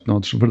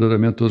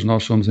Verdadeiramente todos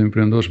nós somos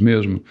empreendedores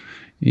mesmo,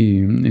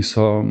 e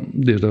só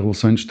desde a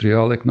Revolução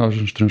Industrial é que nós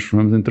nos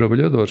transformamos em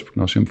trabalhadores, porque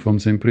nós sempre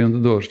fomos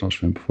empreendedores,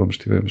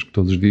 tivemos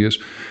todos os dias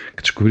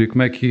que descobrir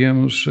como é que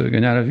íamos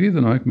ganhar a vida,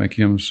 não é? Como é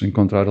que íamos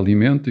encontrar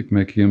alimento e como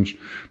é que íamos,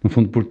 no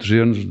fundo,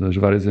 proteger-nos das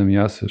várias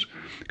ameaças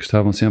que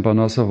estavam sempre à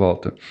nossa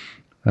volta.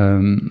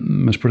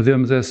 Mas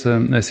perdemos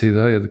essa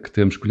ideia de que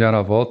temos que olhar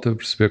à volta,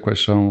 perceber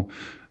quais são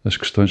as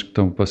questões que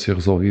estão para ser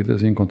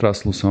resolvidas e encontrar a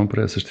solução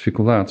para essas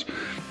dificuldades.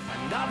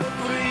 Andava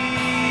por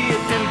aí a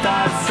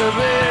tentar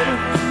saber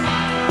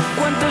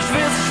quantas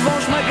vezes vão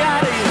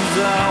esmagar a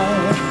ilusão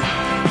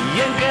e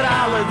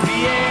encará-la de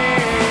viés.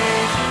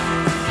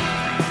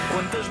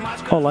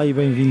 Olá e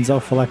bem-vindos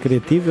ao Falar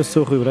Criativo. Eu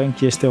sou o Rui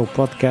Branco e este é o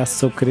podcast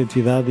sobre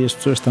criatividade e as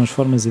pessoas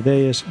transformam as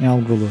ideias em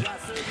algo de valor.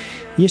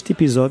 E este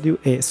episódio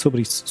é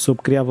sobre isso,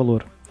 sobre criar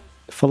valor.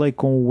 Falei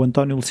com o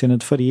António Lucena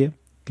de Faria,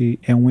 que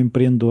é um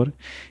empreendedor,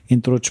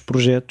 entre outros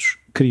projetos,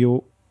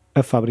 criou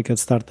a fábrica de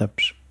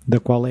startups, da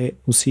qual é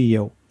o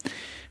CEO.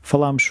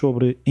 Falámos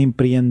sobre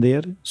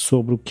empreender,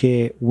 sobre o que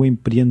é o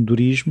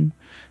empreendedorismo,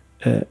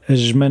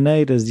 as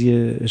maneiras e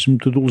as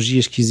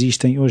metodologias que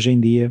existem hoje em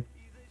dia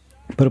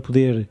para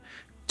poder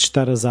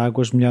testar as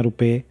águas, molhar o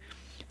pé,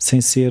 sem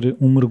ser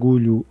um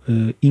mergulho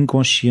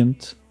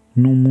inconsciente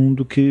num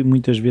mundo que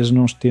muitas vezes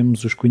não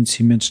temos os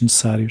conhecimentos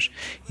necessários.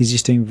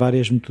 Existem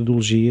várias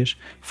metodologias,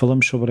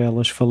 falamos sobre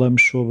elas,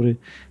 falamos sobre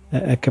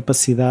a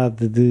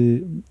capacidade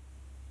de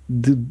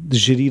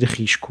gerir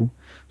risco,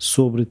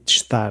 sobre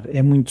testar,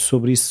 é muito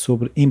sobre isso,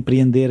 sobre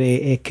empreender,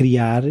 é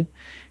criar,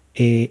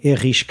 é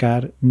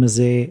arriscar, mas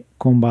é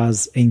com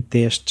base em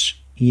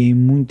testes e em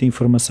muita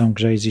informação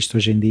que já existe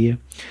hoje em dia.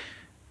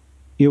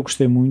 Eu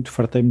gostei muito,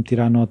 fartei-me de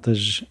tirar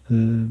notas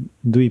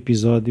do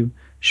episódio,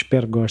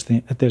 espero que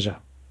gostem, até já.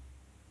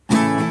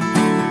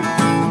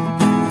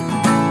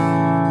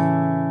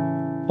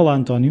 Olá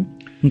António,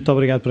 muito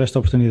obrigado por esta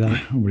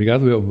oportunidade.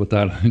 Obrigado eu, boa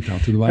tarde, então,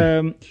 tudo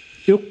bem?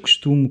 Eu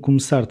costumo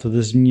começar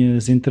todas as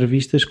minhas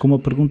entrevistas com uma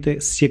pergunta: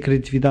 se a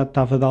criatividade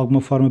estava de alguma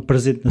forma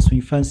presente na sua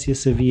infância,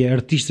 se havia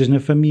artistas na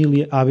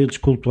família, hábitos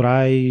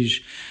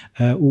culturais,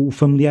 o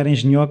familiar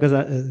engenhoca,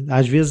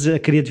 às vezes a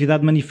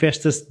criatividade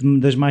manifesta-se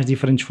das mais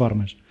diferentes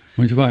formas.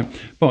 Muito bem.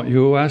 Bom,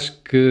 eu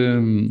acho que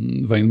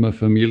venho de uma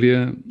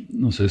família,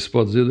 não sei se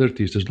pode dizer de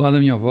artistas. Do lado da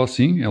minha avó,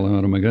 sim, ela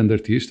era uma grande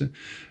artista,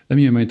 a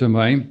minha mãe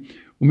também.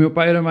 O meu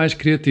pai era mais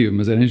criativo,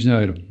 mas era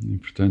engenheiro, e,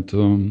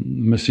 portanto,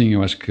 mas sim,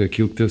 eu acho que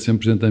aquilo que teve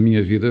sempre presente na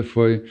minha vida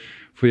foi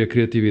a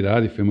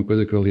criatividade, e foi uma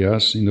coisa que eu,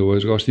 aliás, ainda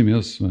hoje gosto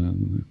imenso,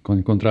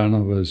 encontrar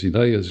novas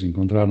ideias,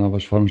 encontrar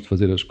novas formas de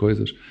fazer as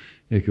coisas,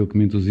 é aquilo que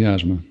me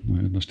entusiasma, não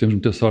é? Nós temos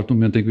muita sorte no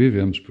momento em que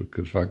vivemos,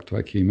 porque, de facto, há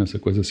aqui imensa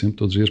coisa sempre,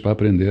 todos os dias, para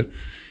aprender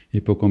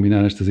e para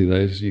combinar estas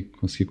ideias e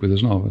conseguir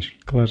coisas novas.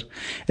 Claro.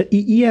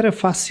 E era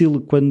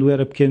fácil, quando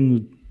era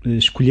pequeno,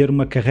 escolher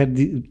uma carreira?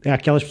 Há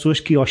aquelas pessoas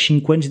que aos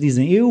 5 anos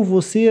dizem: eu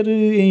vou ser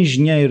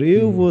engenheiro,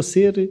 eu vou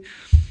ser...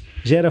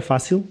 Já era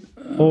fácil?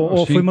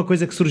 Ou foi uma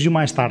coisa que surgiu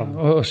mais tarde?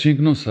 Aos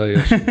 5 não sei,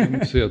 acho que foi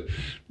muito cedo.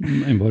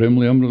 Embora eu me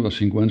lembro aos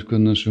 5 anos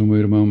quando nasceu o meu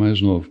irmão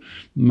mais novo.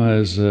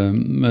 Mas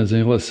em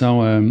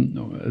relação a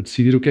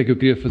decidir o que é que eu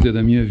queria fazer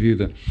da minha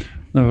vida,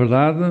 na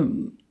verdade,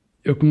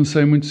 eu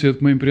comecei muito cedo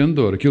como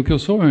empreendedor. Aquilo que eu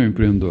sou é um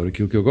empreendedor.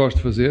 Aquilo que eu gosto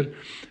de fazer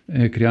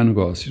é criar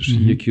negócios.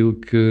 E aquilo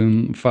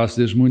que faço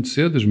desde muito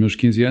cedo, desde os meus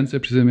 15 anos, é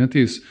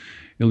precisamente isso.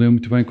 Eu lembro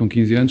muito bem com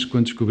 15 anos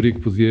quando descobri que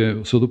podia...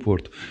 Eu sou do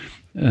Porto.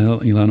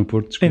 E lá no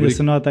Porto descobri... Ainda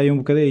se nota aí um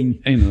bocadinho.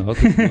 Ainda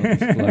nota-se,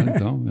 claro,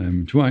 então, é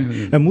muito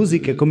bem. A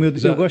música, como eu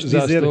gosto de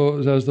dizer...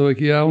 Já estou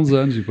aqui há uns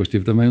anos, e depois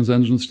tive também uns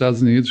anos nos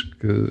Estados Unidos,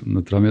 que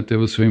naturalmente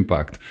teve o seu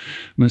impacto.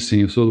 Mas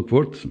sim, eu sou do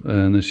Porto,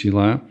 nasci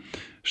lá,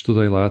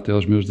 estudei lá até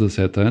aos meus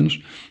 17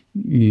 anos,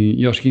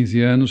 e aos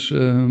 15 anos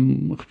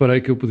reparei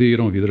que eu podia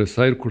ir a um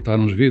vidraceiro, cortar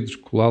uns vidros,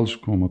 colá-los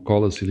com uma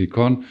cola de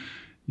silicone,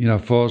 ir à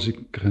foz e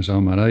arranjar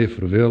uma areia,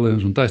 fervê-la,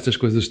 juntar estas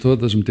coisas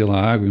todas, meter lá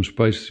água e uns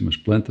peixes e umas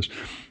plantas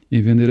e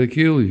vender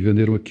aquilo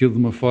de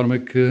uma forma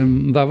que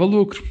me dava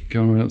lucro, que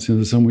é uma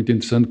sensação muito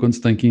interessante quando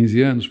se tem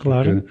 15 anos, porque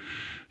claro,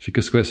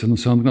 fica-se com essa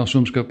noção de que nós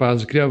somos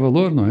capazes de criar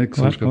valor, não é? Que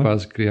somos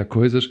capazes de criar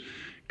coisas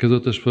que as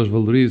outras pessoas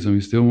valorizam.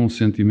 Isso deu-me um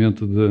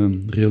sentimento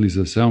de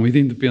realização e de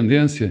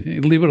independência, e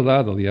de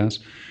liberdade,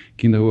 aliás,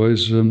 que ainda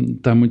hoje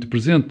está muito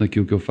presente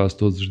naquilo que eu faço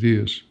todos os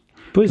dias.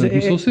 Pois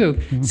começou cedo.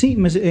 Sim,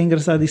 mas é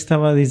engraçado isso que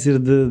estava a dizer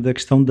da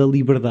questão da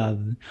liberdade,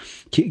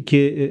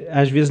 que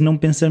às vezes não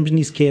pensamos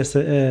nisso, que é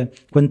essa,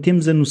 quando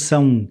temos a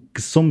noção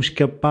que somos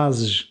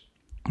capazes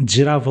de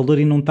gerar valor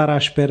e não estar à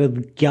espera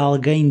de que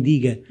alguém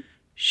diga,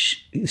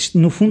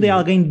 no fundo é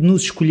alguém de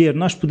nos escolher,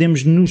 nós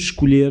podemos nos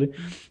escolher.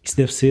 Isso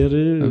deve ser...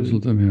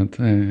 Absolutamente,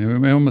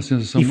 é uma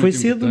sensação muito importante. E foi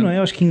cedo, não é?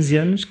 Aos 15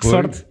 anos, que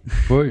sorte.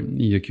 Foi,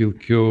 e aquilo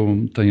que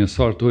eu tenho a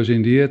sorte hoje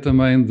em dia é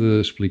também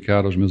de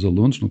explicar aos meus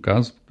alunos, no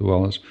caso, que dou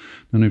aulas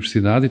na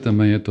universidade, e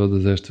também a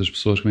todas estas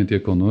pessoas que vêm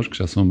ter connosco, que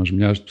já são umas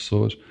milhares de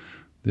pessoas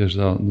desde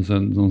uns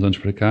anos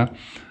para cá,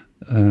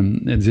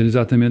 é dizer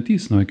exatamente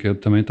isso, não é? Que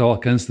também está ao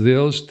alcance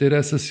deles ter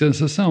essa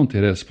sensação,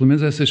 pelo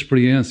menos essa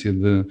experiência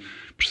de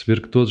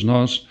perceber que todos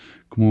nós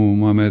como o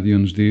Mohamed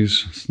Yunus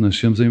diz, se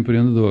nascemos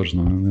empreendedores,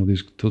 não é? Ele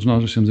diz que todos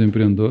nós nascemos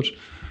empreendedores,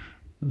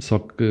 só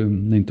que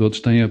nem todos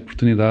têm a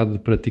oportunidade de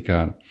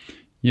praticar.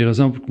 E a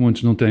razão por que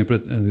muitos não têm a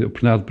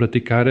oportunidade de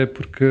praticar é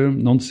porque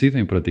não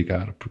decidem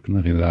praticar, porque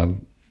na realidade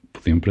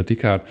podiam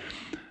praticar.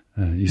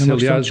 Isso, é uma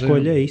questão de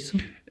escolha, é isso?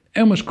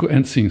 É uma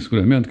escolha, sim,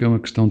 seguramente que é uma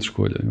questão de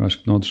escolha. Eu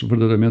acho que nós,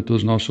 verdadeiramente,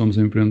 todos nós somos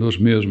empreendedores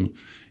mesmo.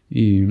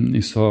 E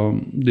só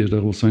desde a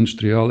Revolução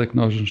Industrial é que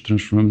nós nos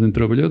transformamos em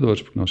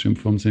trabalhadores, porque nós sempre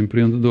fomos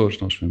empreendedores,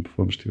 nós sempre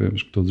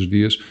tivemos todos os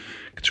dias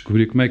que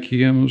descobrir como é que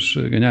íamos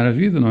ganhar a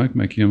vida, não é?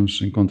 Como é que íamos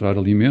encontrar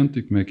alimento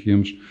e como é que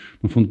íamos,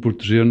 no fundo,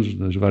 proteger-nos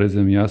das várias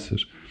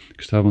ameaças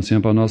que estavam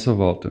sempre à nossa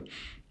volta.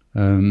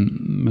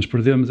 Mas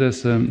perdemos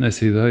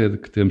essa ideia de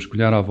que temos que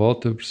olhar à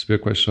volta, perceber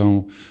quais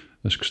são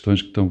as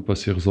questões que estão para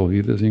ser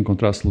resolvidas e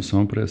encontrar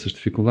solução para essas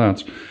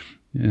dificuldades.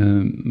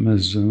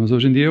 Mas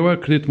hoje em dia eu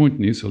acredito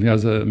muito nisso.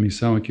 Aliás, a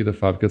missão aqui da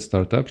fábrica de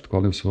startups, de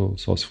qual eu sou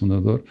sócio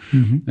fundador,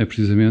 é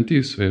precisamente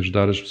isso, é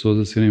ajudar as pessoas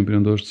a serem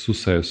empreendedores de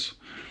sucesso.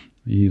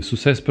 E o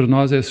sucesso para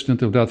nós é a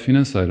sustentabilidade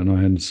financeira, não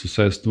é o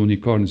sucesso de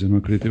unicórnios. Eu não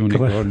acredito em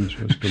unicórnios,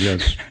 acho que,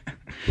 aliás,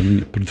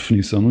 por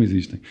definição não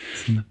existem.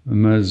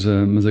 Mas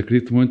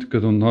acredito muito que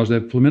cada um de nós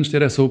deve pelo menos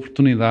ter essa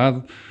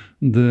oportunidade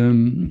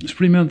de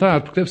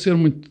experimentar, porque deve ser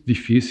muito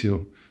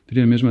difícil,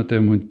 diria mesmo até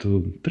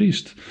muito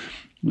triste,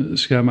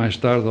 chegar mais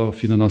tarde ao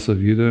fim da nossa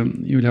vida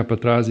e olhar para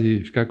trás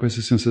e ficar com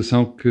essa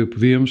sensação que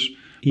podíamos,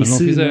 mas não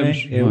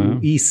fizemos. Não é?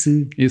 E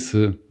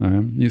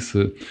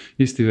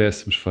se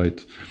tivéssemos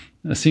feito.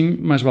 Assim,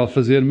 mais vale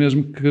fazer,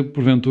 mesmo que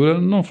porventura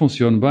não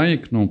funcione bem e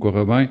que não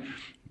corra bem,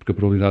 porque a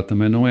probabilidade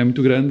também não é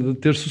muito grande de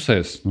ter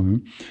sucesso, não é?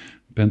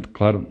 Depende,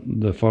 claro,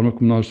 da forma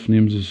como nós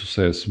definimos o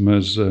sucesso,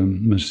 mas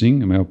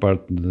sim, a maior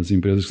parte das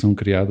empresas que são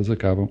criadas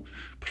acabam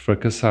por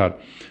fracassar.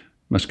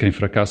 Mas quem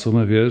fracassa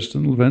uma vez,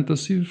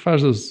 levanta-se e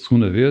faz da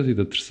segunda vez e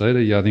da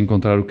terceira e há de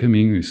encontrar o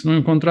caminho. E se não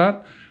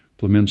encontrar,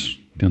 pelo menos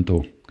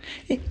tentou.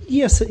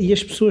 E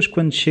as pessoas,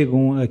 quando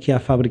chegam aqui à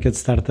fábrica de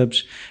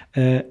startups,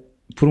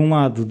 por um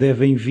lado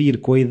devem vir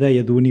com a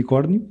ideia do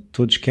unicórnio,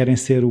 todos querem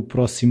ser o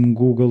próximo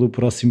Google, o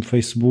próximo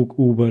Facebook,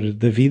 Uber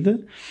da vida.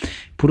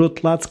 Por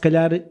outro lado, se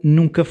calhar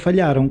nunca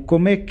falharam.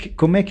 Como é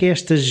que é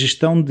esta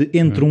gestão de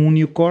entre um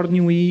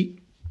unicórnio e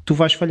tu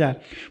vais falhar?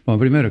 Bom, a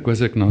primeira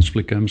coisa é que nós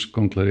explicamos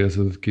com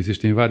clareza de que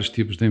existem vários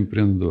tipos de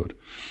empreendedor.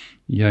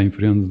 E há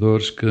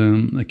empreendedores que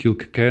aquilo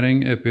que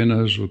querem é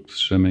apenas o que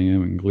se chama em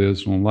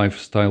inglês um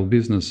lifestyle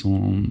business,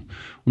 um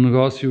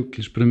negócio que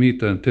lhes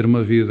permita ter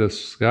uma vida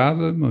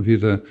sossegada, uma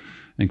vida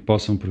em que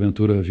possam,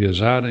 porventura,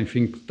 viajar,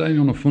 enfim, que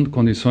tenham, no fundo,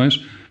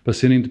 condições para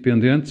serem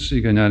independentes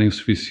e ganharem o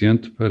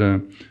suficiente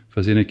para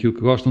fazerem aquilo que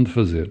gostam de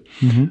fazer.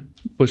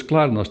 Pois,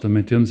 claro, nós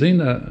também temos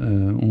ainda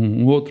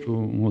um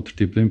outro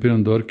tipo de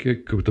empreendedor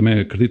que eu também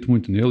acredito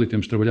muito nele e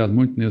temos trabalhado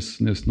muito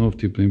nesse novo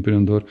tipo de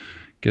empreendedor,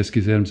 que é, se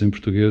quisermos, em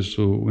português,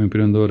 o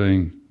empreendedor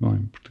em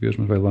português,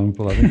 mas vai lá uma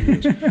palavra em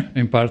inglês,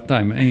 em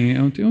part-time,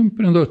 é um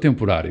empreendedor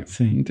temporário.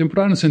 Sim.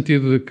 Temporário no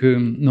sentido de que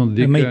não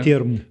dedica... A meio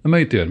termo. A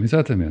meio termo,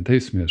 exatamente, é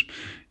isso mesmo.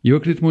 E eu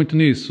acredito muito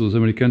nisso. Os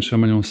americanos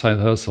chamam-lhe um side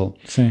hustle,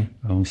 sim,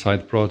 um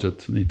side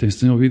project, e tem-se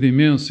desenvolvido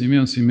imenso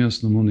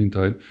no mundo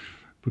inteiro,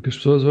 porque as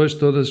pessoas hoje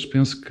todas,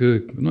 penso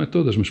que, não é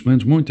todas, mas pelo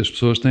menos muitas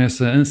pessoas têm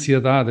essa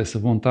ansiedade, essa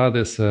vontade,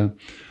 essa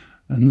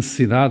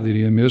necessidade,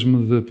 diria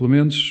mesmo, de pelo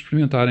menos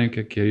experimentarem o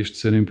que é isto de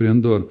ser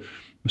empreendedor.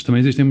 Mas também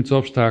existem muitos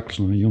obstáculos,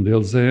 não é? E um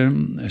deles é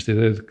esta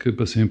ideia de que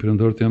para ser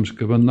empreendedor temos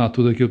que abandonar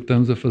tudo aquilo que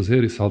estamos a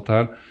fazer e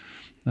saltar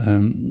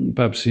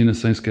para a piscina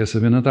sem sequer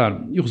saber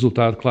nadar. E o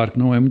resultado, claro que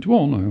não é muito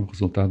bom, não é? O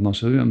resultado nós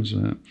sabemos,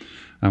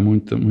 há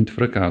muito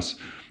fracasso.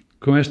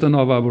 Com esta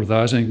nova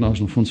abordagem, que nós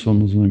no fundo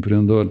somos um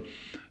empreendedor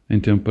em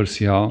tempo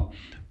parcial,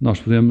 nós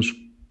podemos,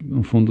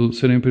 no fundo,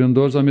 ser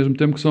empreendedores ao mesmo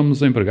tempo que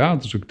somos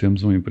empregados, que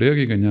temos um emprego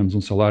e ganhamos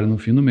um salário no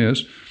fim do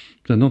mês.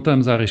 Portanto, não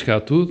estamos a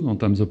arriscar tudo, não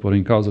estamos a pôr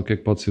em causa o que é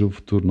que pode ser o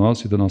futuro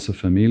nosso e da nossa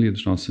família e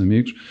dos nossos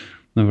amigos.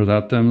 Na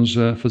verdade, estamos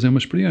a fazer uma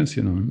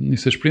experiência, não é? E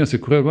se a experiência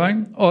correr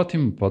bem,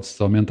 ótimo,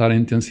 pode-se aumentar a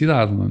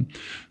intensidade, não é?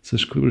 Se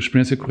a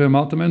experiência correr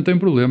mal, também não tem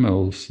problema,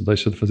 ou se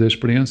deixa de fazer a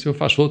experiência ou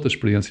faz outra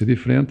experiência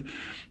diferente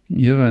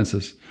e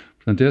avança-se.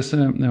 Portanto,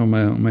 essa é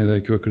uma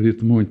ideia que eu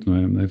acredito muito, não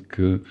é? De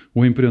que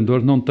o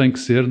empreendedor não tem que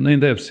ser, nem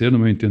deve ser, no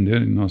meu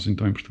entender, e nós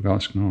então em Portugal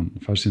acho que não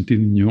faz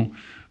sentido nenhum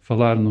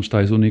falar nos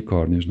tais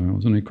unicórnios, não é?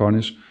 Os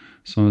unicórnios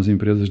são as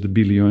empresas de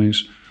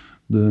bilhões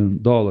de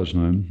dólares,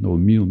 não é? Ou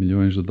 1.000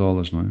 milhões de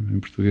dólares, não é? Em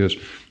português.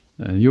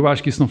 E eu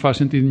acho que isso não faz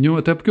sentido nenhum,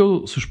 até porque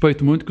eu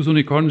suspeito muito que os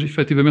unicórnios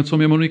efetivamente são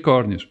mesmo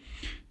unicórnios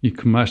e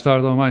que mais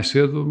tarde ou mais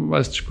cedo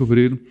vai-se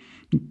descobrir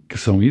que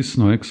são isso,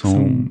 não é? Que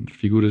são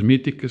figuras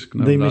míticas que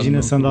na da verdade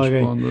imaginação não de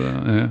alguém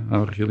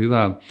à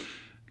realidade.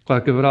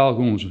 Claro que haverá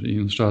alguns, e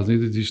nos Estados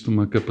Unidos existe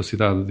uma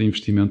capacidade de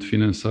investimento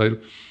financeiro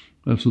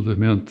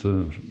absolutamente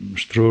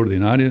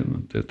extraordinária,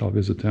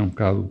 talvez até um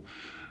bocado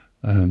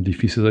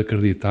difícil de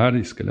acreditar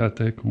e se calhar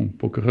até com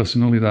pouca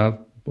racionalidade,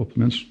 ou pelo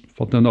menos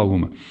faltando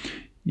alguma.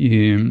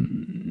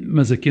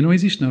 Mas aqui não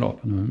existe na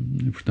Europa, não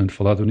é? E, portanto,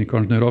 falar de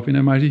unicórnios na Europa ainda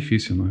é mais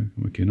difícil, não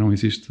é? Aqui não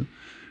existe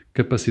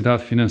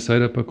capacidade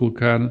financeira para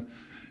colocar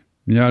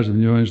milhares de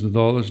milhões de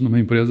dólares numa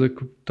empresa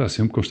que está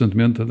sempre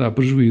constantemente a dar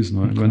prejuízo,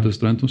 não é? Aguenta-se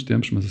durante uns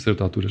tempos, mas a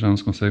certa altura já não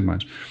se consegue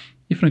mais.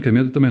 E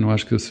francamente eu também não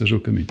acho que esse seja o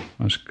caminho.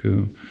 Acho que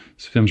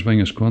se fizermos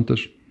bem as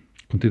contas,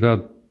 a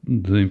quantidade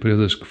de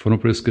empresas que foram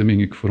por esse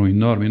caminho e que foram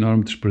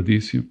enorme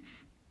desperdício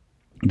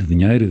de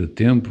dinheiro, de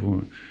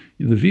tempo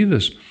e de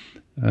vidas,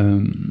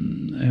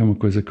 é uma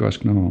coisa que eu acho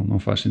que não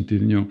faz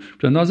sentido nenhum.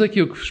 Portanto, nós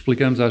aqui o que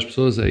explicamos às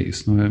pessoas é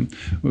isso, não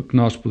é? Que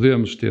nós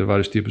podemos ter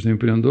vários tipos de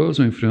empreendedores,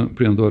 um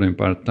empreendedor em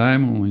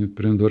part-time, um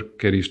empreendedor que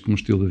quer isto como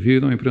estilo de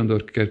vida, um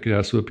empreendedor que quer criar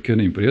a sua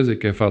pequena empresa e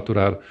quer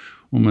faturar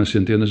umas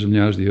centenas de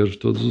milhares de euros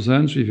todos os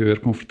anos e viver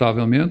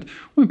confortavelmente,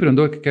 um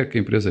empreendedor que quer que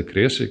a empresa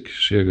cresça, que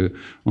chegue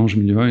a uns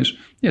milhões,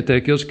 e até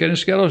aqueles que querem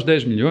chegar aos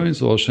 10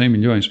 milhões ou aos 100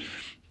 milhões.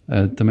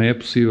 Também é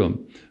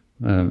possível.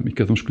 E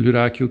cada um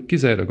escolherá aquilo que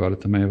quiser. Agora,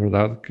 também é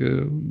verdade que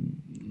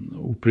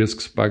o preço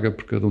que se paga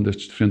por cada um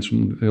destes diferentes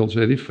modelos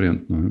é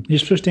diferente, não é? E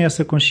as pessoas têm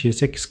essa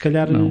consciência, é que se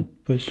calhar... Não.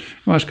 Pois.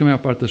 Eu acho que a maior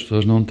parte das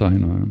pessoas não tem,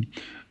 não é? A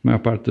maior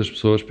parte das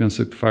pessoas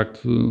pensa que, de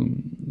facto,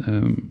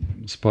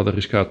 se pode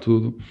arriscar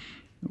tudo.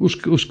 Os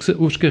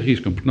que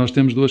arriscam, porque nós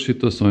temos duas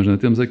situações, não é?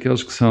 Temos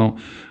aqueles que são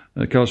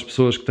aquelas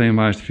pessoas que têm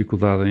mais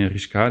dificuldade em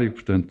arriscar e,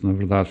 portanto, na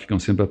verdade, ficam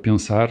sempre a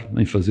pensar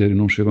em fazer e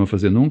não chegam a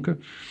fazer nunca.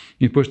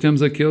 E depois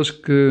temos aqueles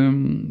que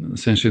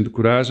se enchem de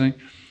coragem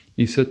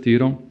e se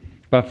atiram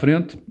para a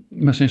frente,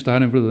 mas sem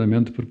estarem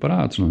verdadeiramente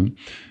preparados, não é?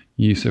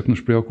 E isso é que nos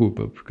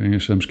preocupa, porque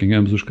achamos que em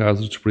ambos os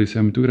casos o desperdício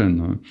é muito grande,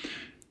 não é?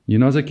 E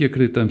nós aqui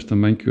acreditamos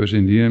também que hoje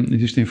em dia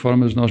existem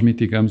formas de nós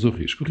mitigarmos o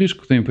risco. O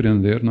risco de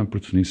empreender, não é?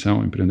 Por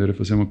definição, empreender é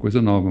fazer uma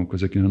coisa nova, uma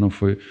coisa que ainda não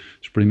foi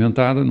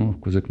experimentada, uma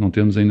coisa que não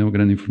temos ainda uma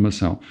grande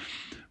informação.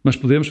 Mas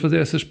podemos fazer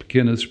essas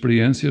pequenas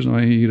experiências, não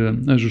é? E ir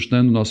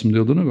ajustando o nosso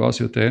modelo de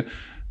negócio até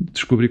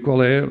descobrir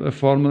qual é a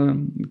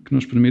forma que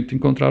nos permite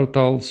encontrar o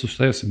tal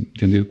sucesso,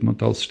 entendido como uma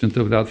tal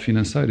sustentabilidade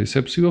financeira. Isso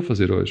é possível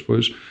fazer hoje,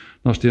 pois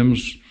nós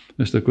temos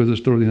esta coisa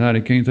extraordinária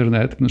que é a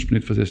internet, que nos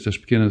permite fazer estas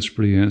pequenas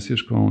experiências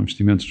com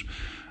investimentos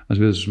às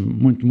vezes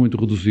muito, muito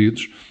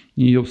reduzidos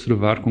e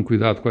observar com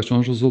cuidado quais são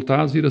os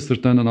resultados, ir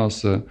acertando a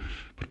nossa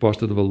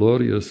proposta de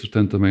valor, ir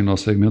acertando também o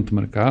nosso segmento de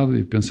mercado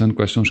e pensando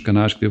quais são os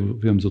canais que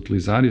devemos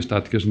utilizar e as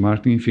táticas de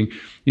marketing, enfim,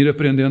 ir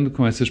aprendendo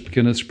com essas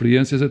pequenas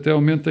experiências até ao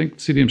momento em que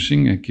decidimos,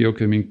 sim, aqui é o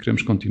caminho que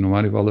queremos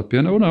continuar e vale a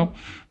pena ou não,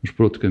 vamos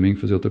por outro caminho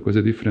fazer outra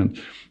coisa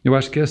diferente. Eu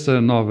acho que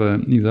essa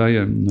nova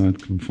ideia, não é,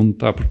 que no fundo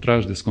está por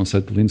trás desse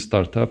conceito de Lean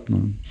Startup,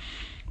 não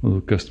é,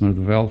 do Customer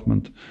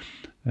Development,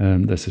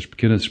 dessas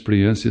pequenas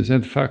experiências, é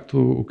de facto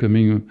o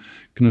caminho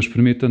que nos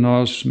permite a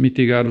nós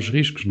mitigar os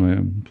riscos, não é?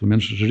 Pelo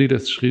menos gerir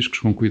esses riscos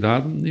com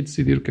cuidado e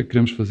decidir o que é que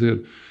queremos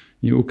fazer.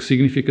 E o que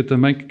significa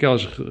também que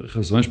aquelas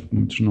razões, porque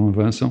muitos não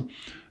avançam,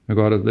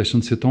 agora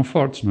deixam de ser tão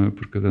fortes, não é?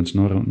 Porque antes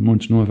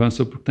muitos não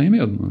avançam porque têm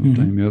medo, não é?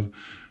 Têm medo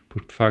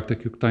porque de facto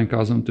aquilo que está em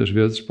causa muitas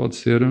vezes pode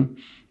ser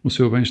o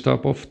seu bem-estar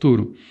para o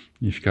futuro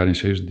e ficarem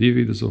cheios de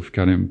dívidas ou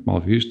ficarem mal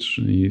vistos,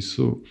 e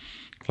isso,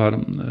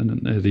 claro,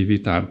 é de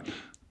evitar.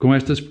 Com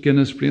estas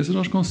pequenas experiências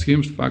nós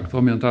conseguimos, de facto,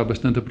 aumentar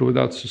bastante a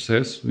probabilidade de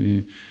sucesso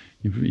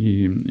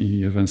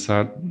e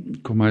avançar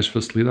com mais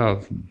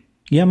facilidade.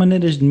 E há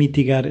maneiras de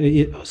mitigar,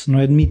 se não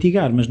é de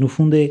mitigar, mas no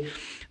fundo é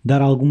dar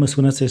alguma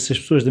segurança a essas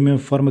pessoas, da mesma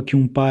forma que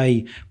um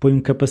pai põe um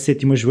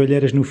capacete e umas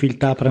joelheiras no filho que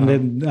está a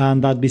aprender a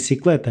andar de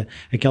bicicleta.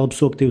 Aquela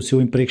pessoa que tem o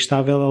seu emprego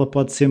estável, ela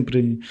pode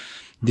sempre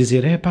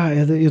dizer,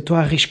 eu estou a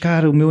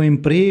arriscar o meu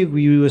emprego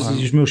e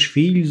os meus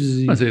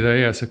filhos. Mas a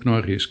ideia é essa, que não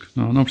arrisque.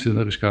 Não precisa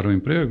de arriscar o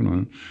emprego. Não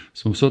é?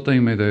 Se uma pessoa tem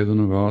uma ideia do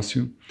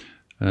negócio,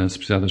 se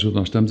precisar de ajuda,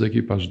 nós estamos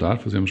aqui para ajudar.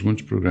 Fazemos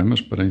muitos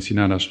programas para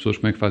ensinar às pessoas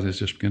como é que fazem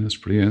estas pequenas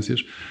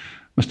experiências.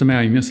 Mas também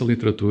há imensa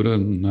literatura,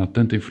 há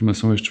tanta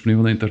informação hoje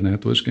disponível na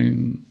internet. Hoje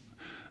quem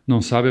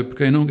não sabe é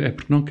porque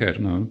não quer,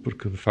 não é?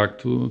 Porque de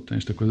facto tem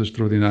esta coisa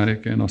extraordinária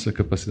que é a nossa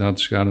capacidade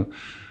de chegar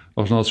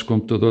aos nossos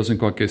computadores em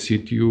qualquer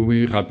sítio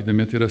e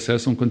rapidamente ter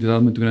acesso a uma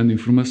quantidade muito grande de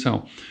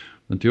informação.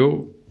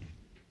 Portanto,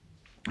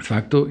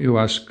 eu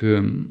acho que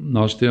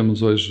nós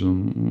temos hoje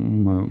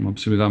uma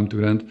possibilidade muito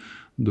grande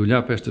de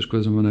olhar para estas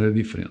coisas de uma maneira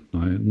diferente,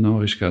 não é? Não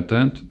arriscar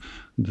tanto,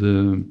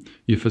 de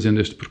ir fazendo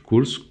este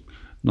percurso.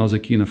 Nós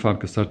aqui na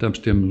Fábrica Startups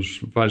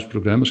temos vários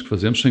programas que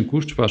fazemos sem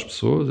custos para as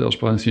pessoas, elas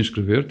podem se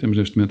inscrever. Temos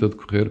neste momento a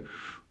decorrer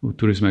o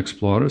Tourism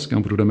Explorers, que é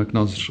um programa que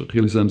nós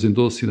realizamos em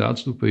 12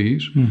 cidades do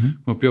país,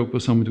 com uma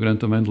preocupação muito grande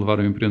também de levar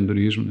o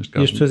empreendedorismo. Neste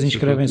caso, e as pessoas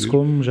inscrevem-se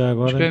como já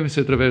agora? Inscrevem-se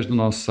através do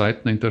nosso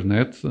site na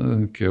internet,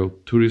 que é o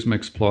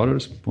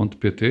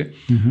tourismexplorers.pt,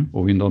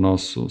 ou indo ao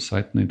nosso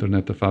site na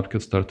internet da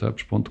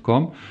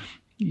fabricadestartups.com.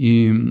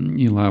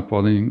 E lá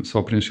podem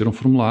só preencher um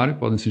formulário,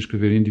 podem se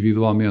inscrever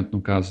individualmente, no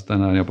caso de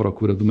estarem à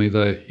procura de uma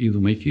ideia e de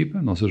uma equipa.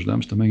 Nós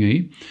ajudamos também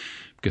aí.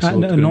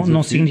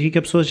 Não significa que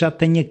a pessoa já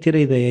tenha que ter a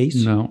ideia, é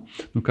isso? Não.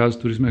 No caso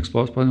do Tourism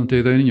Explorers podem não ter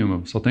ideia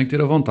nenhuma, só tem que ter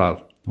a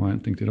vontade. Não é?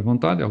 Tem que ter a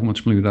vontade e alguma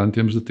disponibilidade em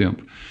termos de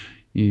tempo.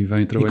 E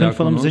vem trabalhar. E quando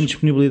falamos em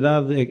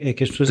disponibilidade, é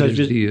que as pessoas 3 às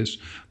vezes... dias.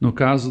 No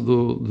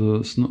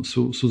caso se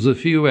o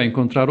desafio é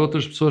encontrar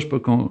outras pessoas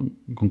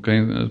com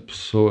quem a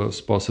pessoa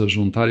se possa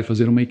juntar e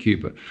fazer uma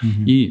equipa.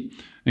 E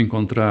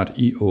encontrar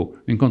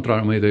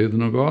uma ideia de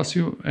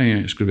negócio é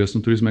inscrever-se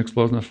no Turismo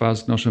Explore na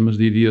fase que nós chamamos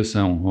de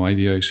ideação ou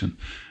ideation.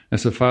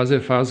 Essa fase é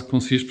a fase que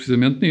consiste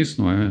precisamente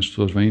nisso, não é? As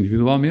pessoas vêm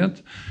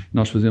individualmente,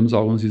 nós fazemos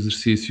alguns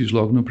exercícios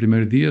logo no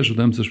primeiro dia,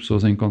 ajudamos as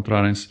pessoas a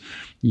encontrarem-se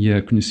e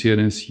a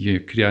conhecerem-se e a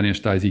criarem as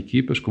tais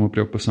equipas com uma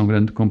preocupação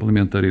grande de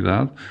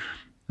complementaridade,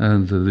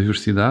 de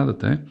diversidade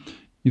até,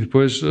 e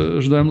depois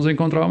ajudamos a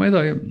encontrar uma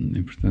ideia.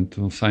 E,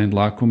 portanto, saem de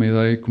lá com uma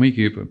ideia, com uma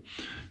equipa.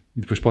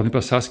 E depois podem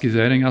passar, se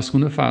quiserem, à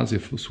segunda fase.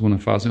 A segunda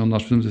fase é onde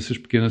nós fazemos essas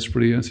pequenas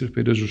experiências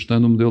para ir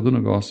ajustando o modelo de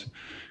negócio,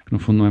 que no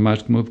fundo não é mais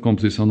do que uma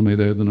decomposição de uma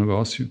ideia de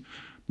negócio,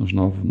 nos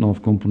 9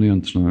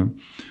 componentes, não é?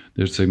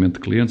 Desde o segmento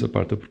de clientes, a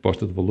parte da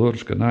proposta de valor,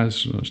 os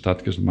canais, as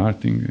táticas de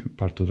marketing, a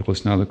parte toda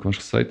relacionada com as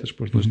receitas,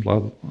 depois do outro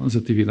lado as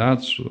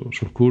atividades, os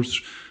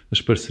recursos,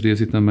 as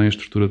parcerias e também a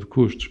estrutura de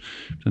custos.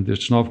 Portanto,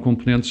 estes 9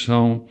 componentes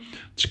são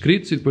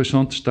descritos e depois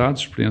são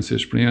testados, experiência a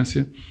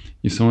experiência,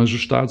 e são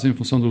ajustados em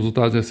função dos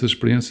resultados dessas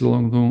experiências ao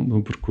longo de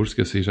um percurso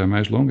que assim já é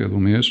mais longo, é de um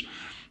mês,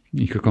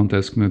 e que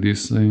acontece, como eu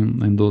disse,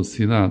 em 12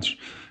 cidades.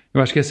 Eu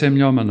acho que essa é a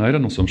melhor maneira,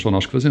 não somos só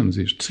nós que fazemos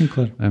isto. Sim,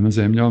 claro. Mas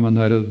é a melhor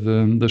maneira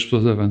das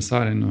pessoas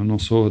avançarem. Não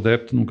sou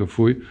adepto, nunca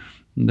fui,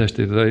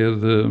 desta ideia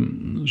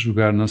de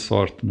jogar na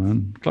sorte, não é?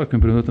 Claro que o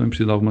empreendedor também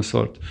precisa de alguma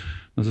sorte,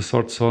 mas a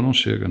sorte só não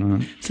chega, não é?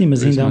 Sim,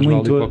 mas ainda há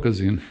muito...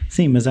 Vale.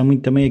 Sim, mas há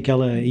muito também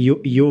aquela...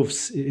 E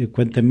ouve-se,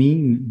 quanto a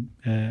mim,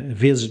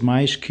 vezes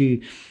mais,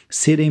 que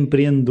ser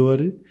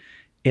empreendedor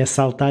é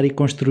saltar e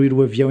construir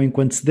o avião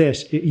enquanto se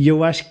desce. E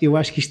eu acho que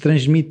isto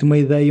transmite uma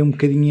ideia um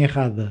bocadinho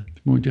errada.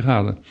 Muito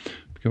errada.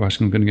 Porque eu acho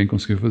que nunca ninguém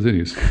conseguiu fazer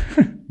isso.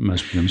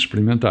 Mas podemos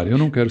experimentar. Eu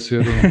não quero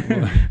ser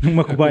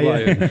uma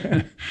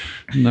cobaia.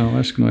 Não,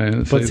 acho que não é.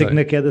 Pode ser que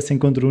na queda se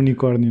encontre um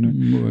unicórnio, não é?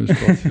 Mas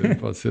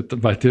pode ser.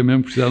 Vai ter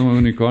mesmo precisar de um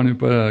unicórnio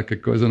para que a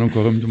coisa não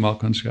corra muito mal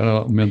quando chegar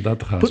ao momento da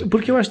aterragem.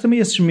 Porque eu acho que também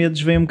esses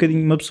medos vêm um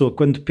bocadinho... Uma pessoa,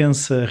 quando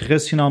pensa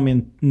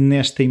racionalmente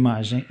nesta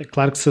imagem, é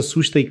claro que se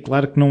assusta e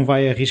claro que não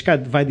vai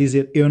arriscar. Vai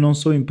dizer, eu não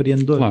sou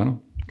empreendedor.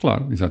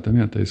 Claro,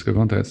 exatamente, é isso que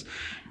acontece.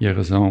 E a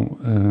razão,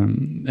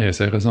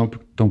 essa é a razão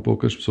porque tão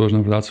poucas pessoas,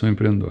 na verdade, são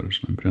empreendedoras.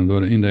 O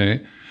empreendedor ainda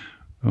é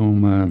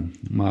uma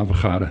ave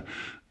rara.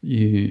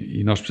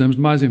 E nós precisamos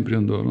de mais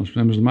empreendedores, nós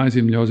precisamos de mais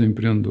e melhores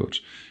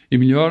empreendedores. E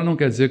melhor não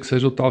quer dizer que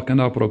seja o tal que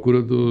anda à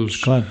procura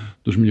dos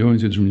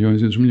milhões e dos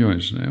milhões e dos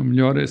milhões. Né? O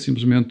melhor é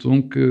simplesmente um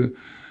que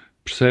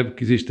percebe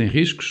que existem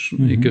riscos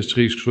e que estes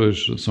riscos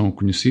hoje são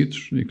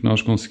conhecidos e que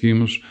nós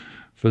conseguimos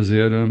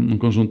fazer um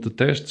conjunto de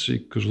testes e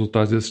que os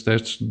resultados desses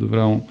testes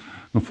deverão,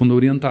 no fundo,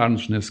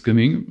 orientar-nos nesse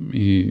caminho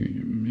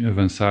e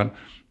avançar,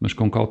 mas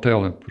com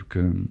cautela, porque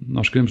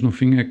nós queremos, no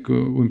fim, é que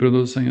o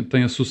empreendedor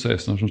tenha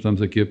sucesso. Nós não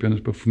estamos aqui apenas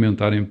para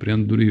fomentar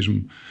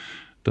empreendedorismo,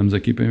 estamos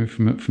aqui para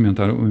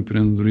fomentar o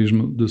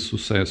empreendedorismo de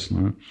sucesso,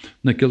 não é?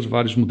 Naqueles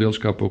vários modelos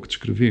que há pouco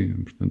descrevi.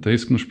 Portanto, é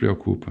isso que nos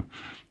preocupa.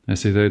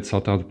 Essa ideia de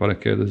saltar do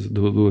paraquedas,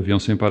 do avião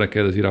sem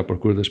paraquedas, ir à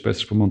procura das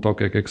peças para montar o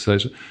que é que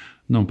seja,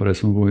 não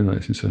parece uma boa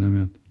ideia,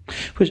 sinceramente.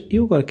 Pois,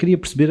 eu agora queria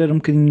perceber, era um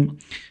bocadinho...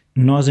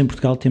 Nós em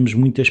Portugal temos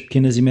muitas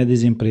pequenas e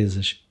médias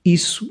empresas.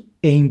 Isso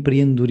é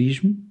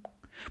empreendedorismo?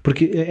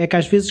 Porque é que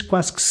às vezes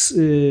quase que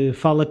se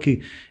fala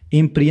que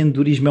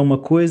empreendedorismo é uma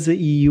coisa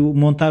e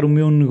montar o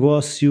meu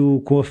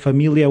negócio com a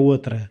família é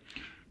outra.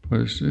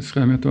 Pois, isso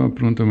realmente é uma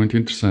pergunta muito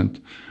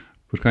interessante,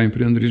 porque há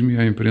empreendedorismo e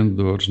há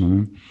empreendedores, não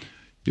é?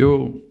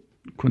 Eu,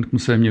 quando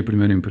comecei a minha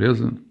primeira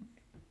empresa,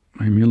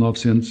 em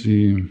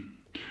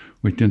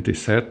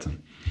 1987,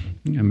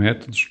 a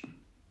Métodos,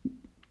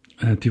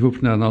 tive a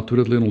oportunidade na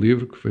altura de ler um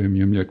livro, que foi a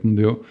minha mulher que me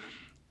deu,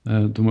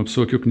 de uma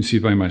pessoa que eu conheci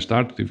bem mais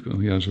tarde, tive,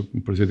 aliás, o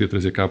prazer de a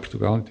trazer cá a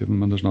Portugal, e teve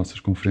numa das nossas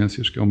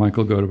conferências, que é o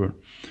Michael Gerber.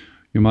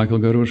 E o Michael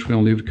Gerber foi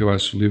um livro que eu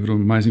acho o livro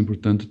mais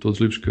importante de todos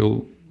os livros que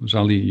eu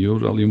já li, e eu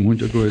já li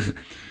muita coisa,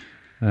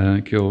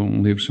 que é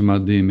um livro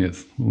chamado The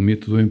Myth, o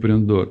mito do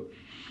empreendedor.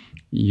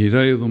 E a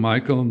ideia do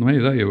Michael, não é a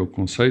ideia, é o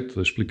conceito,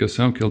 a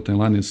explicação que ele tem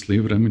lá nesse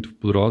livro é muito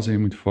poderosa e é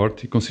muito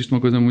forte, e consiste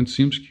numa coisa muito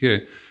simples, que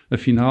é,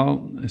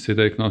 afinal, essa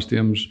ideia que nós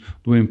temos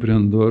do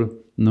empreendedor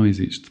não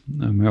existe.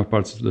 A maior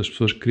parte das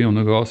pessoas que criam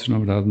negócios, na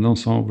verdade, não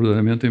são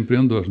verdadeiramente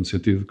empreendedores, no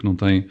sentido de que não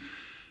têm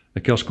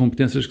aquelas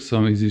competências que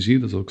são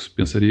exigidas ou que se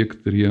pensaria que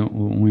teria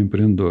um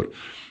empreendedor.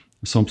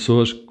 São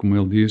pessoas, como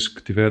ele diz,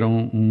 que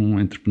tiveram um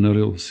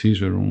entrepreneurial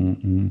seizure,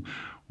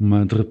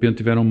 de repente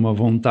tiveram uma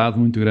vontade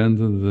muito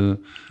grande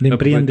de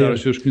aproveitar os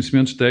seus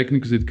conhecimentos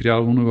técnicos e de criar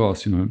algum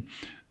negócio, não é?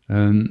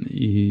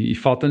 E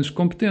faltam-lhes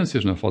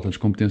competências, não é? Faltam-lhes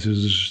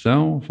competências de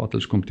gestão,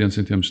 faltam-lhes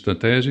competências em termos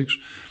estratégicos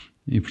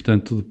e,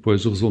 portanto,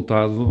 depois o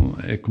resultado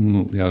é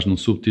como, aliás, no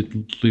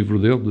subtítulo do livro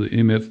dele, de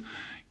Emmet,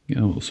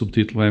 o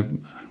subtítulo é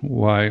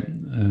Why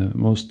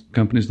Most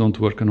Companies Don't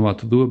Work and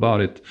What to Do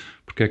About It.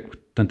 Porque é que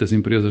tantas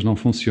empresas não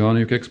funcionam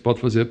e o que é que se pode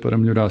fazer para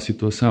melhorar a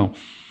situação.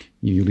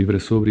 E o livro é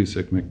sobre isso,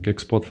 o que é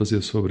que se pode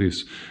fazer sobre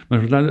isso.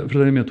 Mas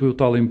verdadeiramente o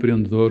tal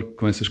empreendedor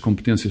com essas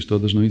competências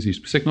todas não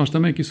existe. Por isso é que nós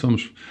também aqui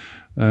somos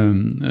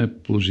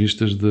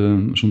apologistas de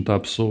juntar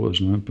pessoas,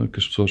 não é? Para que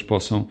as pessoas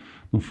possam,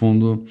 no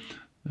fundo,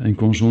 em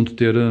conjunto,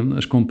 ter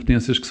as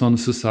competências que são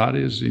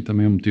necessárias e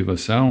também a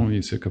motivação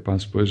e ser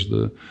capazes depois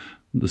de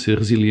de ser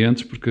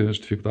resilientes, porque as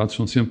dificuldades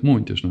são sempre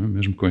muitas, não é?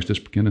 Mesmo com estas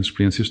pequenas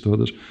experiências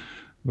todas,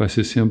 vai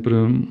ser sempre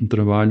um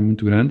trabalho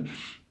muito grande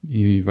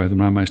e vai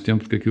demorar mais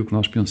tempo do que aquilo que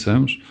nós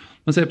pensamos,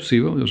 mas é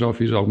possível, eu já o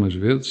fiz algumas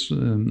vezes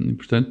e,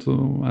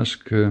 portanto,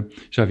 acho que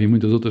já vi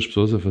muitas outras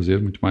pessoas a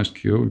fazer, muito mais do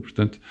que eu, e,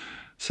 portanto,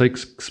 sei que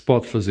se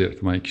pode fazer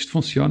também, que isto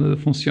funciona,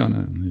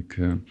 e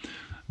que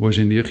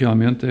hoje em dia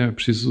realmente é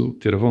preciso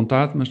ter a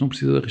vontade, mas não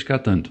precisa arriscar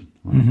tanto,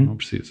 não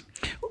precisa.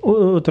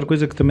 Outra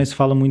coisa que também se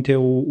fala muito é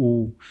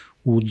o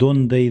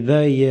dono da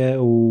ideia,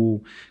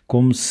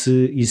 como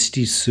se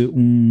existisse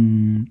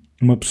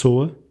uma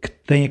pessoa que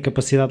tem a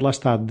capacidade, lá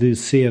está, de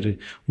ser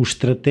o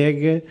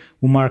estratega,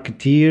 o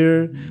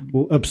marketeer,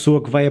 a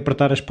pessoa que vai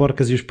apertar as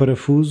porcas e os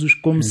parafusos,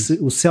 como se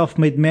o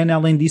self-made man,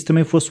 além disso,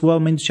 também fosse o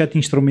homem dos 7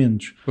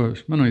 instrumentos.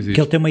 Pois, mas não existe.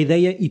 Que ele tem uma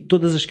ideia e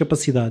todas as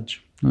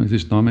capacidades. Não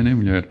existe homem nem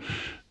mulher.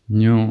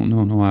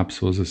 Não há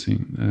pessoas assim.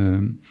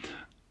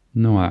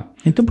 Não há.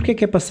 Então porquê é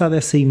que é passada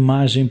essa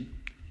imagem?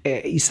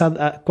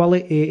 Qual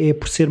é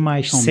por ser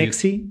mais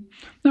sexy? Mito.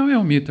 Não, é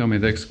um mito, é uma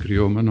ideia que se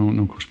criou, mas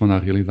não corresponde à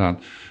realidade.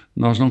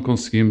 Nós não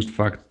conseguimos, de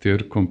facto,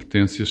 ter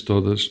competências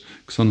todas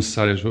que são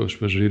necessárias hoje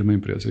para gerir uma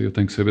empresa. Eu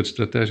tenho que saber de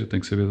estratégia, eu tenho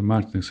que saber de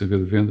marketing, tenho que saber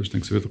de vendas,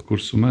 tenho que saber de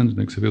recursos humanos,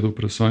 tenho que saber de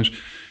operações,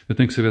 eu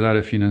tenho que saber da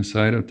área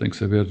financeira, eu tenho que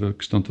saber da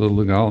questão toda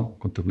legal,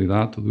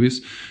 contabilidade, tudo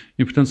isso.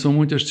 E, portanto, são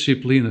muitas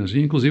disciplinas. E,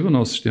 inclusive, o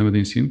nosso sistema de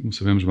ensino, como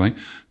sabemos bem,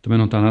 também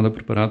não está nada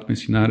preparado para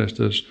ensinar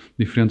estas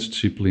diferentes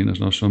disciplinas.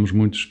 Nós somos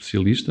muito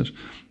especialistas,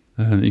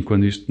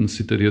 enquanto isto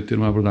necessitaria de ter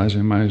uma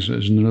abordagem mais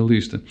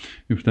generalista.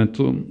 E,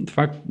 portanto, de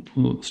facto,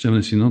 o sistema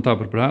de ensino não está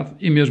preparado,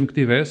 e mesmo que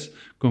tivesse,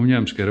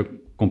 convenhamos que era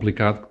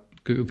complicado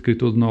adquirir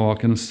todo o know-how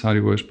que é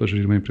necessário hoje para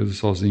gerir uma empresa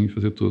sozinho e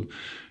fazer tudo.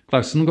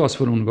 Claro, se o negócio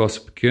for um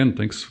negócio pequeno,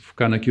 tem que se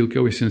focar naquilo que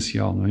é o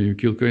essencial, não é? E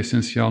aquilo que é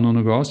essencial no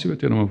negócio é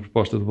ter uma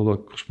proposta de valor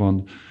que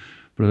corresponde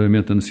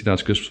verdadeiramente às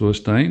necessidades que as pessoas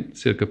têm,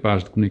 ser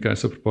capaz de comunicar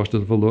essa proposta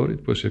de valor e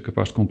depois ser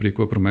capaz de cumprir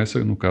com a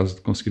promessa no caso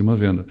de conseguir uma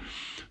venda.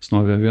 Se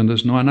não houver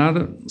vendas, não há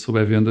nada. Se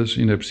houver vendas,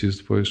 ainda é preciso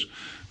depois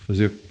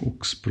fazer o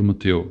que se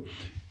prometeu.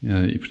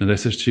 E, portanto,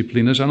 essas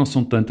disciplinas já não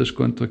são tantas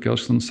quanto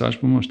aquelas que são necessárias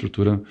para uma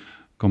estrutura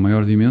com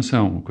maior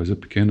dimensão. Uma coisa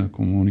pequena,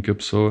 com uma única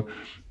pessoa,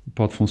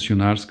 pode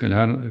funcionar, se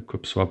calhar, com a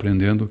pessoa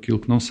aprendendo aquilo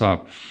que não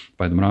sabe.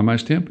 Vai demorar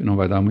mais tempo e não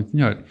vai dar muito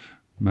dinheiro,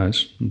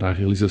 mas dá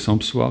realização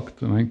pessoal, que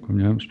também,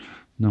 convenhamos,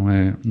 não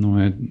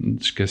é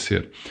de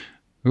esquecer.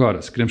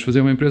 Agora, se queremos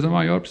fazer uma empresa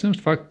maior, precisamos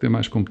de facto ter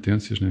mais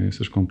competências, né?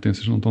 Essas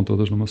competências não estão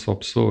todas numa só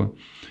pessoa.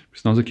 Por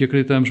isso nós aqui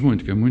acreditamos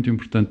muito que é muito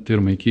importante ter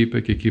uma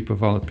equipa, que a equipa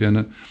vale a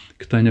pena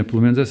que tenha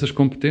pelo menos essas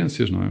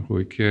competências, não é,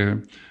 Rui? Que é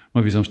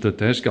uma visão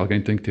estratégica, alguém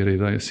tem que ter a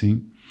ideia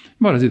sim.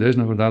 Embora as ideias,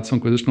 na verdade, são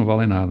coisas que não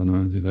valem nada, não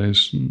é? As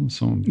ideias não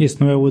são...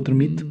 Esse não é o outro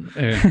mito?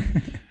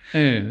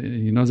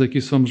 E nós aqui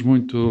falamos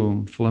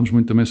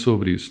muito também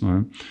sobre isso, não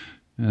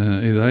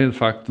é? A ideia, de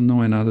facto,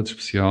 não é nada de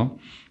especial.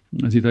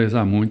 As ideias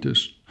há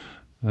muitas.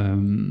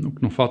 O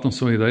que não faltam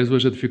são ideias.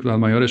 Hoje a dificuldade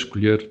maior é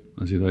escolher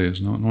as ideias,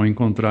 não é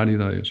encontrar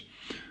ideias.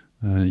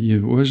 E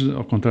hoje,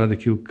 ao contrário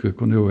daquilo que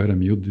quando eu era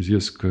miúdo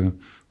dizia-se que o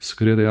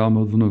segredo é a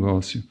alma do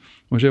negócio.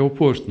 Hoje é o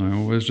oposto, não é?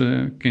 Hoje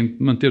quem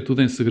manter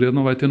tudo em segredo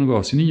não vai ter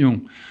negócio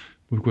nenhum.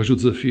 Porque hoje o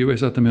desafio é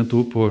exatamente o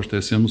oposto,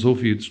 é sermos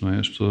ouvidos, não é?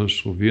 As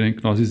pessoas ouvirem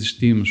que nós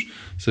existimos,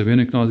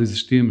 saberem que nós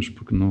existimos,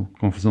 porque na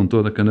confusão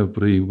toda que anda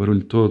por aí, o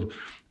barulho todo,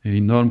 a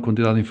enorme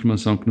quantidade de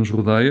informação que nos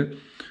rodeia,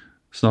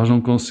 se nós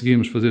não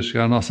conseguirmos fazer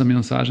chegar a nossa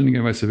mensagem,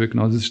 ninguém vai saber que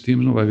nós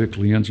existimos, não vai haver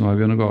clientes, não vai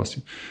haver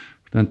negócio.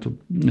 Portanto,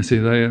 essa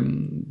ideia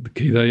de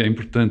que a ideia é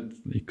importante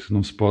e que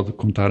não se pode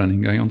contar a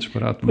ninguém é um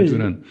disparate muito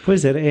grande.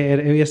 Pois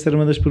essa era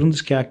uma das perguntas,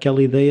 que há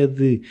aquela ideia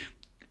de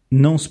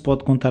não se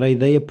pode contar a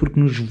ideia porque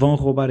nos vão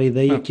roubar a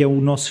ideia, que é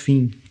o nosso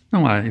fim.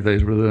 Não há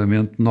ideias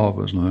verdadeiramente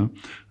novas, não é?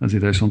 As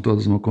ideias são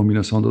todas uma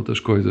combinação de outras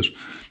coisas.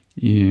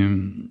 E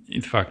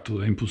de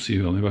facto é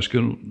impossível. Eu acho que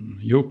eu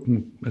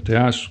até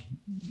acho,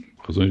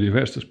 por razões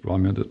diversas,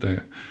 provavelmente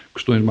até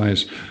questões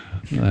mais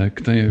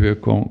que têm a ver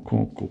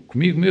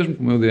comigo mesmo,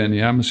 com o meu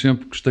DNA, mas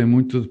sempre gostei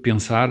muito de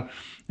pensar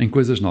em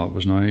coisas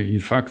novas, não é? E de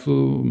facto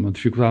uma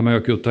dificuldade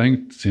maior que eu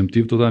tenho, sempre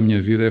tive toda a minha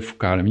vida, é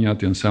focar a minha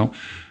atenção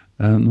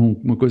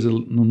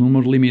num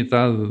número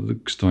limitado de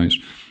questões.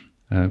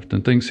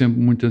 Portanto, tenho sempre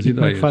muitas ideias.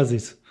 Como é que faz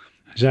isso?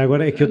 Já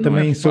agora é que eu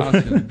também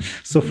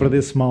sofro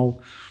desse mal.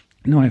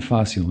 Não é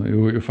fácil.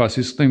 Eu faço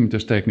isso, tenho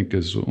muitas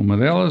técnicas. Uma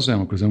delas é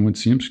uma coisa muito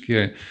simples, que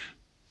é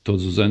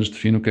todos os anos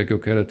defino o que é que eu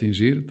quero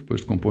atingir,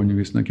 depois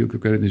componho isso naquilo que eu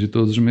quero atingir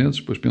todos os meses,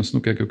 depois penso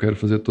no que é que eu quero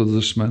fazer todas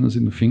as semanas e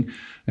no fim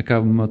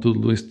acabo numa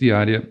to-do-list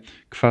diária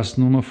que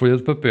faço numa folha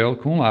de papel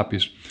com um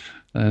lápis.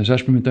 Já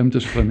experimentei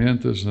muitas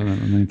ferramentas,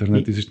 na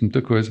internet existe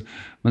muita coisa,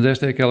 mas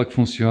esta é aquela que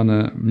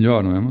funciona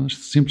melhor, não é? Mas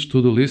simples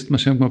to-do-list,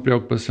 mas sempre uma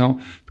preocupação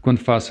de quando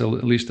faço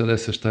a lista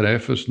dessas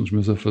tarefas nos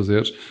meus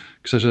afazeres,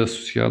 que esteja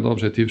associado a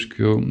objetivos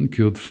que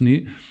eu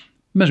defini.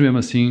 Mas mesmo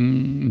assim,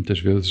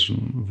 muitas vezes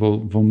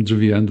vou-me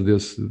desviando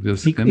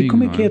desse caminho. E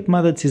como é que é a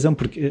tomada de decisão?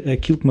 Porque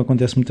aquilo que me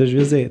acontece muitas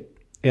vezes é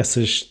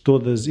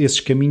esses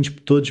caminhos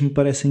todos me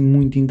parecem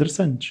muito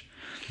interessantes.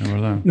 É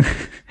verdade.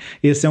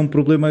 Esse é um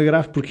problema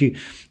grave porque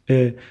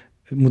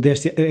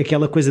modéstia,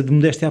 aquela coisa de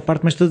modéstia à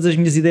parte, mas todas as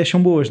minhas ideias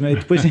são boas, não é?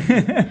 Depois,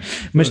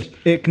 mas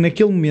é que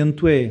naquele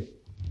momento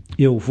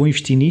eu vou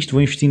investir nisto,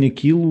 vou investir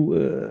naquilo.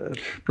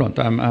 Pronto,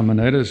 há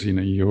maneiras,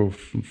 e eu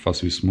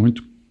faço isso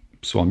muito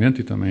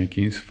pessoalmente, e também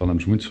aqui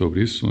falamos muito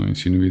sobre isso,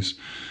 ensino isso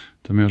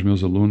também aos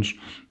meus alunos.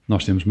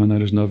 Nós temos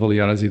maneiras de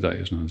avaliar as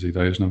ideias, não é? As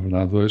ideias, na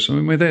verdade, hoje,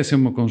 uma ideia é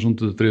sempre um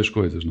conjunto de 3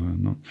 coisas,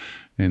 não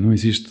é? Não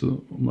existe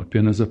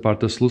apenas a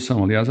parte da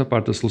solução. Aliás, a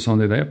parte da solução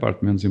da ideia é a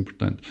parte menos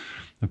importante.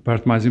 A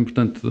parte mais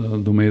importante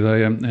de uma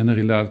ideia é, na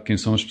realidade, quem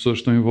são as pessoas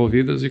que estão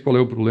envolvidas e qual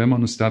é o problema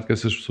ou necessidade que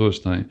essas pessoas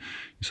têm.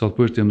 E só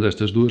depois temos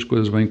estas 2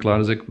 coisas bem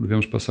claras é que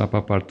devemos passar para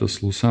a parte da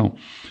solução.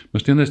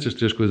 Mas tendo estas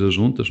 3 coisas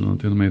juntas, não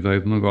tendo uma ideia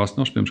de negócio,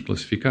 nós podemos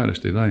classificar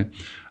esta ideia.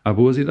 Há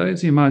boas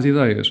ideias e más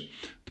ideias.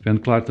 Depende,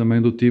 claro,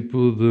 também do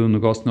tipo de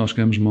negócio que nós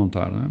queremos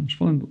montar, não é? Mas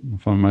falando de uma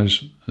forma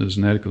mais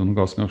genérica do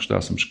negócio que nós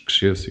gostássemos que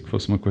crescesse e que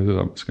fosse uma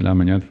coisa, se calhar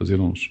amanhã, de fazer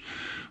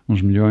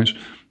uns milhões,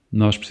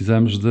 nós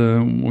precisamos de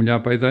olhar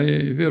para a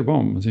ideia e ver,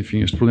 bom, mas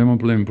enfim, este problema é um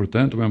problema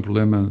importante ou é um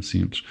problema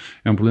simples?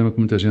 É um problema que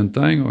muita gente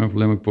tem ou é um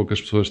problema que poucas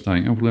pessoas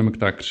têm? É um problema que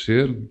está a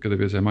crescer, cada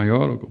vez é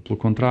maior, ou pelo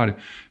contrário,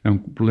 é um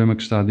problema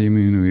que está a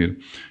diminuir?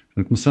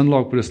 Começando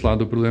logo por esse lado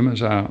do problema,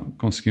 já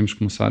conseguimos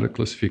começar a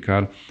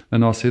classificar a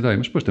nossa ideia.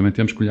 Mas depois também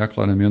temos que olhar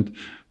claramente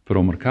para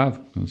o mercado.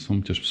 São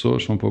muitas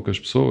pessoas, são poucas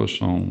pessoas,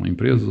 são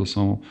empresas ou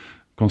são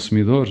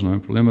consumidores, não é?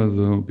 O problema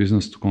do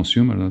business to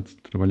consumer, de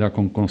trabalhar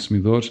com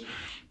consumidores,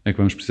 é que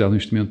vamos precisar de um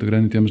investimento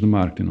grande em termos de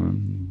marketing, não é?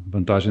 A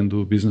vantagem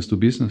do business to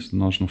business,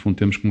 nós no fundo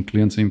temos como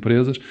clientes em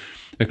empresas,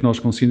 é que nós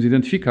conseguimos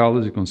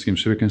identificá-las e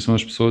conseguimos saber quem são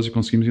as pessoas e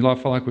conseguimos ir lá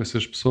falar com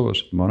essas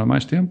pessoas. Demora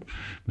mais tempo,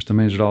 mas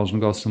também em geral os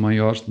negócios são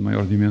maiores, de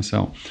maior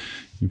dimensão.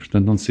 E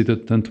portanto não necessita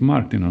de tanto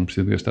marketing, não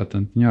precisa de gastar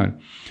tanto dinheiro.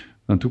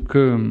 Portanto,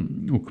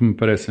 o que me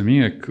parece a mim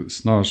é que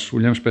se nós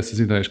olhamos para essas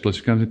ideias,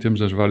 classificamos em termos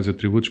dos vários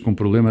atributos que um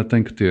problema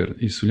tem que ter,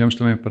 e se olhamos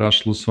também para as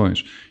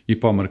soluções e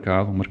para o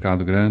mercado, um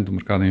mercado grande, um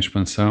mercado em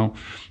expansão,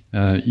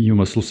 e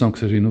uma solução que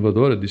seja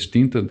inovadora,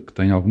 distinta, que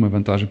tenha alguma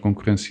vantagem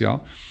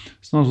concorrencial,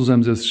 se nós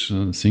usamos esses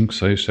 5,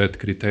 6, 7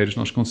 critérios,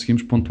 nós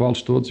conseguimos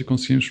pontuá-los todos e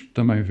conseguimos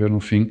também ver no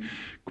fim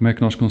como é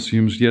que nós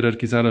conseguimos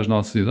hierarquizar as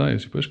nossas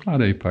ideias. E depois,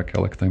 claro, aí para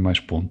aquela que tem mais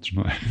pontos,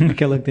 não é?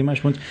 Aquela que tem mais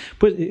pontos.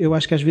 Pois, eu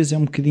acho que às vezes é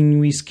um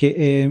bocadinho isso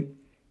que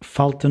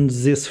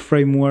falta-nos esse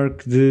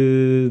framework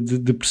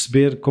de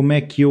perceber como é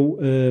que eu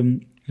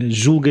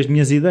julgo as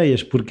minhas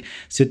ideias, porque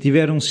se eu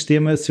tiver um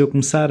sistema, se eu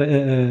começar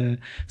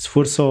se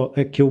for só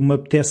a que eu me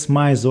apetece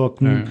mais ou a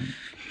que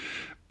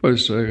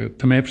Pois,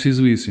 também é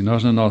preciso isso, e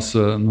nós no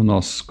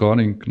nosso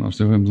scoring, que nós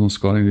desenvolvemos um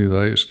scoring de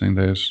ideias que tem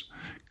 10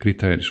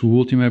 critérios, o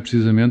último é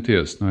precisamente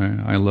esse, não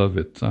é? I love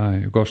it,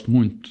 eu gosto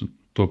muito,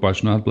 estou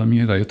apaixonado pela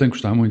minha ideia, eu tenho que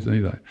gostar muito da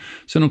ideia.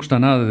 Se eu não gostar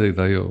nada da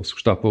ideia, ou se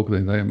gostar pouco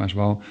da ideia, mais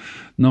vale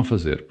não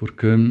fazer,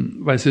 porque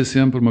vai ser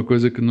sempre uma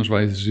coisa que nos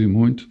vai exigir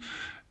muito,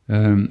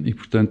 e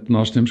portanto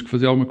nós temos que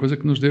fazer alguma coisa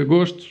que nos dê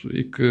gosto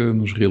e que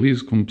nos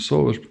realize como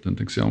pessoas, portanto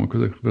tem que ser alguma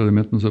coisa que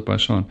verdadeiramente nos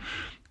apaixone.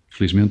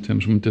 Felizmente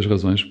temos muitas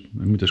razões,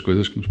 muitas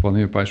coisas que nos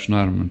podem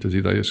apaixonar, muitas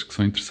ideias que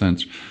são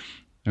interessantes.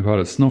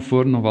 Agora, se não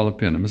for, não vale a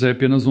pena. Mas é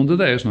apenas um de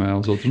 10, não é?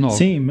 Os outros 9.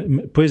 Sim,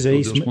 pois é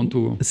isso.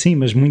 Sim,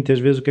 mas muitas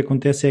vezes o que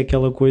acontece é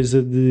aquela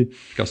coisa de...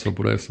 Ficar só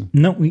por essa.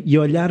 Não, e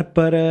olhar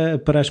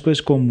para as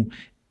coisas como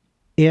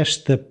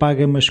esta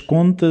paga-me as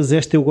contas,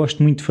 esta eu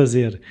gosto muito de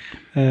fazer.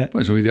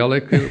 Pois, o ideal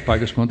é que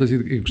pague as contas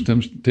e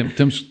gostamos,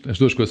 temos, as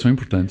duas coisas são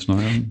importantes, não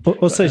é?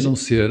 Ou seja,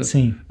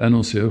 a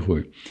não ser,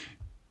 Rui,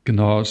 que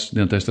nós,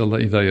 dentro desta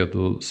ideia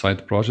do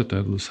side project,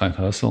 do side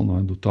hustle, não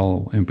é? Do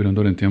tal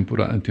empreendedor em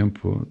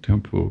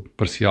tempo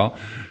parcial,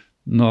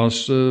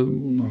 nós,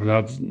 na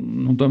verdade,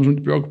 não estamos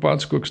muito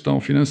preocupados com a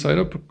questão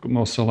financeira porque o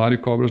nosso salário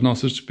cobre as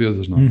nossas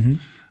despesas, não é? Uhum.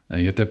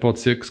 E até pode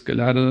ser que se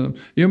calhar...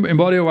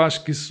 embora eu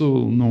acho que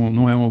isso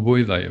não é uma boa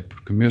ideia,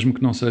 porque mesmo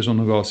que não seja um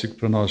negócio que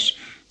para nós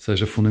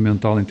seja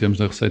fundamental em termos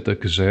da receita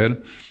que gere,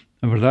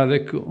 a verdade é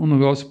que um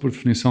negócio, por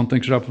definição, tem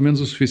que gerar pelo menos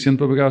o suficiente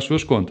para pagar as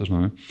suas contas,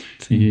 não é?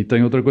 Sim. E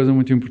tem outra coisa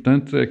muito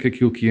importante, é que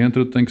aquilo que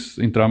entra tem que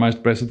entrar mais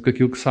depressa do que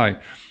aquilo que sai.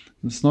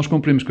 Se nós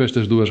cumprimos com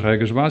estas duas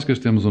regras básicas,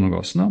 temos um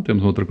negócio. Não,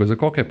 temos outra coisa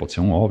qualquer. Pode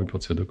ser um hobby,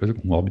 pode ser outra coisa,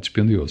 um hobby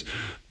dispendioso.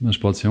 Mas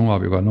pode ser um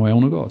hobby. Agora, não é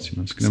um negócio,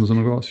 não é? Se queremos um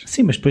negócio.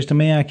 Sim, mas depois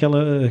também há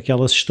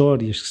aquelas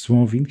histórias que se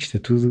vão ouvindo, que isto é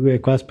tudo,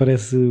 quase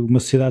parece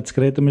uma sociedade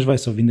secreta, mas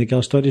vai-se ouvindo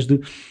aquelas histórias de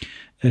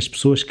as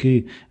pessoas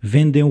que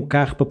vendem o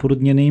carro para pôr o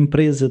dinheiro na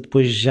empresa,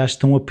 depois já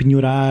estão a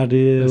penhorar.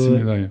 Péssima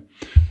ideia.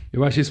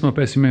 Eu acho isso uma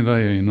péssima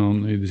ideia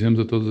e dizemos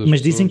a todas as pessoas...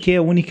 Mas dizem que é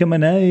a única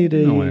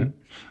maneira. Não é,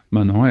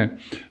 mas não é.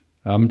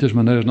 Há muitas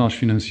maneiras de nós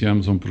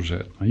financiarmos um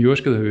projeto. E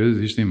hoje cada vez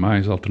existem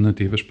mais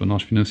alternativas para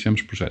nós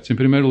financiarmos projetos. Em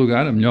primeiro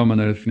lugar, a melhor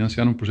maneira de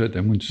financiar um projeto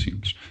é muito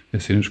simples. É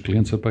serem os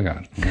clientes a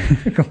pagar.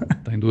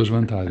 Tem duas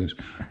vantagens.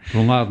 Por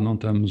um lado, não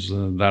estamos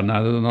a dar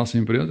nada da nossa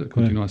empresa,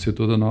 continua a ser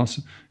toda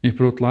nossa. E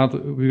por outro lado,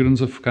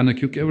 obriga-nos a focar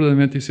naquilo que é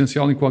verdadeiramente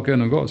essencial em qualquer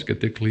negócio, que é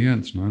ter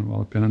clientes. Não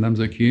vale a pena andarmos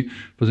aqui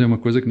a fazer uma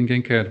coisa que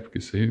ninguém quer, porque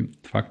isso aí,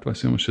 de facto, vai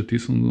ser uma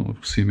chatice, um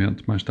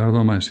aborrecimento. Mais tarde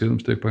ou mais cedo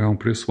vamos ter que pagar um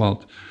preço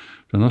alto.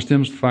 Portanto, nós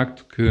temos, de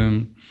facto,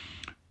 que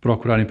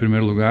procurar, em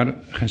primeiro lugar,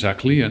 arranjar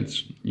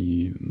clientes.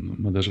 E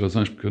uma das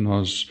razões porque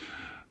nós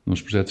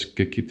nos projetos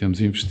que aqui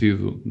temos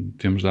investido,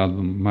 temos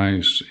dado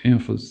mais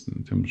ênfase,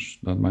 temos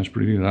dado mais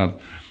prioridade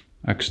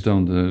à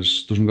questão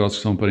dos negócios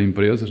que são para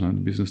empresas, não é?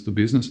 Business to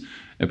business,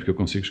 é porque eu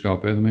consigo chegar ao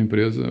pé de uma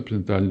empresa,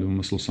 apresentar-lhe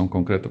uma solução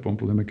concreta para um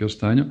problema que eles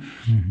tenham,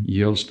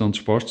 e eles estão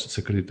dispostos, se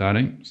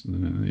acreditarem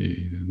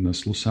na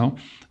solução,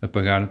 a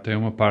pagar até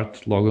uma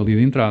parte logo ali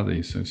de entrada.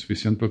 Isso é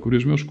suficiente para cobrir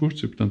os meus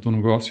custos e, portanto, o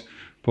negócio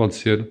pode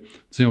ser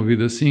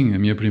desenvolvido assim. A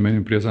minha primeira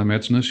empresa, a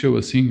Metos, nasceu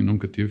assim,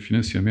 nunca tive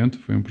financiamento,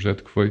 foi um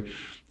projeto que foi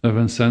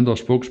avançando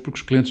aos poucos porque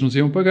os clientes nos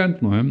iam pagando,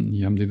 não é?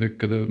 E à medida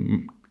que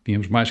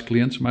tínhamos mais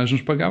clientes, mais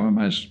nos pagava,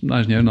 mais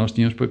dinheiro nós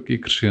tínhamos para ir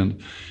crescendo.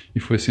 E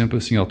foi sempre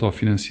assim,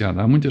 autofinanciado.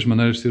 Há muitas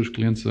maneiras de ter os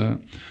clientes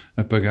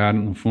a pagar,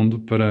 no fundo,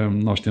 para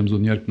nós termos o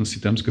dinheiro que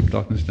necessitamos, o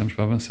capital que necessitamos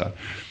para avançar.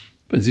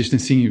 Existem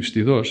sim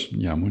investidores,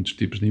 e há muitos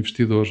tipos de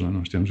investidores. Não é?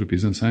 Nós temos o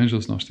Business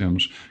Angels, nós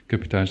temos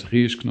capitais de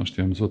risco, nós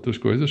temos outras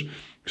coisas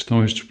que estão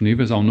hoje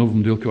disponíveis. Há um novo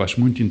modelo que eu acho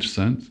muito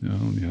interessante.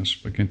 Aliás,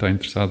 para quem está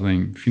interessado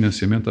em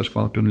financiamento, acho que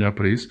vale a pena olhar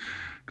para isso,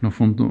 que no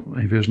fundo,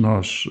 em vez de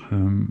nós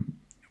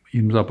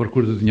irmos à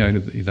procura de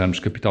dinheiro e darmos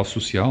capital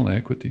social,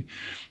 equity,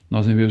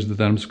 nós, em vez de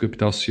darmos o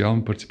capital social,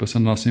 uma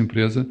participação da nossa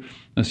empresa,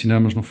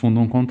 assinamos, no fundo,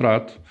 um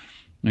contrato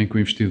em que o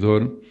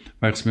investidor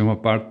vai receber uma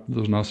parte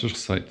das nossas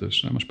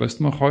receitas. É uma espécie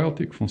de uma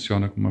royalty que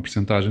funciona como uma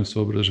percentagem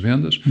sobre as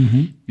vendas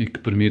e que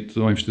permite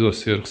ao investidor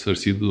ser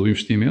ressarcido do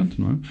investimento,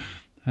 não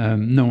é?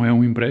 Não é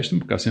um empréstimo,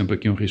 porque há sempre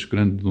aqui um risco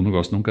grande do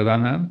negócio nunca dar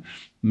nada,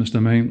 mas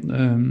também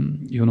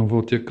eu não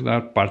vou ter que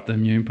dar parte da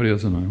minha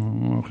empresa, não é?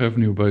 Um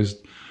revenue-based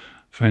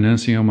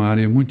financing é uma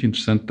área muito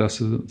interessante que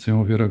está-se a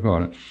desenvolver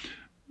agora.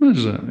 Mas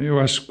eu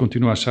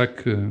continuo a achar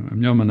que a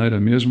melhor maneira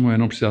mesmo é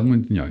não precisar de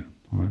muito dinheiro.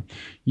 Não é?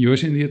 E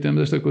hoje em dia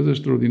temos esta coisa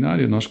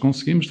extraordinária. Nós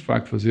conseguimos, de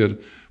facto, fazer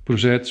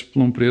projetos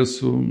por um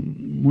preço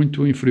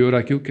muito inferior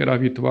àquilo que era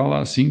habitual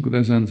há 5,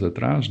 10 anos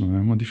atrás. Não é?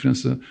 Uma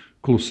diferença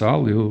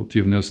colossal. Eu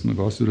estive nesse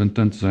negócio durante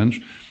tantos anos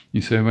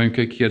e sei bem o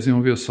que é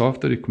desenvolver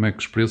software e como é que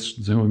os preços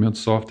de desenvolvimento de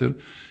software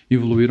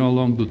evoluíram ao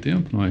longo do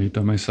tempo. Não é? E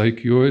também sei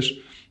que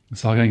hoje,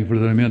 se alguém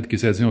verdadeiramente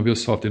quiser desenvolver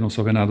software e não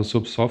souber nada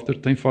sobre software,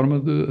 tem forma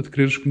de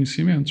adquirir os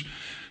conhecimentos.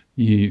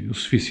 E o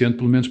suficiente,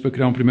 pelo menos, para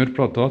criar um primeiro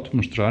protótipo,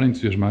 mostrar,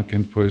 entusiasmar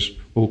quem depois,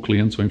 ou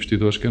clientes ou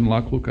investidores, querem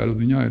lá colocar o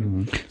dinheiro.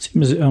 Não é? Sim,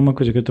 mas é uma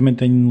coisa que eu também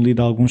tenho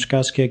lido alguns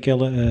casos, que é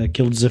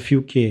aquele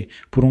desafio que é,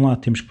 por um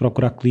lado temos que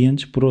procurar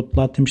clientes, por outro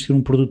lado temos que ter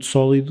um produto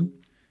sólido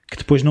que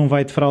depois não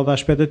vai defraudar as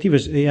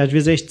expectativas. E às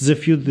vezes é este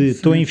desafio de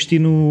estou a investir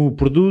no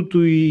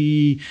produto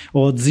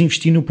ou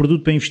desinvestir no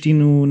produto para investir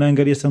na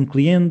angariação de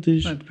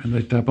clientes. Depende da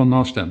etapa onde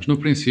nós estamos. No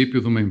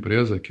princípio de uma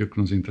empresa, aquilo que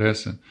nos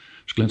interessa,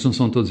 os clientes não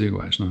são todos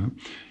iguais, não é?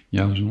 E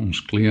há uns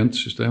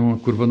clientes, isto é uma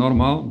curva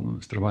normal,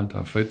 esse trabalho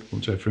está feito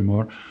pelo Jeffrey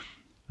Moore,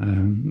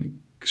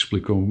 que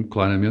explicou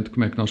claramente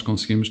como é que nós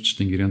conseguimos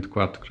distinguir entre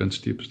 4 grandes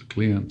tipos de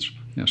clientes.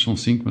 São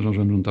 5, mas nós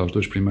vamos juntar os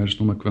 2 primeiros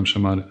numa que vamos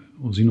chamar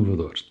os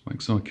inovadores,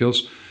 que são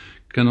aqueles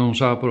que andam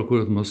já à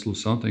procura de uma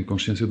solução, têm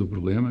consciência do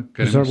problema.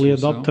 Os early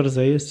adopters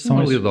é esse? São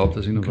early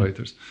adopters,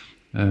 innovators,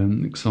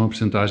 que são a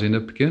percentagem ainda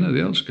pequena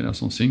deles, que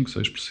são 5,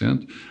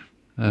 6%,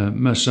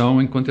 mas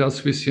são em quantidade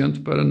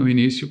suficiente para, no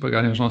início,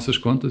 pagarem as nossas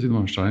contas e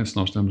demonstrarem se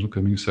nós estamos no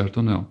caminho certo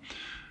ou não.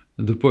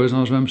 Depois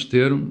nós vamos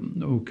ter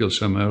o que eles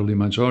chamam early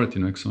majority,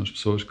 não é? Que são as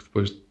pessoas que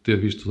depois de ter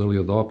visto os early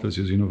adopters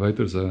e os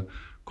innovators a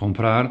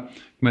comprar,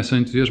 começam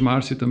a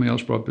entusiasmar-se e também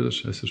elas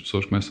próprias, essas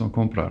pessoas começam a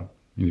comprar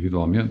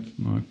individualmente,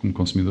 não é? Como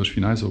consumidores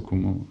finais ou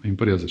como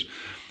empresas.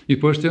 E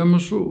depois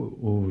temos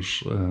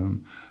os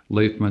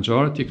late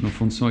majority, que no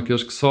fundo são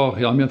aqueles que só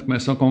realmente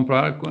começam a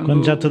comprar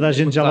quando já toda a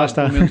gente já lá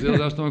está. Pelo menos eles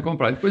já estão a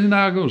comprar. E depois ainda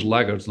há os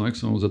laggards, não é? Que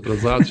são os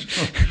atrasados,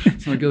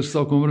 são aqueles que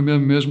só compram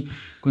mesmo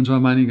quando já não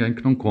há mais ninguém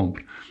que não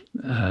compre.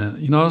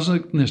 E nós,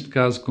 neste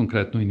caso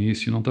concreto, no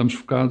início, não estamos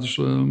focados,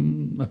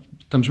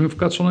 estamos mesmo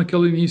focados só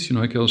naquele início,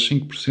 não é? Aqueles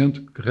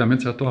 5% que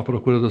realmente já estão à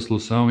procura da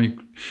solução e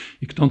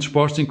que estão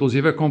dispostos,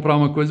 inclusive, a comprar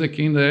uma coisa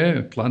que ainda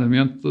é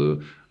claramente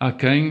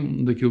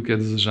aquém daquilo que é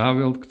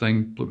desejável, que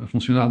tem a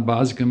funcionalidade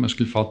básica, mas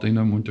que lhe falta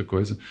ainda muita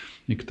coisa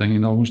e que tem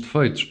ainda alguns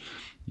defeitos.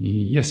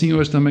 E assim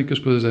hoje também que as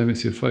coisas devem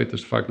ser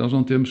feitas. De facto, nós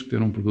não temos que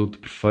ter um produto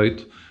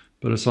perfeito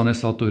para só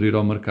nessa altura ir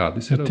ao mercado.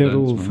 Isso era ter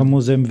o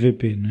famoso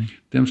MVP, não é?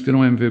 Temos que ter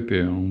um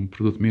MVP, um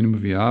produto mínimo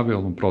viável,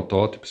 um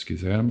protótipo, se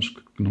quisermos,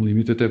 que no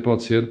limite até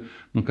pode ser,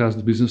 no caso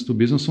de business to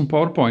business, um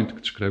PowerPoint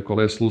que descreve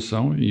qual é a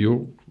solução, e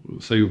eu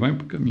sei-o bem,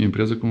 porque a minha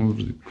empresa, como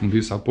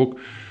disse há pouco,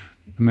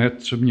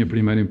 a minha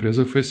primeira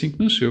empresa foi assim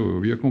que nasceu.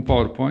 Eu ia com o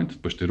PowerPoint,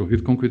 depois de ter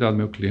ouvido com cuidado o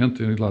meu cliente,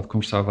 ter ido lá de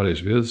conversar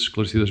várias vezes,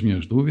 esclarecido as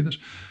minhas dúvidas,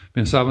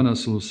 pensava na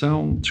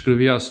solução,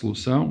 descrevia a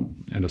solução,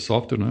 era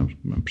software, não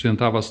é?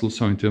 Apresentava a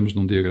solução em termos de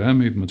um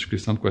diagrama e de uma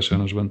descrição de quais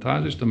eram as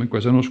vantagens, também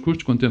quais eram os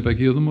custos, quanto tempo é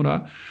que ia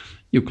demorar,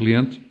 e o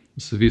cliente,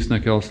 se visse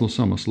naquela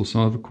solução uma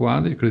solução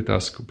adequada e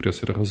acreditasse que o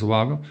preço era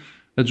razoável,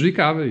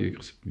 adjudicava, e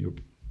eu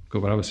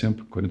cobrava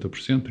sempre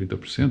 40%,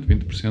 30%,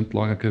 20%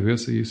 logo à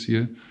cabeça, e isso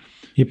ia...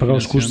 E pagar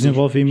os custos de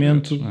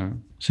desenvolvimento.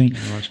 Sim.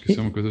 Eu acho que isso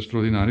é uma coisa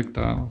extraordinária que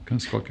está ao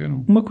alcance de qualquer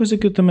um. Uma coisa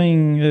que eu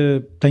também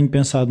tenho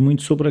pensado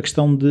muito sobre a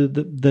questão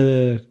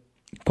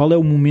qual é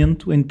o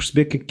momento em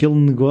perceber que aquele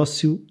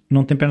negócio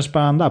não tem pernas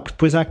para andar? Porque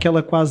depois há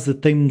aquela quase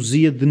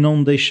teimosia de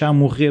não deixar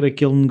morrer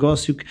aquele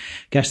negócio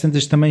que às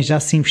tantas também já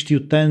se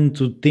investiu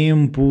tanto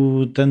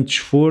tempo, tanto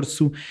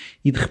esforço,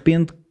 e de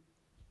repente,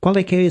 qual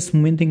é que é esse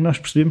momento em que nós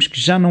percebemos que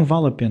já não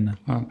vale a pena?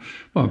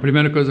 Bom, a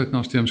primeira coisa que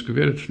nós temos que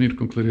ver é definir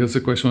com clareza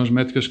quais são as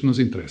métricas que nos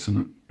interessam.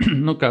 Não?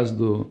 No caso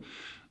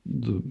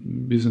do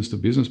business to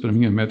business, para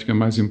mim a métrica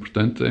mais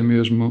importante é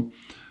mesmo...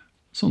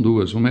 São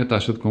duas. Uma é a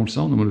taxa de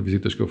conversão, o número de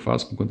visitas que eu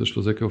faço, com quantas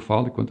pessoas é que eu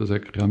falo e quantas é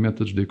que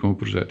realmente dedicam ao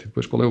projeto. E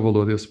depois qual é o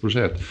valor desse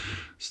projeto.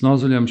 Se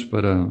nós olhamos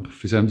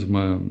fizermos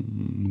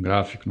um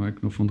gráfico, não é,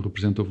 que no fundo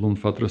representa o volume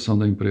de faturação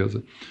da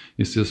empresa,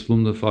 e se esse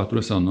volume de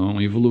faturação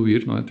não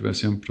evoluir, não é, estiver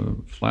sempre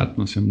flat,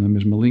 não sempre na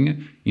mesma linha,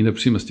 ainda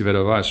por cima se estiver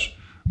abaixo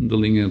da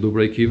linha do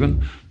break-even,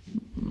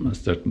 mas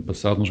certo,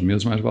 passado uns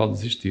meses mais vale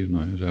desistir,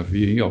 não é? Eu já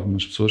vi aí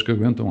algumas pessoas que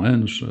aguentam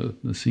anos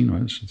assim, não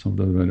é? São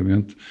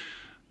verdadeiramente...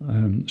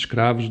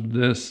 escravos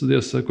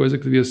dessa coisa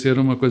que devia ser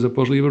uma coisa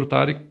para os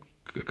libertar e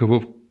que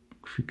acabou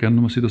ficando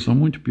numa situação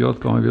muito pior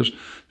do que uma vez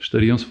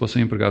estariam se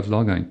fossem empregados de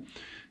alguém,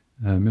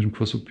 mesmo que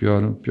fosse a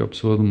pior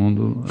pessoa do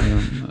mundo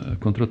a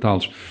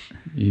contratá-los.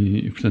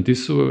 E portanto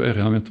isso é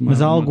realmente uma...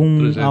 Mas há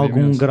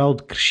algum grau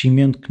de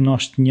crescimento que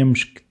nós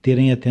tenhamos que ter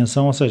em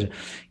atenção, ou seja,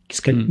 que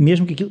se calhar,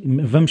 mesmo que aquilo,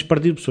 vamos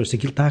partir de pessoas, se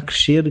aquilo está a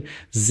crescer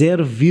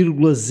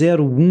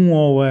 0,01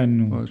 ao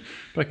ano,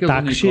 para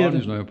aqueles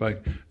unicórnios, não é?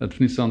 A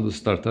definição de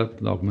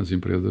startup de algumas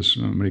empresas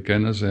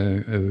americanas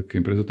é que a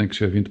empresa tem que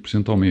crescer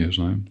 20% ao mês,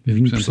 não é?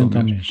 20%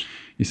 ao mês.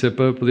 Isso é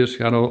para poder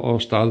chegar ao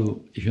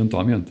estado,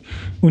 eventualmente...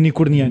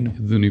 Unicorniano.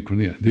 De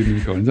unicórnio,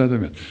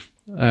 exatamente.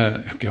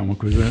 Que é uma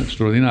coisa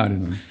extraordinária,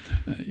 não é?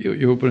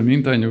 Eu, para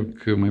mim, tenho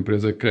que uma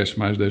empresa que cresce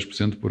mais de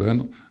 10% por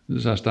ano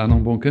já está num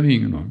bom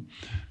caminho, não é?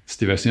 Se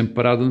estiver sempre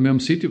parado no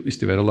mesmo sítio e se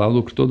estiver lá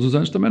lucro todos os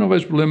anos, também não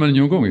vejo problema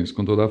nenhum com isso,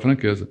 com toda a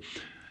franqueza.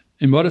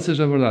 Embora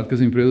seja verdade que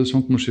as empresas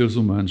são como os seres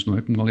humanos, não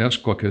é? Como, aliás,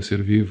 qualquer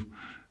ser vivo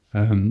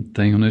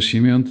tem um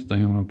nascimento,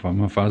 tem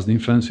uma fase de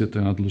infância,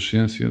 tem uma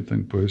adolescência, tem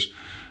depois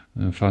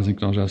a fase em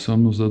que nós já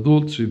somos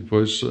adultos e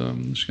depois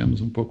chegamos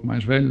um pouco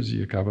mais velhos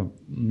e acaba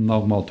em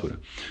alguma altura.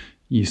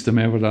 E isso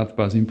também é verdade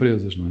para as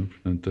empresas, não é?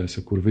 Portanto,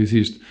 essa curva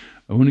existe.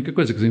 A única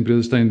coisa que as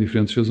empresas têm de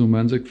diferentes seres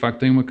humanos é que, de facto,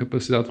 têm uma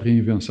capacidade de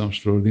reinvenção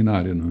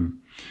extraordinária, não é?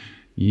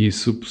 E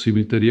isso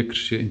possibilitaria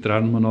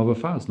entrar numa nova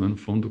fase, não é? No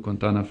fundo, quando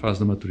está na fase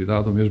da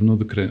maturidade ou mesmo no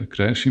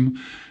decréscimo,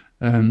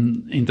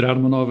 entrar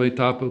numa nova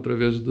etapa outra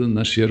vez de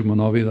nascer uma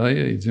nova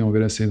ideia e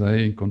desenvolver essa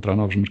ideia e encontrar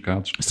novos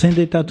mercados. Sem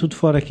deitar tudo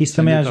fora, que isso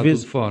também às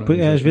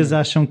vezes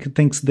acham que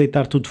tem que se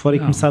deitar tudo fora e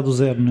começar do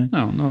zero, não é?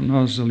 Não,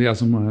 nós,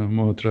 aliás,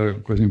 uma outra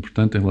coisa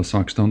importante em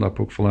relação à questão de há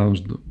pouco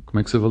falávamos de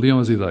como é que se avaliam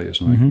as ideias,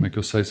 não é? Como é que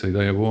eu sei se a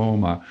ideia é boa ou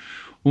má.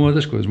 Uma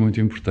das coisas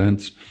muito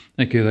importantes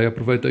é que a ideia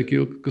aproveita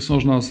aquilo que são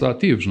os nossos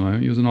ativos, não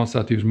é? E os nossos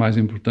ativos mais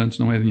importantes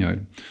não é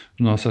dinheiro.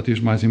 Os nossos ativos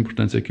mais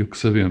importantes é aquilo que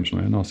sabemos, não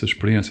é? A nossa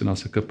experiência, a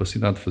nossa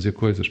capacidade de fazer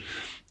coisas.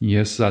 E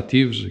esses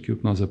ativos, aquilo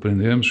que nós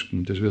aprendemos, que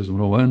muitas vezes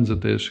demorou anos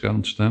até chegar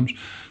onde estamos,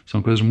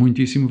 são coisas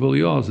muitíssimo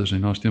valiosas e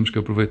nós temos que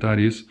aproveitar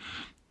isso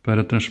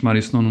para transformar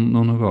isso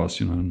num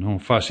negócio. Não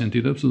faz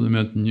sentido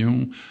absolutamente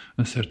nenhum,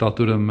 a certa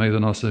altura, no meio da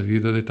nossa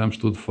vida, deitarmos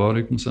tudo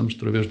fora e começamos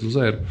outra vez do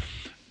zero.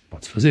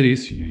 Pode-se fazer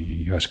isso,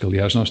 e eu acho que,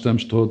 aliás, nós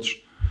estamos todos,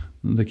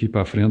 daqui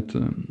para a frente,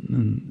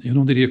 eu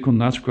não diria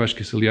condenados, porque eu acho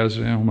que isso, aliás,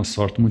 é uma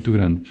sorte muito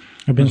grande.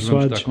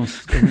 Abençoados.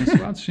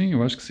 Abençoados, sim,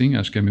 eu acho que sim,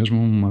 acho que é mesmo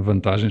uma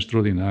vantagem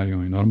extraordinária,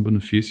 um enorme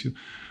benefício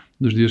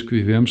dos dias que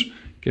vivemos,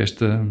 que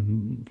esta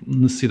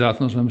necessidade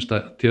que nós vamos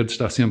ter de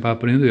estar sempre a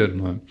aprender,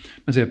 não é?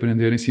 Mas é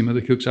aprender em cima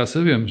daquilo que já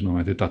sabemos, não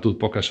é? Deitar tudo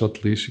para o caixote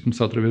de lixo e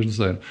começar outra vez do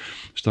zero.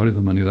 A história da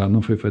humanidade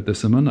não foi feita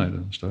dessa maneira.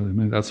 A história da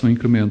humanidade são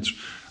incrementos,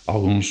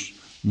 alguns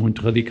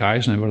muito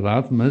radicais, não é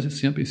verdade, mas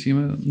sempre em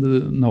cima de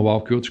know-how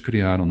que outros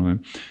criaram, não é?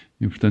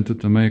 E, portanto, eu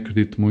também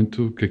acredito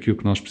muito que aquilo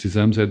que nós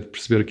precisamos é de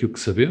perceber aquilo que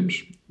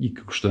sabemos e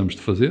que gostamos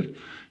de fazer,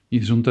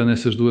 e juntando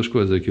essas duas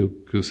coisas, aquilo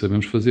que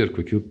sabemos fazer com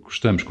aquilo que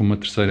gostamos, com uma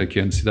terceira que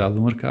é a necessidade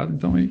do mercado,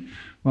 então aí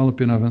vale a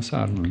pena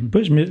avançar, não é?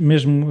 Pois,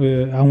 mesmo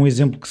há um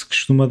exemplo que se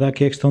costuma dar,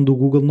 que é a questão do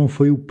Google não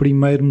foi o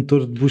primeiro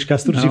motor de busca a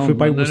surgir, foi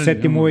para o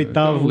sétimo ou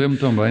oitavo. Eu lembro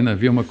também,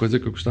 havia uma coisa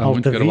que eu gostava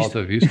muito, que era o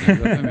Alta Vista,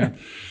 exatamente.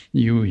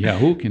 E o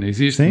Yahoo, que ainda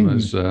existe,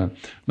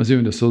 mas eu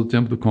ainda sou do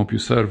tempo do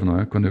CompuServe, não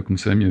é? Quando eu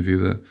comecei a minha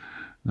vida,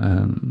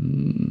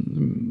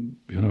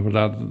 eu na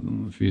verdade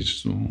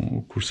fiz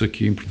um curso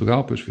aqui em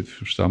Portugal, depois fui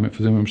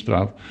fazer o meu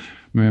mestrado,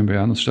 o meu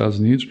MBA nos Estados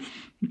Unidos,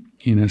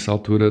 e nessa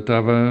altura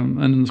estava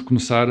a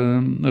começar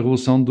a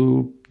revolução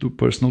do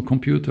personal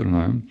computer,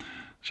 não é?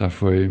 Já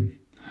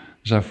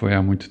foi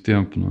há muito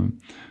tempo, não é?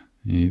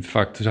 E de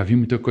facto já vi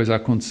muita coisa a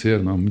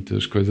acontecer, não é?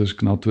 Muitas coisas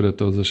que na altura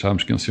todos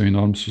achávamos que iam ser um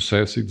enorme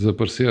sucesso e que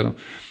desapareceram.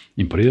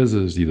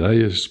 Empresas,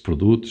 ideias,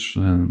 produtos,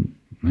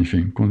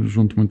 enfim, um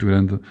conjunto muito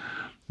grande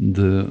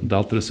de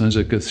alterações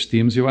a que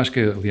assistimos. E eu acho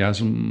que,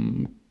 aliás,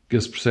 que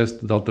esse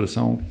processo de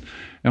alteração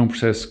é um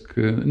processo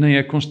que nem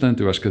é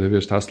constante, eu acho que cada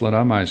vez está a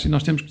acelerar mais. E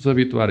nós temos que nos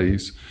habituar a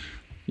isso.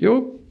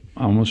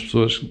 Há umas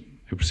pessoas,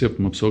 eu percebo que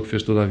uma pessoa que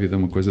fez toda a vida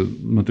uma coisa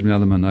de uma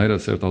determinada maneira, a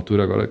certa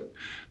altura agora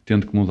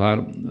tendo que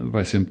mudar,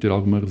 vai sempre ter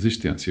alguma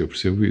resistência. Eu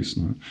percebo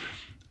isso, não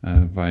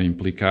é? Vai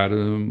implicar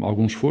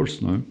algum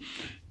esforço, não é?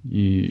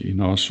 E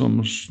nós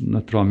somos,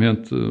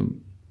 naturalmente,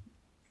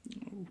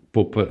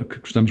 que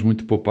gostamos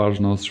muito de poupar os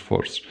nossos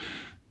esforços.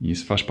 E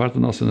isso faz parte da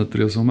nossa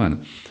natureza humana.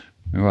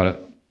 Agora,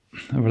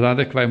 a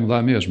verdade é que vai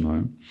mudar mesmo, não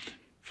é?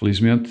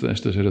 Felizmente,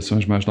 estas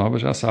gerações mais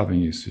novas já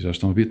sabem isso, já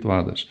estão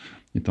habituadas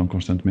e estão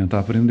constantemente a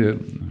aprender.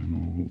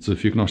 O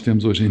desafio que nós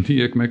temos hoje em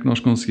dia é como é que nós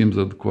conseguimos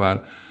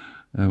adequar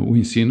o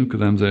ensino que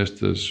damos a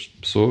estas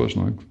pessoas,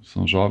 não é? Que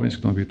são jovens, que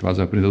estão habituados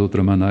a aprender de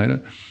outra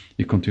maneira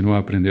e continuam a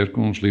aprender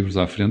com os livros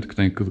à frente, que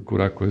têm que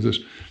decorar coisas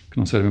que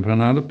não servem para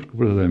nada, porque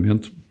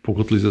verdadeiramente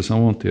pouca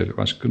utilização vão ter. Eu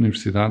acho que a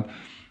universidade,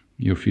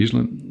 e eu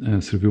fiz-la,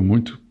 serviu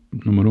muito,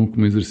 número 1,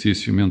 como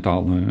exercício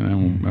mental, não é?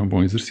 É um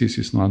bom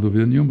exercício, isso não há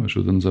dúvida nenhuma,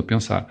 ajuda-nos a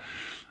pensar.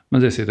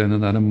 Mas essa ideia de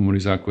andar a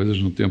memorizar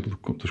coisas no tempo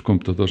dos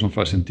computadores não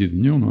faz sentido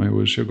nenhum, não é?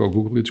 Hoje chego ao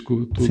Google e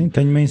descubro tudo. Sim,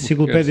 tenho uma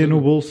enciclopédia no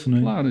bolso, não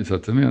é? Claro,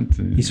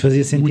 exatamente. Isso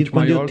fazia sentido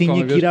quando eu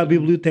tinha que ir à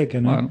biblioteca,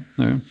 não é? Claro,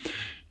 não é?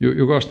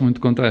 Eu gosto muito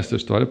de contar esta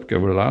história porque é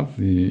verdade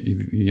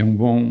e é um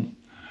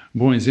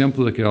bom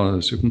exemplo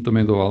daquelas. Eu como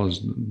também dou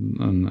aulas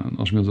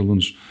aos meus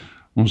alunos,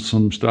 uns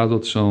são de mestrado,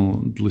 outros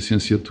são de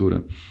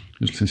licenciatura.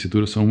 As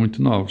licenciaturas são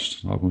muito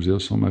novos, alguns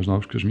deles são mais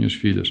novos que as minhas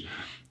filhas.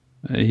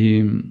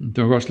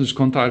 Então eu gosto de lhes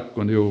contar que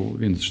quando eu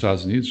vim dos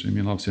Estados Unidos, em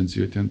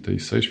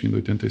 1986, fim de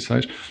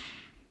 86,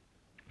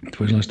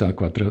 depois lá está,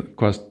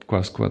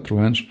 quase 4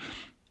 anos,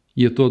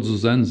 ia todos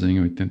os anos, em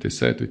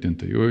 87,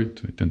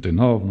 88,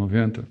 89,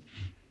 90,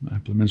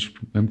 pelo menos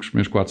lembro que os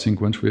primeiros 4,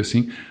 5 anos foi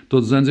assim,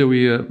 todos os anos eu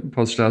ia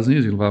para os Estados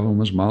Unidos e levava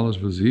umas malas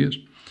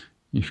vazias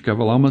e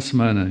ficava lá uma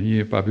semana,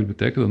 ia para a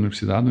biblioteca da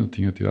universidade, eu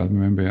tinha tirado o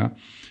meu MBA,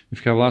 e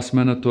ficava lá a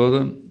semana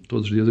toda,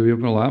 todos os dias eu ia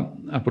para lá,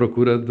 à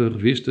procura de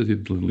revistas e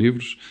de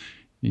livros,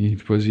 e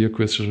depois ia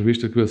com essas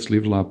revistas, com esses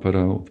livros lá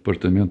para o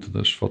departamento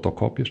das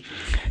fotocópias,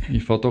 e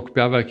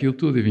fotocopiava aquilo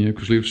tudo, e vinha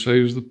com os livros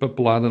cheios de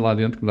papelada lá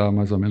dentro, que dava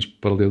mais ou menos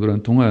para ler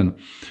durante um ano,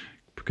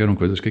 porque eram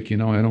coisas que aqui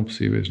não eram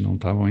possíveis, não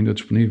estavam ainda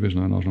disponíveis,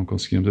 não é? Nós não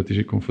conseguíamos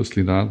atingir com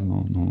facilidade,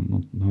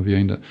 não havia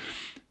ainda.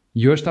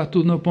 E hoje está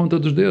tudo na ponta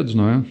dos dedos,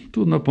 não é?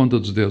 Tudo na ponta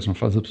dos dedos, não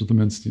faz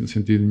absolutamente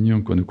sentido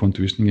nenhum. Quando eu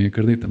conto isto ninguém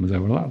acredita, mas é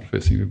verdade, foi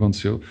assim que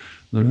aconteceu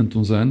durante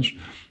uns anos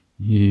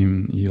e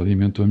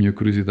alimentou a minha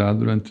curiosidade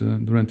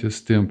durante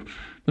esse tempo.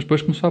 Mas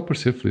depois começou a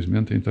aparecer,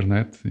 felizmente, a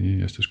internet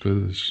e estas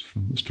coisas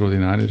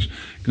extraordinárias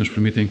que nos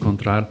permitem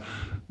encontrar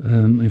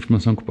a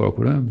informação que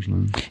procuramos,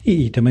 não é?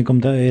 E também,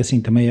 como é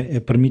assim, também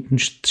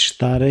permite-nos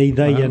testar a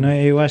ideia, claro, não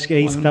é? Eu acho que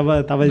é isso que estava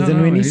a dizer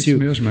no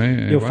início. É isso mesmo,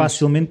 eu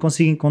facilmente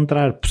consigo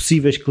encontrar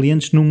possíveis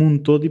clientes no mundo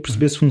todo e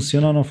perceber se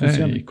funciona ou não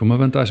funciona. E com uma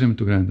vantagem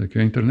muito grande, é que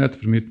a internet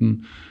permite-me.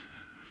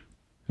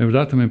 É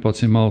verdade, também pode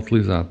ser mal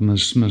utilizado,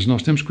 mas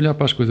nós temos que olhar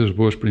para as coisas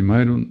boas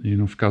primeiro e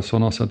não ficar só a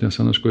nossa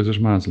atenção nas coisas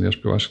más. Aliás,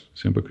 porque eu acho que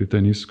sempre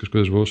acreditei nisso, que as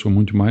coisas boas são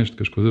muito mais do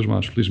que as coisas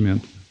más,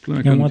 felizmente. O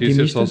problema é que a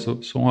notícia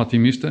sou um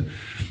otimista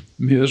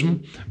mesmo,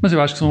 mas eu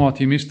acho que sou um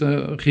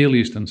otimista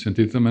realista, no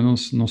sentido que também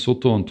não sou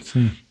tonto.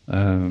 Sim.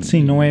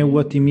 Sim, não é o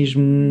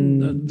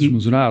otimismo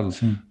desmesurado,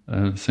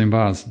 sem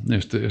base.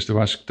 Este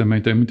eu acho que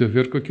também tem muito a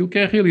ver com aquilo que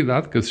é a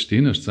realidade que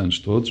assisti nestes anos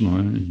todos, não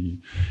é?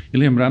 E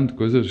lembrar-me de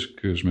coisas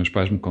que os meus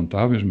pais me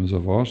contavam, os meus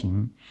avós,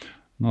 não é?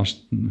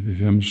 Nós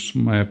vivemos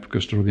uma época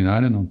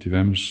extraordinária, não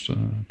tivemos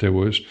até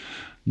hoje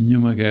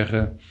nenhuma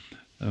guerra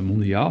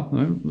mundial,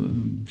 não é?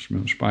 Os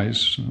meus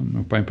pais, o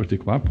meu pai em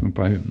particular, porque o meu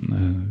pai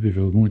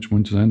viveu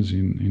muitos anos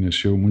e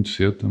nasceu muito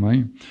cedo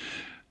também,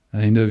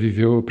 ainda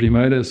viveu a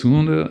Primeira, a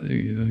Segunda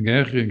a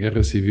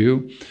Guerra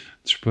Civil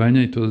de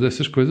Espanha e todas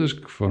essas coisas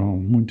que foram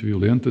muito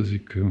violentas e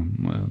que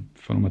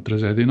foram uma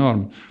tragédia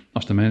enorme.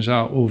 Nós também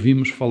já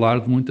ouvimos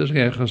falar de muitas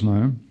guerras,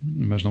 não é?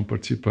 Mas não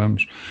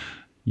participamos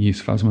e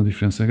isso faz uma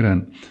diferença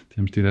grande.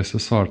 Temos tido essa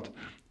sorte.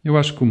 Eu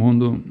acho que o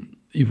mundo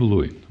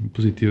evolui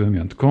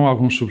positivamente, com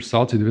alguns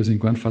sobressaltos e de vez em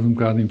quando faz um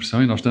bocado de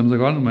impressão e nós estamos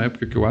agora numa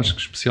época que eu acho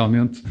que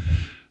especialmente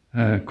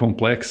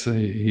complexa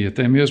e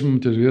até mesmo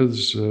muitas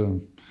vezes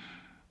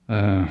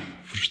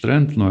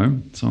frustrante, não é?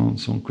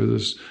 São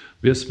coisas...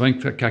 Vê-se bem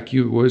que aqui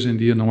hoje em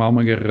dia não há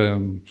uma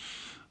guerra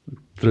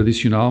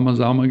tradicional, mas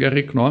há uma guerra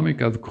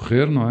económica a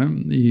decorrer, não é?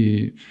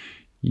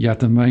 E há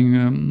também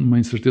uma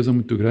incerteza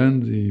muito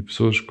grande e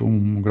pessoas com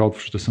um grau de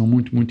frustração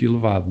muito, muito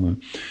elevado, não é?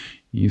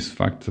 E isso, de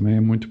facto, também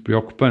é muito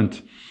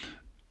preocupante.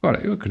 Agora,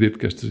 eu acredito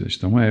que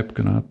esta é uma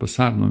época, não há de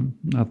passar, não é?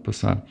 Não há de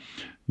passar.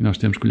 E nós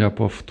temos que olhar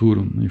para o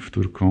futuro, e o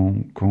futuro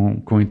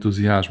com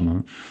entusiasmo, não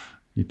é?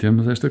 E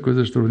temos esta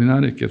coisa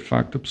extraordinária, que é, de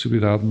facto, a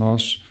possibilidade de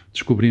nós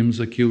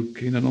descobrirmos aquilo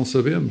que ainda não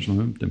sabemos,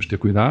 não é? Temos que ter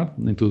cuidado,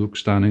 nem tudo o que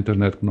está na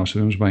internet, como nós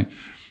sabemos bem,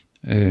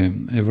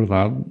 é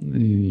verdade,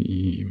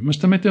 mas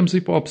também temos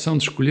aí para a opção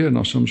de escolher.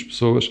 Nós somos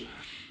pessoas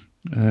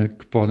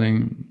que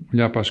podem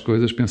olhar para as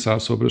coisas, pensar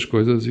sobre as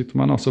coisas e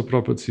tomar a nossa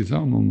própria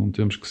decisão. Não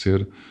temos que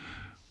ser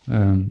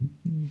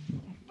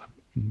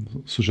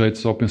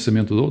sujeitos ao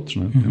pensamento de outros,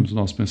 não é? Temos o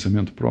nosso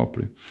pensamento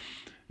próprio.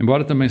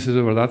 Embora também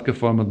seja verdade que a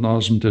forma de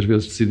nós muitas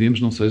vezes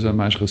decidimos não seja a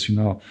mais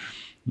racional.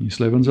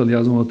 Isso leva-nos,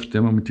 aliás, a um outro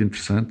tema muito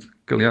interessante,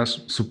 que,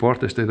 aliás,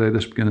 suporta esta ideia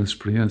das pequenas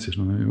experiências,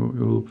 não é?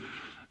 Eu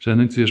já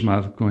ando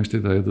entusiasmado com esta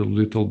ideia do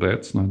little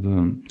bets, não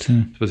é?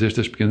 De fazer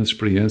estas pequenas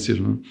experiências,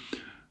 não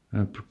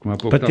é? Porque há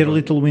pouco para ter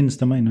little wins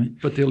também, não é?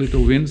 Para ter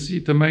little wins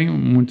e também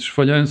muitos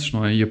falhanços,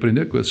 não é? E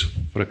aprender com esses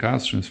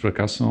fracassos. Esses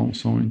fracassos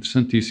são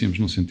interessantíssimos,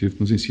 no sentido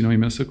que nos ensinam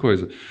imensa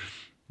coisa.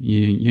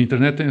 E a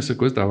internet tem essa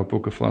coisa, estava há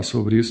pouco a falar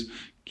sobre isso,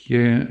 que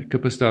é a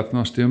capacidade que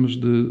nós temos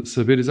de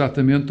saber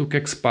exatamente o que é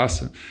que se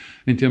passa.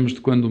 Em termos de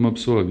quando uma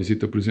pessoa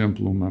visita, por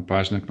exemplo, uma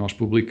página que nós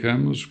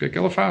publicamos, o que é que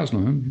ela faz,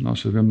 não é? Nós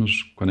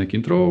sabemos quando é que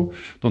entrou,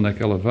 de onde é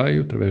que ela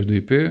veio, através do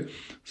IP,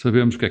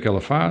 sabemos o que é que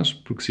ela faz,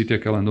 por que sítio é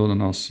que ela andou no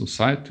nosso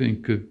site, em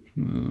que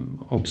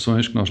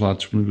opções que nós lá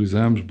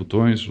disponibilizamos,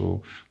 botões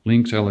ou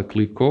links ela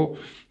clicou,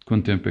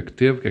 quanto tempo é que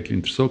teve, o que é que lhe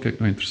interessou, o que é que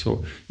não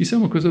interessou. Isso é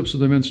uma coisa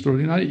absolutamente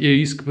extraordinária e é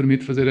isso que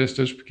permite fazer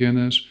estas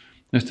pequenas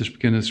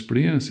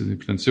experiências. E,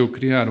 portanto, se eu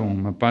criar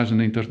uma página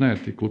na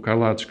internet e colocar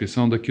lá a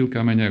descrição daquilo que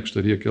amanhã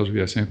gostaria que eles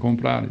viessem a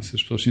comprar, e se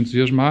as pessoas se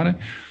entusiasmarem,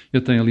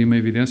 eu tenho ali uma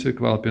evidência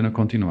que vale a pena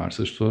continuar.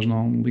 Se as pessoas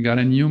não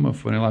ligarem nenhuma,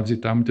 forem lá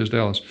visitar muitas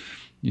delas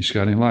e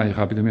chegarem lá e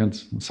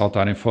rapidamente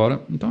saltarem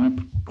fora, então é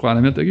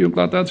claramente aquilo que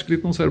lá está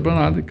descrito não serve para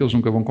nada e que eles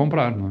nunca vão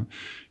comprar, não é?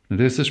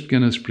 Portanto, essas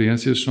pequenas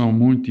experiências são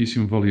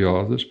muitíssimo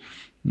valiosas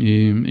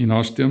e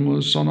nós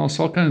temos ao nosso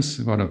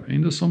alcance. Agora,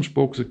 ainda somos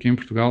poucos aqui em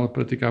Portugal a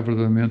praticar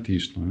verdadeiramente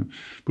isto, não é?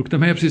 Porque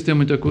também é preciso ter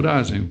muita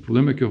coragem. O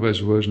problema que eu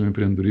vejo hoje no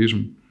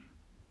empreendedorismo,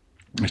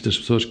 estas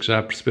pessoas que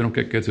já perceberam o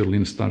que é que quer dizer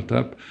Lean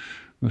Startup,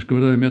 mas que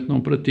verdadeiramente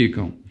não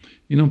praticam.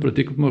 E não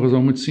praticam por uma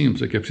razão muito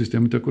simples, é que é preciso ter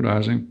muita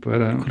coragem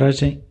para...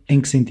 Coragem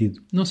em que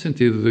sentido? No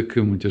sentido de que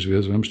muitas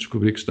vezes vamos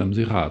descobrir que estamos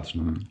errados,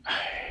 não é?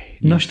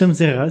 Nós estamos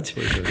errados?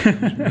 Pois é,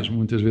 estamos mesmo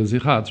muitas vezes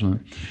errados, não é?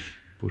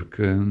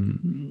 Porque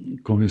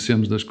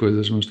convencemos das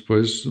coisas, mas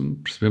depois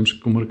percebemos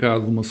que o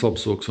mercado de uma só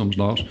pessoa, que somos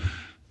nós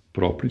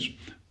próprios,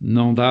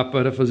 não dá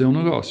para fazer um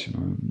negócio,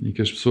 não é? E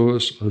que as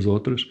pessoas, as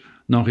outras,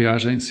 não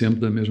reagem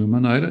sempre da mesma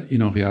maneira e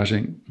não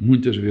reagem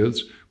muitas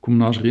vezes como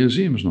nós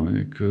reagimos, não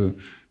é? Que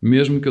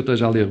mesmo que eu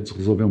esteja a ler de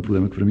resolver um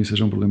problema que para mim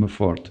seja um problema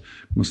forte,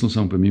 uma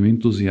solução para mim me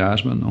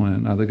entusiasma, não é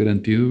nada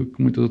garantido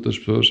que muitas outras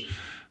pessoas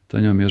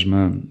tenham a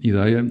mesma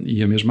ideia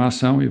e a mesma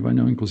ação e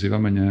venham inclusive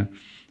amanhã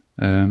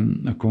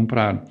a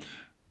comprar.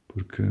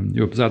 Porque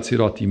eu, apesar de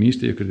ser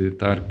otimista e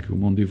acreditar que o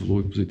mundo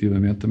evolui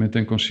positivamente, também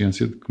tenho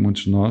consciência de que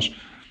muitos de nós,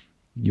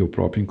 e eu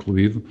próprio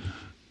incluído,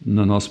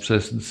 no nosso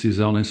processo de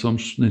decisão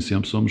nem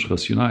sempre somos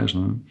racionais,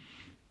 não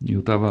é?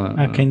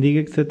 Há quem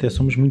diga que até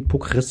somos muito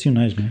pouco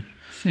racionais, não é?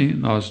 Sim,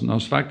 nós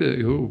de facto,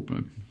 eu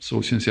sou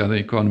licenciado em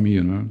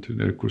Economia, não é?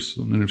 Tive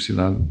curso na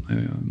Universidade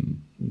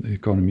de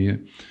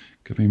Economia,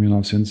 que foi em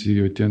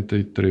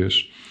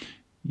 1983,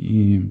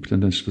 e,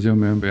 portanto, antes de fazer o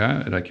meu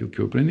MBA, era aquilo que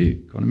eu aprendi,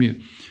 Economia.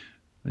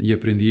 E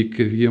aprendi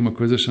que havia uma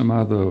coisa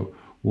chamada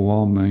o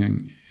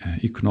homem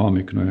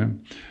económico, não é?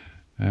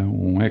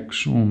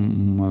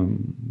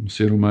 Um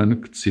ser humano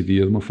que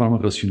decidia de uma forma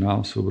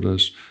racional sobre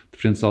as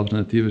diferentes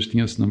alternativas,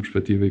 tinha-se numa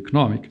perspectiva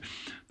económica.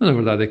 Mas a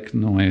verdade é que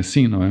não é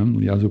assim, não é?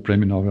 Aliás, o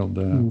Prémio Nobel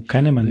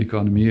da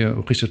Economia,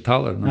 o Richard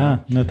Thaler, não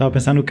é? Eu estava a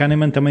pensar no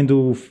Kahneman também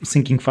do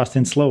Thinking Fast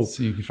and Slow.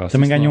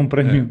 Também ganhou um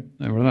prémio.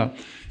 É verdade.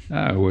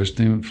 Hoje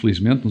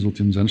felizmente, nos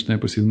últimos anos, tem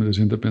aparecido muita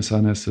gente a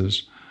pensar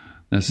nessas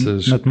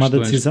na tomada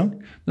de decisão?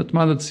 Na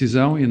tomada de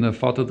decisão e na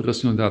falta de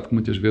racionalidade que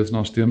muitas vezes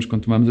nós temos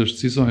quando tomamos as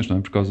decisões, não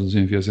é? Por causa dos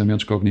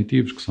enviesamentos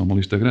cognitivos, que são uma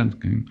lista grande.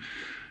 Quem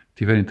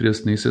tiver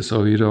interesse nisso é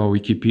só ir ao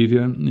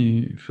Wikipedia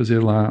e fazer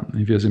lá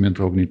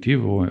enviesamento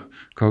cognitivo ou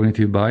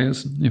cognitive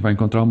bias e vai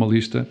encontrar uma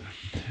lista.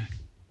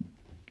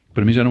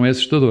 Para mim já não é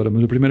assustadora,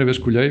 mas a primeira vez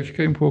que olhei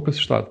fiquei um pouco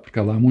assustado, porque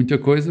há lá muita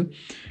coisa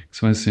que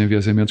são esses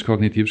enviesamentos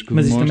cognitivos que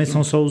Mas demonstram... isso também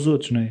são só os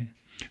outros, não é?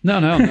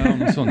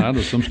 Não são nada,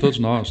 somos todos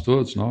nós,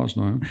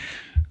 não é?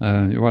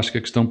 Eu acho que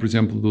a questão, por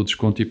exemplo, do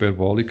desconto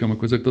hiperbólico é uma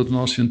coisa que todos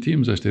nós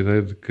sentimos, esta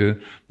ideia de que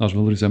nós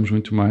valorizamos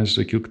muito mais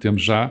aquilo que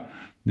temos já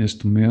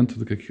neste momento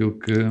do que aquilo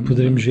que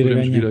poderemos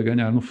vir a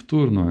ganhar no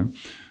futuro, não é?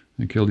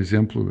 Aquele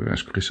exemplo,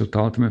 acho que o Richard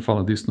Thaler também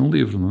fala disso num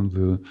livro, não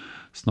é?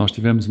 Se nós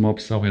tivermos uma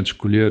opção entre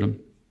escolher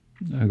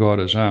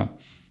agora já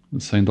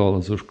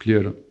 $100 ou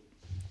escolher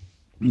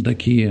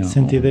daqui a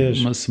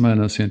 110. Uma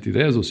semana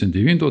 110 ou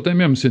 120 ou até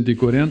mesmo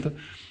 140, a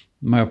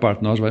maior parte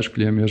de nós vai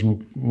escolher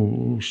mesmo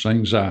os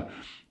 100 já.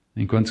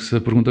 Enquanto que se a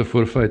pergunta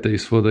for feita e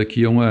se for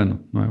daqui a um ano,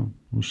 não é?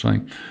 Os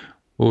 100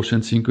 ou os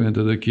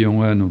 150 daqui a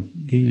um ano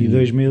e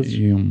 2 meses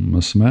e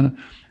uma semana,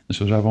 as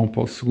pessoas já vão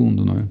para o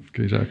segundo, não é?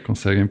 Porque já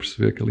conseguem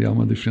perceber que ali há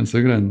uma diferença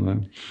grande, não é?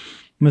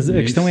 Mas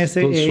a questão é assim.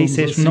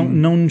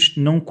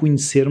 não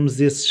conhecermos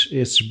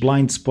esses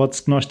blind spots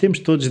que nós temos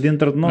todos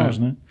dentro de nós,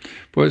 não é?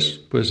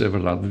 Pois é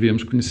verdade,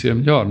 devíamos conhecer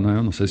melhor, não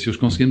é? Não sei se os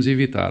conseguimos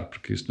evitar,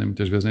 porque isto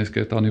muitas vezes nem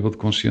sequer está ao nível de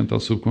consciente ou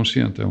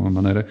subconsciente, é uma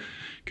maneira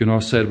que o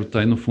nosso cérebro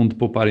tem, no fundo, de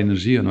poupar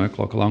energia, não é?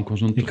 Coloca lá um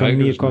conjunto de regras.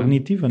 Economia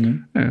cognitiva, não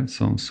é?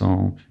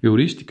 São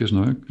heurísticas,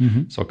 não é?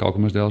 Uhum. Só que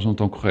algumas delas não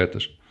estão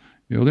corretas.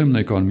 Eu lembro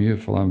na economia,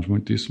 falávamos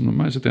muito disso,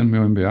 mais até no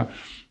meu MBA,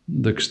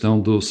 da questão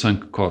do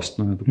sunk cost,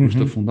 não é? Do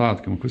custo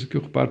afundado, que é uma coisa que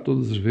eu reparo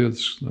todas as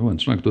vezes, ou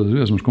antes, não é que todas as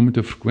vezes, mas com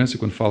muita frequência,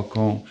 quando falo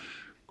com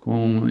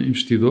com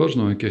investidores,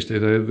 não é? Que esta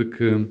ideia de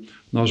que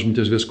nós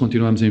muitas vezes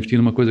continuamos a investir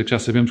numa coisa que já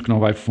sabemos que não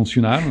vai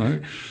funcionar, não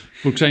é?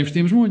 Porque já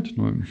investimos muito,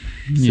 não é?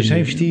 Se já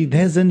investi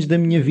 10 anos da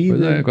minha vida.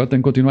 Pois é, agora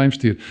tenho que continuar a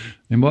investir.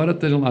 Embora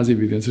estejam lá as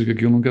evidências que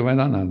aquilo nunca vai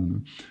dar nada, não é?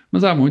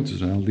 Mas há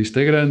muitos, a lista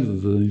é grande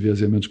de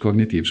enviesamentos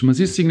cognitivos. Mas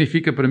isso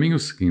significa para mim o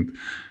seguinte,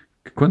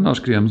 que quando nós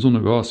criamos um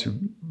negócio,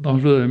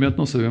 nós verdadeiramente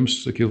não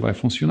sabemos se aquilo vai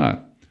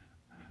funcionar.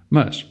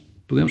 Mas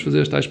podemos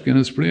fazer as tais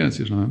pequenas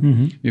experiências, não é?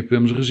 E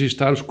podemos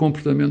registar os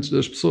comportamentos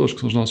das pessoas, que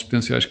são os nossos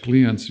potenciais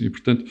clientes, e,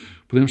 portanto,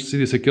 podemos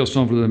decidir se aqueles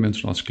são verdadeiramente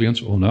os nossos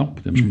clientes ou não,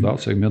 podemos mudar o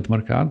segmento de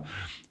mercado,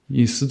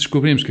 e se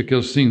descobrimos que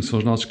aqueles sim são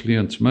os nossos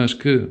clientes, mas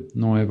que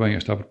não é bem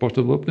esta a proposta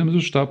de valor, podemos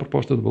ajustar a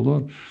proposta de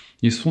valor.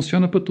 Isso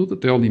funciona para tudo,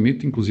 até ao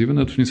limite, inclusive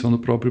na definição do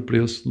próprio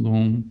preço de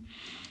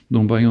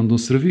um bem ou de um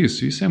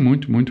serviço. Isso é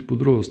muito, muito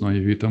poderoso, não é?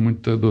 Evita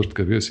muita dor de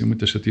cabeça e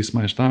muita chatice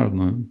mais tarde,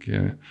 não é? Que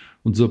é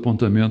o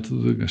desapontamento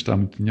de gastar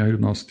muito dinheiro,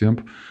 o nosso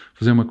tempo,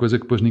 fazer uma coisa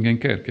que depois ninguém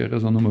quer, que é a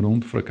razão número 1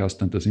 do fracasso de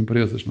tantas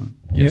empresas, não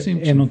é? E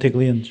simples, é não ter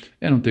clientes.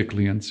 É não ter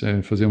clientes,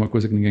 é fazer uma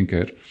coisa que ninguém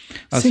quer.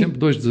 Há sempre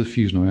dois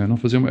desafios, não é?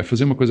 É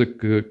fazer uma coisa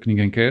que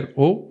ninguém quer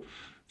ou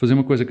fazer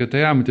uma coisa que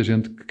até há muita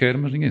gente que quer,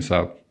 mas ninguém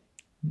sabe.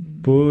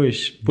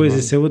 Pois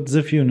esse é outro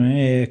desafio, não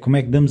é? É como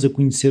é que damos a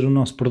conhecer o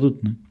nosso produto,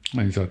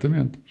 não é?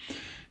 Exatamente.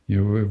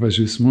 Eu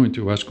vejo isso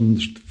muito. Eu acho que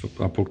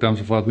há pouco estávamos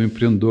a falar do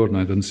empreendedor, não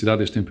é? Da necessidade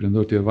deste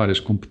empreendedor ter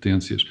várias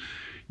competências.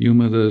 E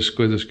uma das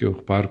coisas que eu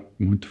reparo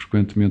muito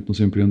frequentemente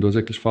nos empreendedores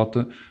é que lhes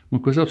falta uma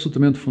coisa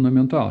absolutamente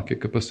fundamental, que é a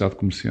capacidade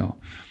comercial.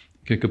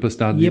 Que é a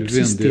capacidade de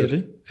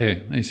vender.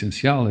 É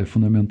essencial, é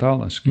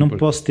fundamental. Acho que não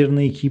posso ter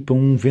na equipa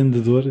um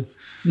vendedor.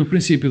 No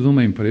princípio de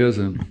uma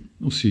empresa,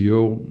 o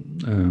CEO,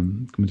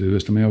 que muitas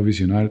vezes também é o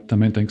visionário,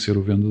 também tem que ser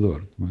o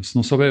vendedor. Se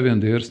não souber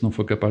vender, se não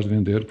for capaz de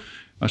vender,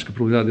 acho que a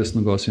probabilidade desse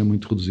negócio é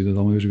muito reduzida de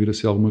alguma vez vir a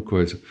ser alguma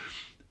coisa.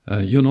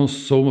 Eu não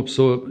sou uma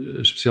pessoa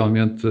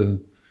especialmente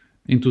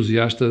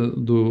entusiasta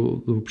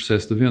do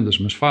processo de vendas,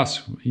 mas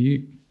faço.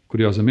 E,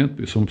 curiosamente,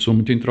 eu sou uma pessoa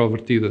muito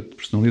introvertida de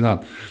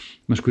personalidade,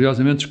 mas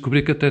curiosamente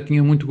descobri que até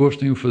tinha muito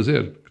gosto em o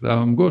fazer, que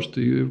dava-me gosto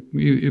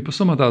e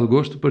passou-me a dar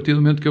gosto a partir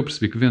do momento que eu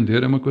percebi que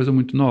vender é uma coisa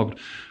muito nobre,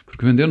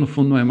 porque vender no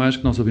fundo não é mais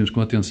que nós ouvimos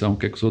com atenção o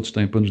que é que os outros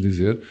têm para nos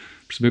dizer,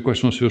 perceber quais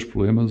são os seus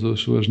problemas, as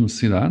suas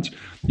necessidades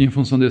e em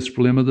função desses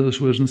problemas, das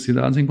suas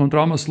necessidades,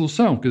 encontrar uma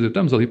solução. Quer dizer,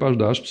 estamos ali para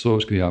ajudar as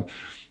pessoas, criar.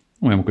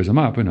 Não é uma coisa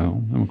má, pois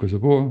não. É uma coisa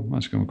boa.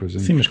 Acho que é uma coisa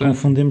importante. Sim, mas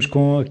confundemos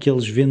com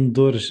aqueles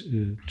vendedores...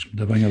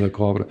 da banha da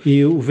cobra.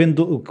 E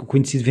o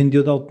conhecido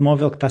vendedor de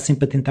automóvel que está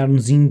sempre a tentar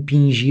nos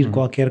impingir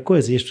qualquer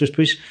coisa. E as pessoas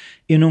depois...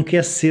 Eu não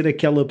quero ser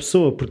aquela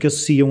pessoa, porque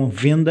associam a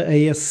venda a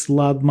esse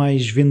lado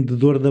mais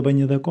vendedor da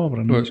banha da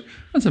cobra, não é? Pois,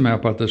 mas a maior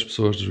parte das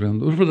pessoas dos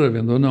vendedores... O verdadeiro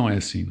vendedor não é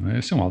assim, não é?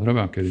 Esse é um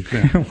aldrabão, que é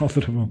diferente. É um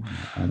aldrabão.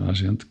 Há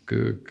gente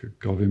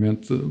que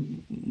obviamente...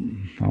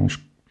 Há uns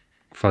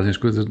que fazem as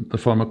coisas da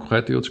forma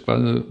correta e outros que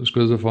fazem as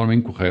coisas da forma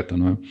incorreta,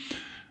 não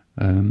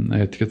é? A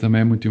ética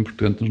também é muito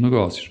importante nos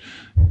negócios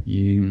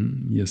e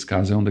esse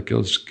caso é um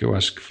daqueles que eu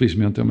acho que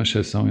felizmente é uma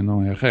exceção e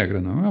não é a regra,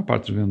 não é? A maior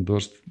parte dos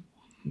vendedores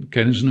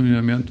querem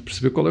genuinamente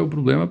perceber qual é o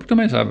problema, porque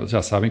também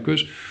já sabem que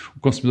hoje o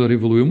consumidor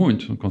evoluiu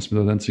muito. O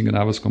consumidor antes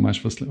enganava-se com mais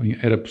facilidade,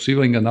 era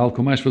possível enganá-lo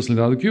com mais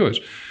facilidade do que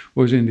hoje.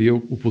 Hoje em dia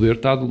o poder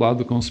está do lado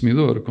do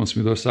consumidor. O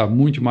consumidor sabe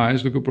muito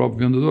mais do que o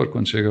próprio vendedor.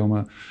 Quando chega a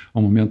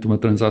um momento de uma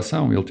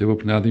transação, ele teve a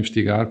oportunidade de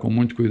investigar com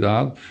muito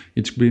cuidado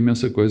e descobrir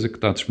imensa coisa que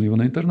está disponível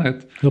na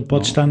internet. Ele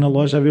pode estar na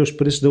loja a ver os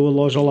preços da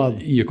loja ao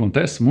lado. E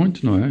acontece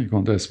muito, não é?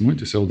 Acontece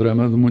muito. Isso é o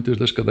drama de muitas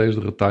das cadeias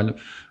de retalho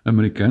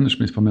americanas,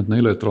 principalmente na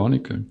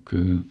eletrónica,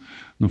 que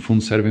no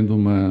fundo servem de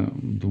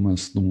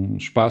um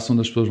espaço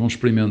onde as pessoas vão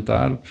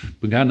experimentar,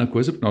 pegar na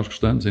coisa, porque nós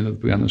gostamos ainda de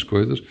pegar nas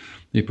coisas,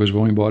 e depois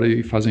vão embora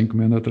e fazem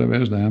encomenda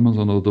através da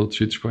Amazon ou de outros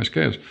sítios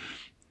quaisquer.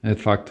 É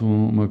de facto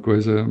uma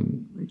coisa,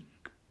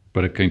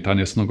 para quem está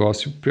nesse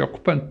negócio,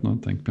 preocupante, não?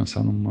 Tem que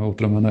pensar numa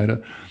outra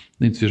maneira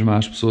de entusiasmar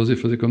as pessoas e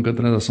fazer com que a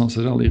transação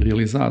seja ali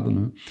realizada,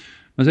 não é?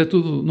 Mas é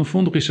tudo, no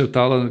fundo, o Richard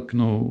Thaler, que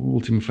no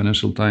último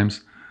Financial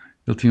Times,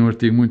 ele tinha um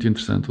artigo muito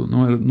interessante,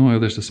 não é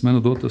desta semana,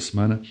 de outra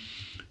semana,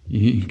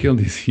 em que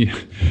ele dizia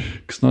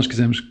que se nós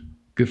quisermos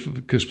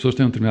que as pessoas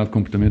tenham um determinado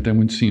comportamento é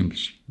muito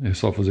simples, é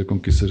só fazer com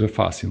que isso seja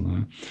fácil, não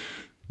é?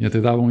 E até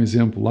dava um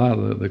exemplo lá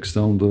da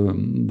questão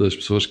das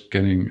pessoas que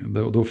querem,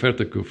 da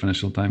oferta que o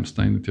Financial Times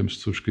tem em termos de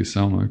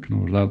subscrição, não é? Que na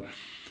verdade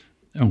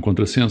é um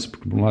contrassenso,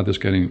 porque por um lado eles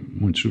querem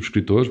muitos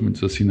subscritores,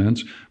 muitos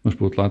assinantes, mas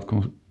por outro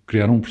lado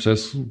criar um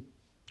processo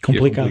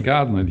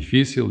complicado, não é?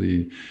 Difícil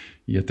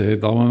e até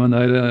de alguma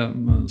maneira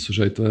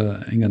sujeito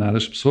a enganar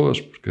as pessoas,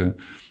 porque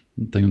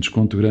tem um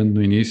desconto grande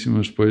no início,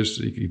 mas depois,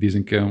 e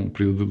dizem que é um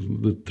período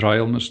de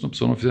trial, mas se a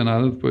pessoa não fizer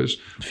nada, depois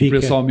o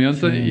preço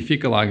aumenta e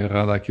fica lá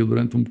agarrada àquilo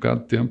durante um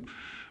bocado de tempo,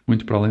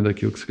 muito para além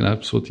daquilo que se calhar a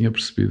pessoa tinha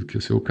percebido que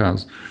ia ser o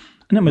caso.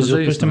 Não, mas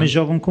depois também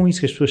jogam com isso,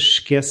 que as pessoas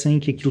esquecem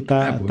que aquilo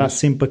está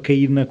sempre a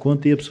cair na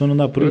conta e a pessoa não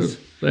dá por isso.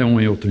 É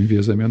um outro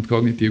enviesamento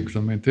cognitivo que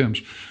também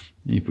temos,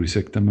 e por isso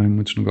é que também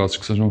muitos negócios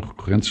que sejam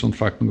recorrentes são de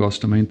facto negócios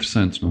também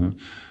interessantes, não é?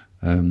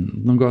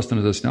 Um negócio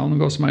transacional é um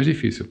negócio mais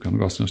difícil, porque é um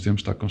negócio que nós temos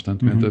de estar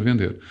constantemente a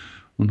vender.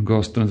 Um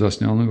negócio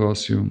transacional é um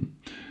negócio,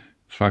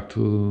 de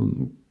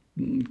facto,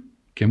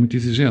 que é muito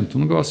exigente.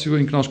 Um negócio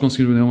em que nós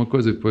conseguimos vender uma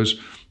coisa e depois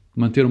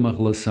manter uma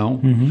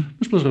relação,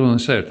 mas pelas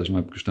razões certas, não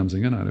é porque estamos a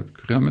enganar, é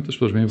porque realmente as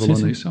pessoas veem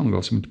valor nisso, é um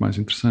negócio muito mais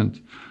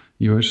interessante.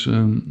 E hoje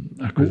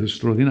há coisas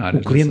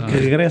extraordinárias. O cliente que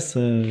regressa,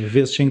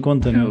 vezes sem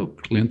conta, não é? O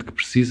cliente que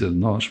precisa de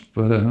nós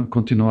para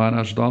continuar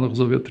a ajudá-lo a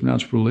resolver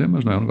determinados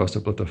problemas, não é um negócio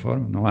da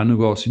plataforma. Não há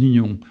negócio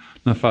nenhum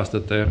na face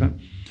da Terra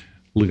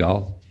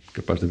legal,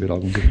 capaz de haver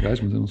alguns ilegais,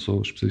 mas eu não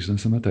sou especialista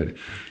nessa matéria.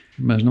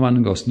 Mas não há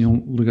negócio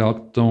nenhum legal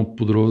tão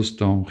poderoso,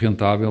 tão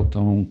rentável,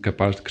 tão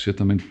capaz de crescer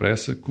também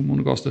depressa como o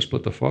negócio das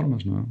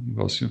plataformas, não é? O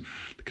negócio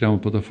de criar uma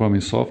plataforma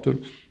em software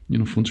e,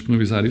 no fundo,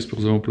 disponibilizar isso para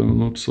resolver um problema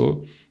de uma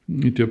pessoa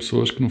e ter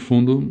pessoas que, no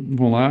fundo,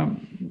 vão lá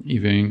e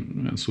veem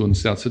a sua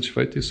necessidade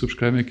satisfeita e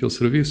subscrevem aquele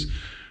serviço,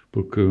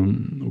 porque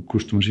o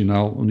custo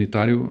marginal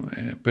unitário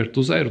é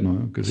perto do zero, não é?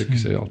 Quer dizer que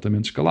isso é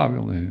altamente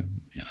escalável, é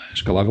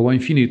escalável ao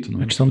infinito,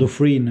 não é? A questão do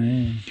free, não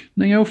é?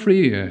 Nem é o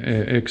free,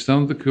 é a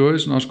questão de que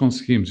hoje nós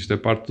conseguimos, isto é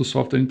parte do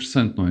software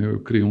interessante, não é? Eu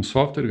crio um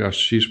software, gasto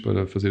X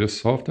para fazer esse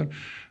software,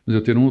 mas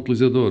eu ter um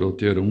utilizador ou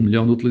ter 1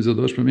 milhão de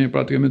utilizadores, para mim é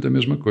praticamente a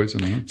mesma coisa,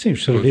 não é? Sim,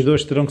 os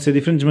servidores terão que ser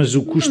diferentes, mas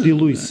o custo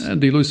dilui-se.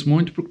 Dilui-se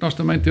muito porque nós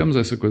também temos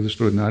essa coisa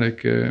extraordinária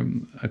que é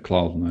a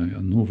cloud, não é?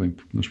 A nuvem,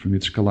 porque nos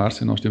permite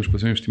escalar-se e nós temos que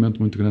fazer um investimento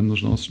muito grande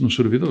nos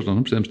servidores. Nós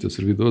não precisamos ter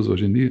servidores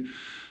hoje em dia.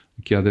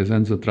 Aqui há 10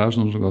 anos atrás,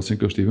 nos negócios em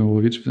que eu estive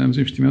envolvidos, fizemos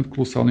um investimento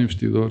colossal em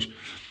investidores,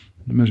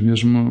 mas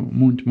mesmo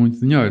muito, muito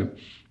dinheiro.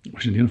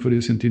 Hoje em dia não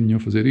faria sentido nenhum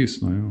fazer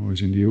isso, não é?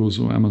 Hoje em dia eu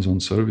uso Amazon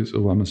Service,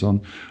 ou Amazon,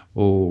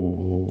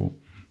 ou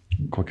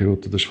qualquer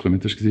outra das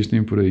ferramentas que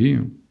existem por aí.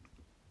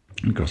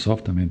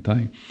 Microsoft também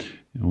tem,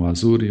 o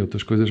Azure e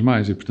outras coisas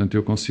mais, e portanto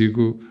eu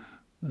consigo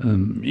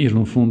ir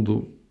no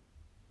fundo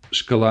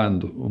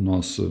escalando a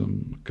nossa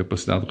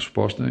capacidade de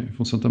resposta em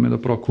função também da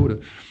procura,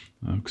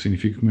 o que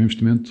significa que o meu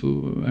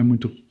investimento é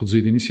muito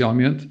reduzido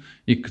inicialmente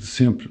e que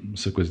sempre,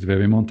 se a coisa estiver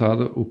bem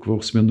montada, o que vou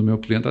recebendo do meu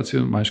cliente há de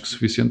ser mais que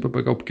suficiente para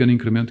pagar o pequeno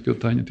incremento que eu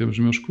tenho em termos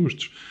dos meus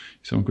custos.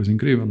 Isso é uma coisa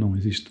incrível, não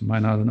existe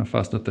mais nada na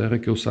face da Terra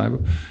que eu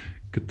saiba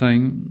que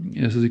tem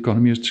essas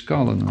economias de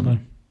escala, não é? Claro.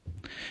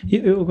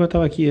 Eu agora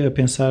estava aqui a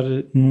pensar,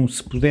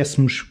 se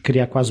pudéssemos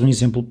criar quase um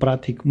exemplo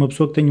prático, uma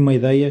pessoa que tem uma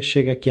ideia,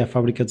 chega aqui à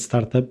fábrica de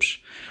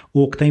startups,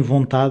 ou que tem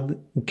vontade,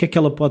 o que é que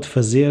ela pode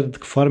fazer, de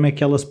que forma é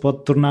que ela se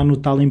pode tornar no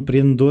tal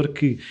empreendedor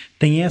que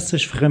tem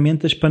essas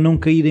ferramentas para não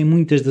cair em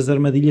muitas das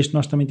armadilhas que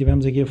nós também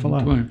tivemos aqui a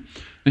falar? Muito bem.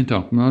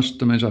 Então, nós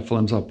também já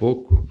falamos há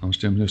pouco, nós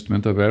temos neste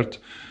momento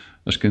aberto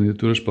as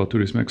candidaturas para o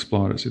Turismo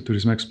Explorers. E o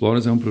Turismo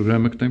Explorers é um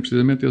programa que tem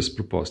precisamente esse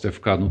propósito. É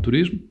focado no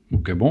turismo, o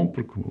que é bom,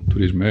 porque o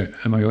turismo é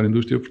a maior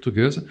indústria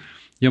portuguesa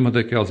e é uma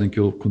daquelas em que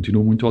eu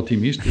continuo muito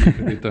otimista,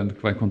 acreditando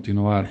que vai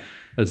continuar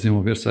a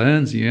desenvolver-se há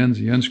anos e anos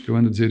e anos, que eu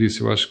ando a dizer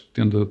isso. Eu acho que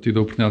tendo tido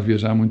a oportunidade de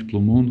viajar muito pelo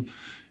mundo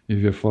e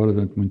viver fora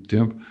durante muito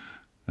tempo,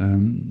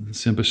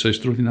 sempre achei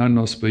extraordinário o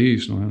nosso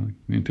país, não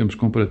é? Em termos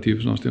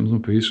comparativos, nós temos um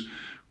país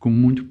com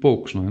muito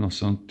poucos, não é?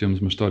 Nós temos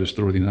uma história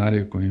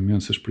extraordinária, com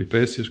imensas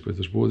peripécias,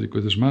 coisas boas e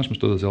coisas más, mas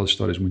todas elas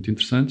histórias muito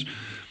interessantes.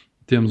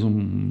 Temos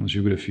uma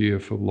geografia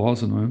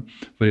fabulosa, não é?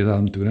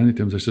 Variedade muito grande, e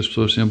temos estas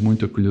pessoas sempre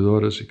muito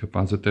acolhedoras e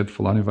capazes até de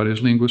falar em várias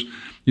línguas,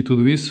 e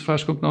tudo isso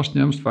faz com que nós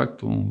tenhamos, de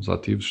facto, uns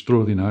ativos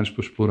extraordinários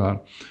para explorar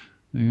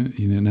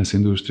e nessa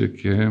indústria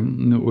que é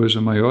hoje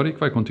a maior e que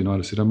vai continuar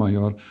a ser a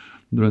maior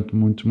durante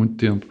muito, muito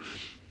tempo,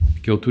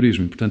 que é o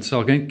turismo. E, portanto, se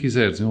alguém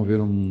quiser desenvolver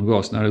um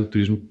negócio na área do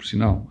turismo, por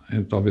sinal, é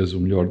talvez o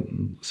melhor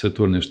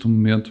setor neste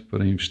momento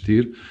para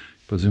investir,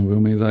 para desenvolver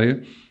uma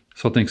ideia,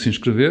 só tem que se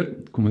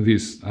inscrever. Como eu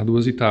disse, há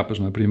 2 etapas.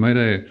 Não é? A primeira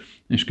é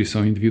a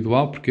inscrição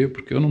individual. Porquê?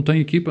 Porque eu não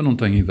tenho equipa, não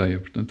tenho ideia.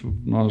 Portanto,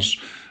 nós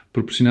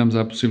proporcionamos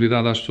a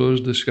possibilidade às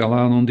pessoas de chegar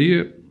lá num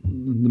dia,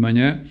 de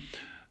manhã,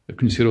 a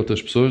conhecer outras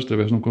pessoas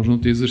através de um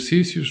conjunto de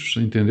exercícios,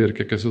 a entender o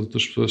que é que essas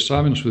outras pessoas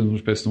sabem. Nós fazemos uma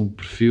espécie de um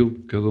perfil de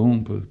cada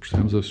um, para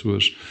percebermos as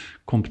suas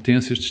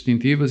competências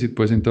distintivas e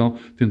depois então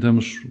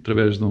tentamos,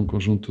 através de um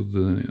conjunto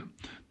de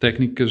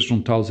técnicas,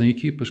 juntá-los em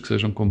equipas que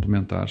sejam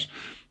complementares.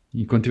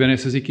 E quando tiverem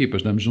essas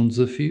equipas, damos um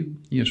desafio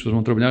e as pessoas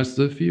vão trabalhar esse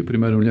desafio,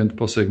 primeiro olhando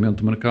para o segmento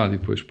de mercado e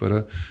depois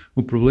para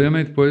o problema,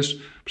 e depois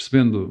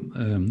percebendo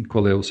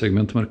qual é o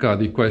segmento de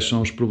mercado e quais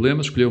são os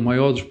problemas, escolher o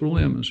maior dos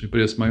problemas, e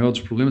para esse maior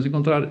dos problemas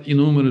encontrar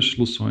inúmeras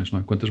soluções, não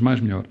é? Quantas mais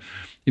melhor.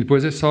 E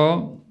depois é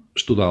só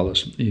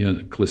estudá-las e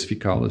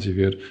classificá-las e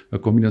ver a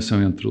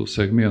combinação entre o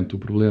segmento, o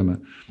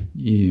problema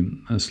e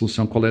a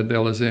solução, qual é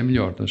delas é a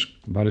melhor. Das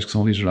várias que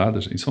são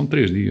aligeradas, e são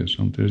 3 dias,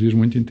 são 3 dias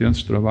muito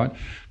intensos de trabalho,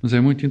 mas é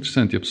muito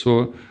interessante, e a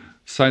pessoa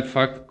sai de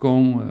facto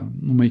com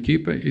uma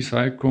equipa e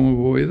sai com uma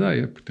boa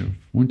ideia, porque tem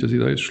muitas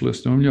ideias,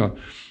 selecionam melhor.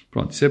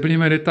 Pronto, isso é a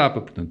primeira etapa,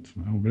 portanto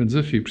é um grande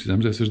desafio,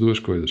 precisamos dessas 2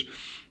 coisas.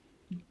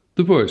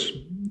 Depois,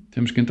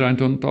 temos que entrar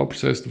então no tal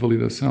processo de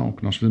validação,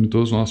 que nós fazemos em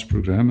todos os nossos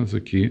programas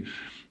aqui,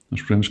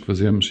 nos programas que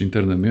fazemos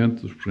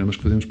internamente, os programas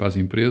que fazemos para as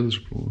empresas,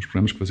 os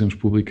programas que fazemos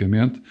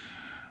publicamente.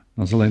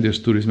 Nós, além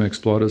deste Turismo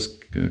Explorers,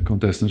 que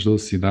acontece nas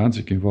 12 cidades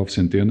e que envolve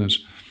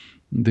centenas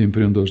de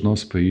empreendedores do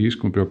nosso país,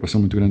 com uma preocupação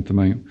muito grande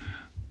também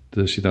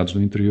das cidades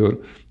do interior,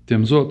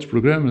 temos outros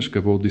programas,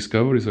 acabou o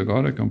Discoveries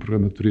agora, que é um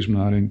programa de turismo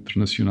na área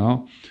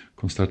internacional,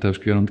 com startups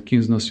que vieram de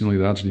 15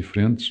 nacionalidades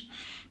diferentes,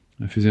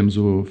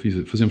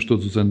 Fazemos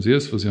todos os anos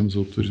fazemos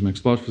o Turismo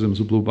Explorer, fazemos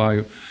o Blue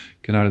Bio,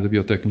 que é na área da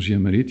biotecnologia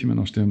marítima.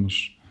 Nós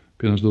temos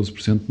apenas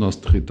 12% do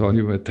nosso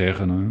território é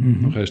terra, não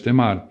é? O resto é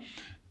mar.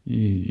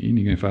 E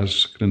ninguém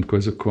faz grande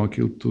coisa com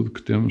aquilo tudo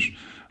que temos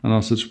à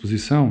nossa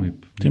disposição.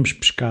 Temos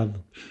pescado.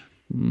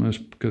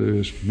 Mas cada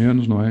vez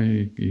menos, não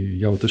é?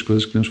 E há outras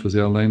coisas que podemos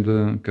fazer além de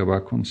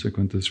acabar com não sei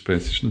quantas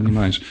espécies de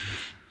animais.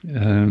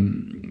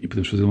 E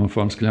podemos fazer de uma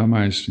forma, se calhar,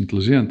 mais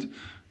inteligente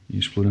e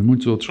explorar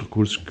muitos outros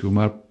recursos que o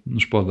mar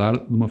nos pode dar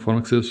de uma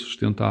forma que seja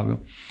sustentável.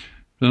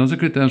 Então, nós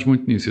acreditamos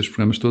muito nisso. Estes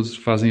programas todos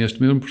fazem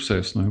este mesmo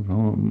processo, não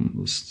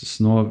é?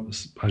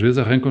 Às vezes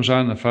arrancam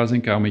já na fase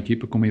em que há uma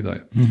equipa com uma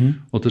ideia.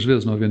 Outras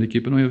vezes, não havendo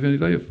equipa, não havendo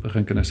ideia,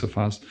 arranca nessa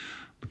fase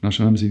do que nós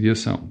chamamos de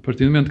ideação. A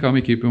partir do momento que há uma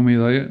equipa e uma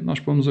ideia, nós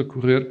pomos a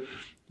correr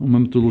uma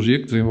metodologia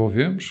que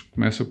desenvolvemos,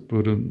 começa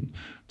por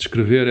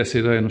descrever essa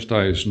ideia nos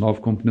tais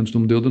 9 componentes do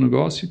modelo de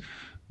negócio.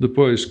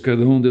 Depois,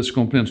 cada um desses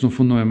componentes, no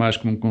fundo, não é mais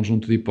que um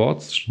conjunto de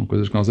hipóteses, são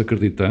coisas que nós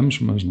acreditamos,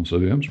 mas não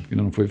sabemos, porque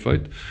ainda não foi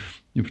feito.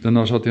 E, portanto,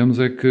 nós só temos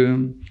é que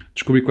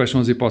descobrir quais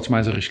são as hipóteses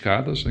mais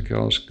arriscadas,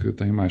 aquelas que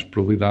têm mais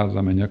probabilidade de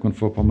amanhã, quando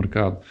for para o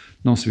mercado,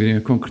 não se virem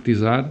a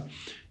concretizar.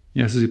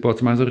 E essas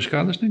hipóteses mais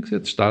arriscadas têm que ser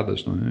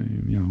testadas, não é?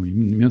 E há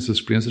imensas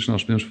experiências que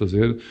nós podemos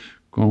fazer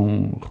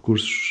com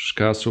recursos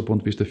escassos ao ponto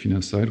de vista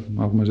financeiro,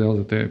 algumas delas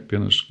até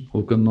apenas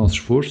colocando o nosso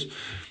esforço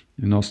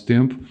e o nosso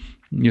tempo.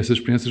 E essas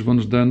experiências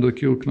vão-nos dando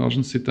aquilo que nós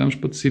necessitamos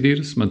para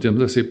decidir se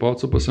mantemos essa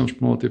hipótese ou passamos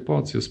por uma outra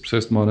hipótese. Esse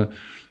processo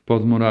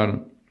pode demorar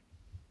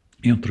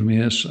entre 1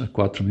 mês a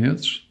 4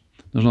 meses.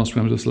 Nos nossos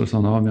programas de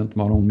aceleração normalmente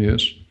demoram 1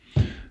 mês.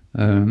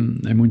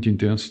 É muito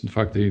intenso, de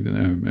facto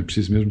é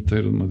preciso mesmo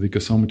ter uma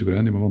dedicação muito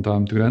grande e uma vontade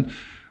muito grande,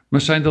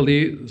 mas saem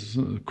dali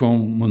com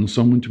uma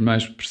noção muito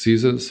mais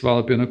precisa se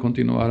vale a pena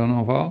continuar ou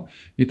não vale,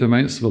 e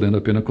também se valendo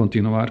a pena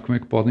continuar, como é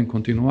que podem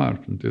continuar.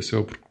 Portanto, esse é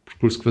o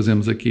percurso que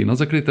fazemos aqui.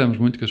 Nós acreditamos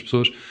muito que as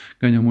pessoas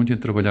ganham muito em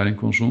trabalhar em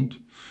conjunto.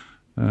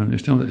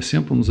 Este é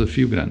sempre um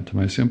desafio grande,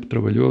 também é sempre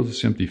trabalhoso,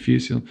 sempre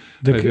difícil.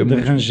 De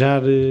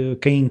arranjar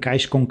quem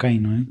encaixe com quem,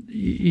 não é?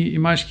 E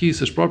mais que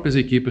isso, as próprias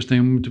equipas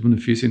têm muito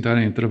benefício em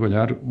estarem a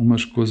trabalhar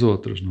umas com as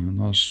outras, não é?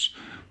 Nós,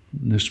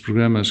 nestes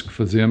programas que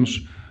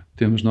fazemos,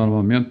 temos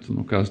normalmente,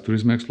 no caso do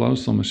Turismo Explorer,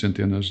 são umas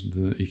centenas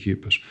de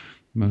equipas,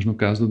 mas no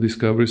caso do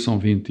Discovery são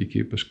 20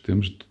 equipas que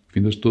temos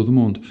vindas de todo o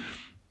mundo.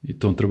 E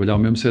estão a trabalhar o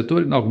mesmo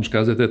setor, e em alguns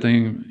casos até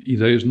têm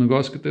ideias de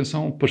negócio que até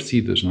são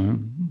parecidas, não é?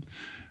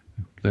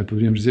 Até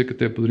poderíamos dizer que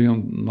até poderiam,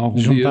 em algum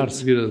dia,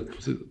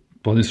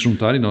 podem se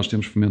juntar, e nós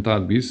temos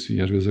fomentado isso, e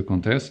às vezes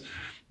acontece,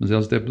 mas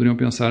elas até poderiam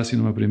pensar assim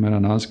numa primeira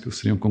análise que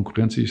seriam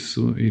concorrentes e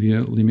isso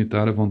iria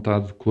limitar a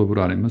vontade de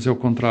colaborarem. Mas é o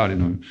contrário,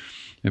 não é?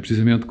 É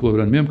precisamente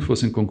colaborando, mesmo que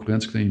fossem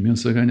concorrentes, que têm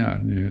imenso a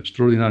ganhar. É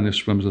extraordinário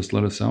nestes programas de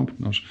aceleração,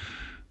 porque nós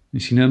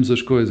ensinamos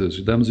as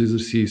coisas, damos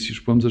exercícios,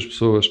 pomos as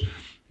pessoas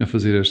a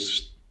fazer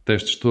estes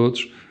testes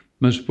todos,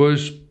 mas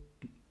depois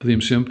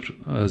pedimos sempre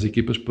às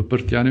equipas para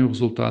partilharem o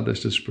resultado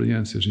destas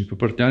experiências e para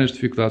partilharem as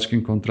dificuldades que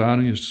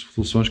encontraram e as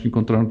soluções que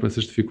encontraram para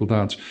essas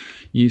dificuldades.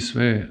 E isso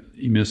é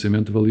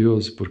imensamente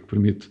valioso, porque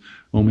permite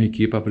a uma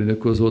equipa aprender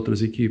com as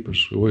outras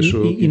equipas.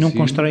 E não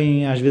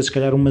constroem, às vezes, se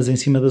calhar, umas em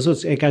cima das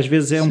outras. É que às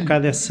vezes é um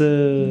bocado essa...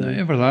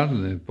 É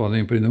verdade,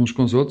 podem aprender uns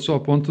com os outros ao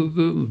ponto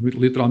de,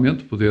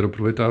 literalmente, poder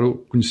aproveitar o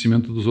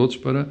conhecimento dos outros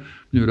para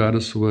melhorar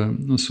a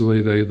sua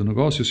ideia de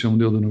negócio, o seu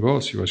modelo de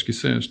negócio. Eu acho que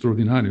isso é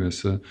extraordinário,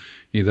 essa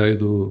ideia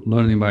do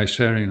learning by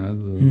sharing, não é?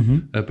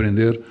 De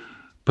aprender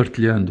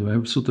partilhando, é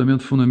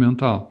absolutamente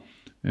fundamental.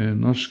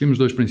 Nós seguimos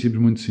 2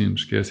 princípios muito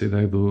simples, que é essa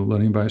ideia do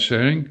learning by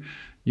sharing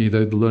e a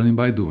ideia do learning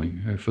by doing,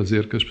 é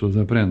fazer que as pessoas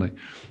aprendem.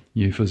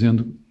 E aí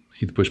fazendo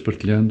e depois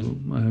partilhando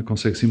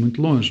consegue-se ir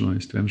muito longe, não é?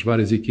 Se tivermos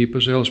várias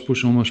equipas, elas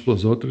puxam umas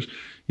pelas outras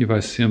e vai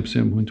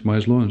sempre muito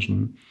mais longe,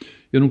 não é?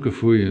 Eu nunca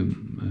fui,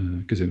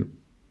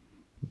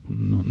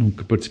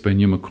 nunca participei em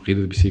nenhuma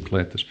corrida de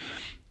bicicletas.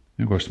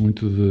 Eu gosto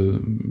muito de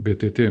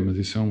BTT, mas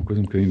isso é uma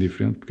coisa um bocadinho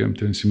diferente, porque é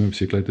meter em cima da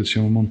bicicleta e descer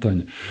uma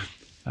montanha.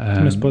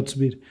 Também se pode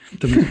subir.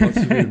 Também se pode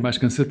subir, mais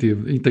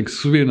cansativo. E tem que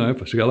subir, não é?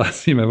 Para chegar lá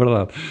acima, é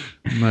verdade.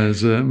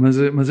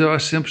 Mas eu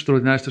acho sempre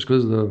extraordinário estas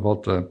coisas da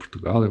volta a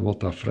Portugal, a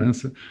volta à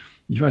França.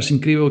 E eu acho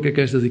incrível o que é que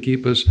estas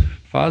equipas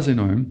fazem,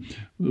 não é?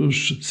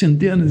 Os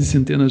centenas e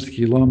centenas de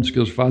quilómetros que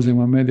eles fazem,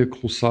 uma média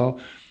colossal.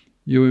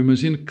 E eu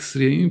imagino que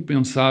seria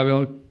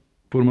impensável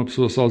pôr uma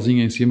pessoa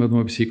sozinha em cima de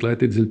uma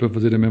bicicleta e dizer-lhe para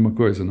fazer a mesma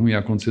coisa. Não ia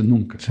acontecer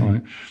nunca, não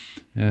é?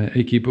 A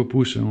equipa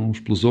puxa uns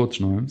pelos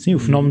outros, não é? Sim, o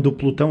fenómeno do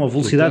pelotão, a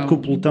velocidade que o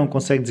pelotão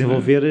consegue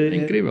desenvolver é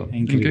incrível.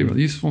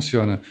 Isso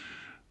funciona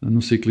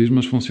no ciclismo,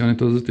 mas funciona em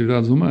todas as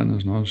atividades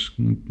humanas. Nós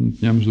não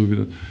tínhamos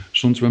dúvida.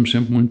 Juntos vamos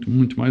sempre muito,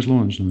 muito mais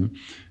longe, não é?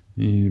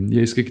 E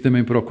é isso que aqui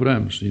também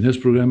procuramos. E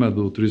neste programa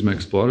do Turismo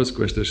Explorers,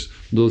 com estas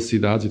 12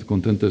 cidades e com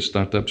tantas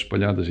startups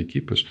espalhadas,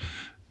 equipas,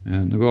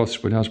 negócios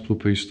espalhados pelo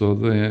país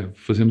todo,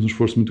 fazemos um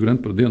esforço muito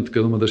grande para dentro de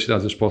cada uma das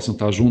cidades eles possam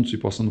estar juntos e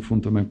possam no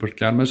fundo também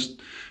partilhar, mas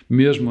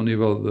mesmo ao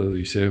nível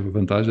isso é a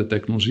vantagem da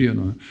tecnologia,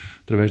 não é?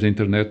 Através da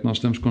internet nós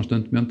estamos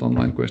constantemente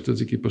online com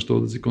estas equipas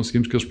todas e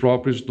conseguimos que eles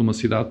próprios de uma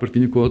cidade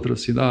partilhem com a outra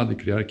cidade e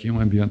criar aqui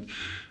um ambiente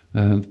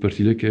de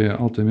partilha que é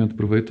altamente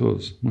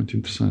proveitoso, muito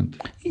interessante.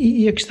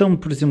 E a questão,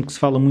 por exemplo, que se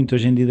fala muito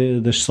hoje em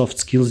dia das soft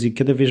skills e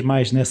cada vez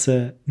mais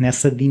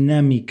nessa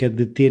dinâmica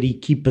de ter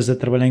equipas a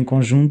trabalhar em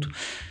conjunto,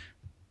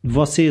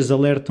 vocês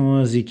alertam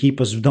as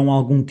equipas, dão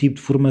algum tipo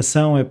de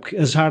formação? É porque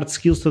as hard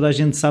skills toda a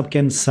gente sabe que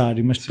é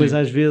necessário, mas depois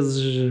às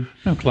vezes...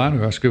 Não, claro,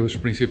 eu acho que os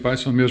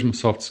principais são mesmo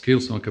soft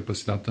skills, são a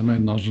capacidade também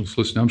de nós nos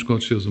relacionarmos com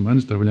outros seres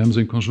humanos, trabalhamos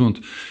em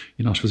conjunto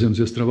e nós fazemos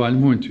esse trabalho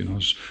muito e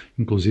nós,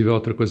 inclusive, é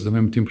outra coisa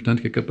também muito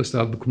importante que é a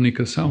capacidade de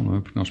comunicação, não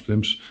é? Porque nós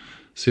podemos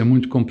ser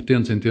muito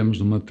competentes em termos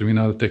de uma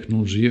determinada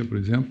tecnologia, por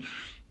exemplo,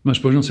 mas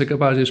depois não ser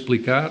capaz de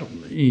explicar,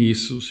 e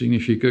isso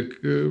significa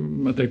que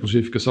a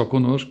tecnologia fica só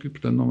connosco e,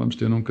 portanto, não vamos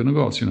ter nunca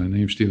negócio, não é?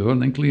 Nem investidor,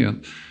 nem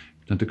cliente.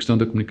 Portanto, a questão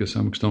da comunicação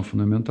é uma questão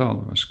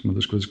fundamental. Acho que uma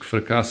das coisas que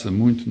fracassa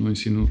muito no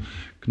ensino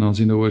que nós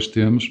ainda hoje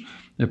temos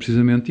é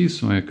precisamente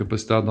isso, não é? A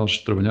capacidade de nós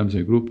trabalharmos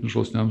em grupo, nos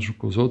relacionarmos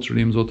com os outros,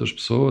 gerirmos outras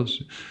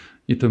pessoas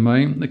e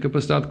também a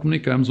capacidade de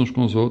comunicarmos uns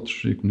com os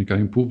outros e comunicar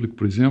em público,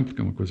 por exemplo, que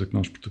é uma coisa que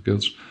nós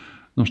portugueses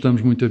não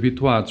estamos muito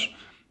habituados.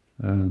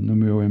 No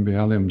meu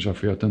MBA, lembro, já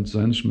foi há tantos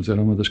anos, mas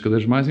era uma das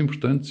cadeiras mais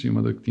importantes e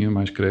uma da que tinha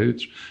mais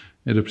créditos.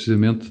 Era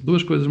precisamente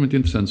duas coisas muito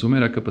interessantes. Uma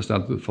era a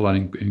capacidade de falar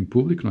em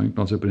público, não é? Que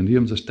nós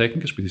aprendíamos as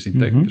técnicas, porque existem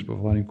técnicas para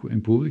falar em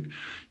público,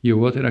 e a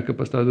outra era a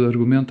capacidade de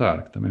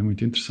argumentar, que também é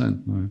muito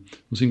interessante, não é?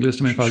 Os ingleses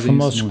também fazem isso. Os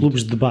famosos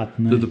clubes de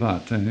debate, não é? De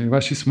debate, eu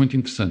acho isso muito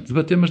interessante.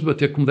 Debater, mas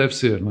debater como deve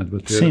ser, não é?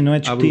 Debater. Sim, não é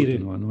discutir.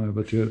 Bruto, não é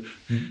bater,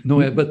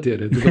 não é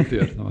bater, é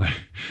debater, não é?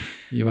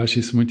 E eu acho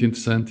isso muito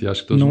interessante. E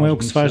acho que todos não é o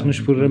que se faz nos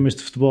programas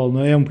de futebol,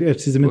 não é? É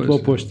precisamente o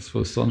oposto. Se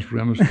fosse só nos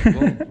programas de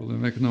futebol, o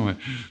problema é que não é.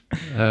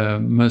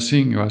 Mas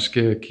sim, eu acho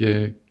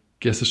que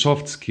essas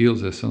soft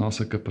skills, essa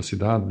nossa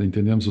capacidade de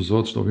entendermos os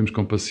outros, de ouvirmos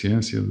com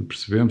paciência, de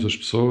percebermos as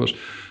pessoas,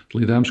 de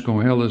lidarmos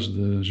com elas,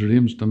 de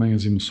gerirmos também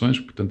as emoções,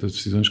 porque tanto as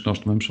decisões que nós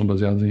tomamos são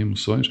baseadas em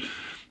emoções,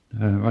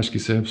 eu acho que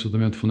isso é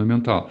absolutamente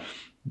fundamental.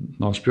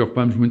 Nós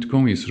preocupamos muito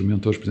com isso. Os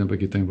mentores, por exemplo,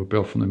 aqui têm um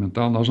papel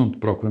fundamental. Nós não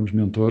procuramos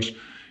mentores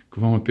que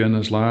vão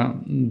apenas lá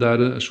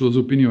dar as suas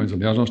opiniões.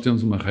 Aliás, nós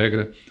temos uma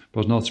regra para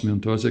os nossos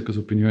mentores, é que as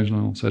opiniões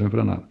não servem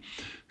para nada.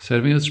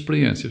 Servem as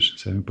experiências,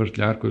 servem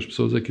partilhar com as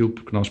pessoas aquilo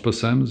que nós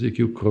passamos e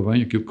aquilo que correu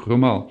bem e aquilo que correu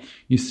mal.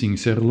 E sim,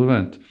 isso é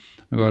relevante.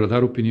 Agora,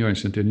 dar opiniões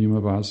sem ter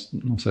nenhuma base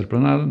não serve para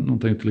nada, não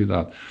tem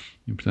utilidade.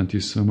 E, portanto,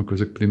 isso é uma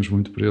coisa que pedimos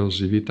muito para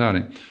eles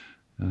evitarem.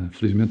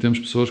 Felizmente temos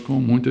pessoas com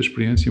muita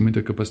experiência e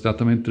muita capacidade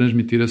também de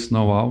transmitir esse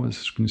know-how,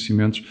 esses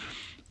conhecimentos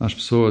às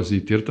pessoas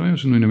e ter também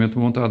genuinamente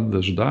uma vontade de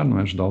ajudar, não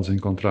é? Ajudá-los a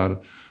encontrar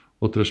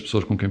outras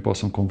pessoas com quem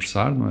possam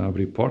conversar, não é?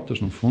 Abrir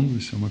portas, no fundo.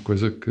 Isso é uma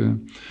coisa que,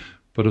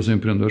 para os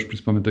empreendedores,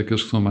 principalmente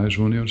aqueles que são mais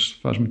júniores,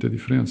 faz muita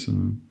diferença,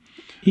 não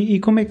é? E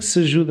como é que se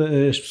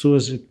ajuda as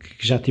pessoas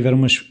que já tiveram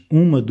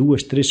uma,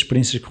 duas, três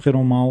experiências que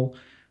correram mal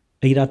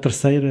a ir à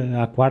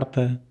terceira, à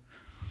quarta?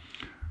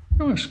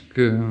 Eu acho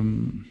que...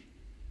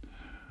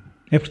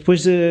 É porque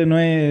depois, não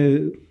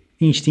é...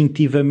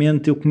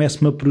 instintivamente eu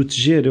começo-me a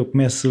proteger,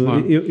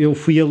 Claro. eu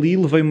fui ali,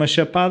 levei uma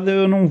chapada,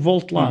 eu não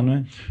volto lá, não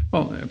é?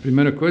 Bom, a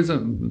primeira coisa,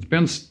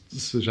 depende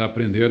se já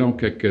aprenderam o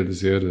que é que quer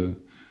dizer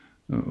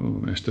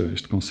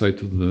este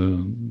conceito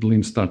de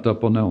Lean Startup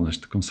ou não.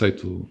 Este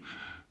conceito,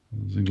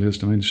 os ingleses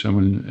também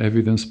chamam-lhe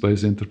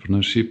Evidence-Based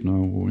Entrepreneurship, não é?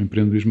 O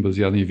empreendedorismo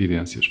baseado em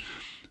evidências.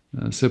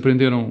 Se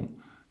aprenderam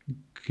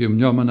que a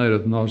melhor maneira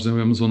de nós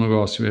desenvolvermos um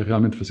negócio é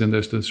realmente fazendo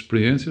estas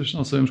experiências,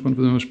 nós sabemos quando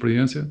fazemos uma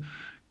experiência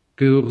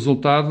que o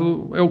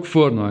resultado é o que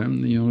for, não é?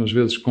 E às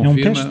vezes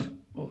confirma...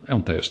 É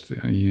um teste.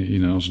 E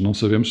nós não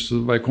sabemos se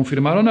vai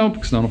confirmar ou não,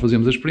 porque senão não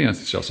fazíamos a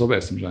experiência, se já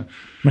soubéssemos, já.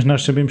 Mas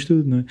nós sabemos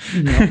tudo, não é?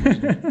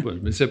 Não,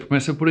 mas isso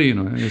começa por aí,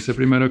 não é? Essa é a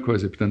primeira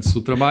coisa. E, portanto, se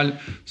o trabalho,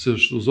 se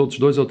os outros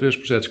 2 ou 3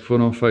 projetos que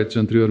foram feitos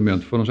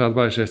anteriormente foram já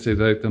debaixo desta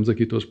ideia que estamos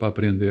aqui todos para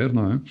aprender,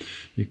 não é?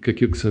 E que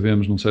aquilo que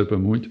sabemos não serve para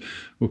muito,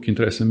 o que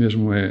interessa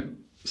mesmo é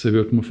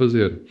saber como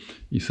fazer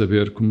e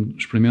saber como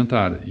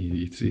experimentar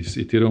e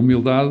ter a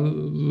humildade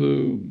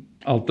de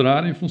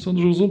alterar em função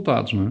dos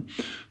resultados, não é?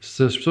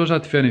 Se as pessoas já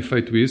tiverem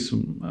feito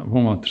isso,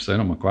 vão a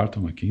terceira, uma quarta,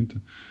 uma quinta.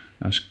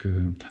 Acho que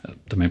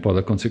também pode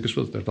acontecer que as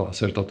pessoas a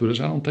certa altura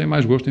já não têm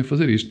mais gosto em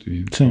fazer isto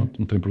e pronto,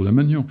 não tem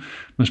problema nenhum.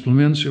 Mas pelo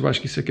menos eu acho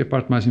que isso é que é a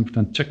parte mais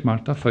importante.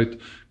 Checkmark, está feito.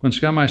 Quando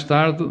chegar mais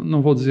tarde,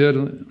 não vou dizer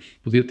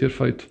podia ter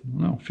feito.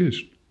 Não,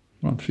 fiz.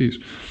 Pronto, fiz.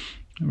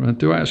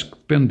 Portanto, eu acho que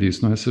depende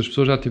disso, não é? Se as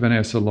pessoas já tiverem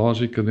essa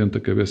lógica dentro da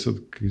cabeça de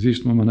que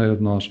existe uma maneira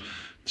de nós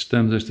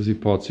testamos estas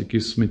hipóteses e que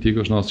isso mitiga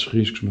os nossos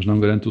riscos, mas não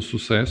garante o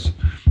sucesso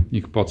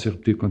e que pode ser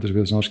repetido quantas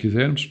vezes nós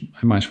quisermos,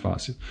 é mais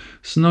fácil.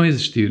 Se não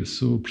existir,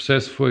 se o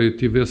processo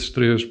tive esses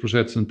 3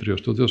 projetos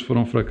anteriores, todos eles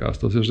foram um fracasso,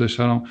 todos eles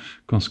deixaram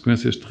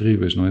consequências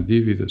terríveis, não é?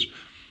 Dívidas.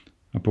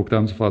 Há pouco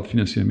estávamos a falar de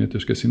financiamento, eu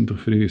esqueci-me de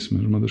referir isso,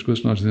 mas uma das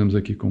coisas que nós dizemos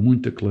aqui com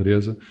muita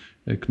clareza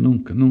é que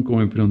nunca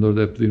um empreendedor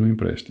deve pedir um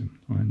empréstimo.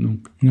 Não é?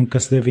 Nunca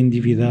se deve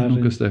endividar.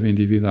 Nunca se deve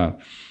endividar.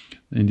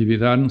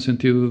 Endividar no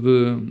sentido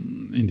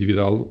de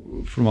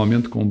endividá-lo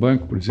formalmente com um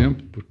banco, por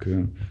exemplo,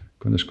 porque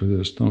quando as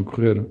coisas estão a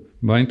correr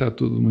bem, está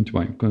tudo muito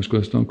bem. Quando as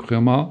coisas estão a correr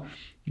mal,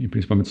 E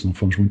principalmente se não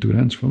fomos muito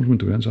grandes,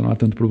 já não há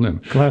tanto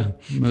problema. Claro,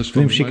 mas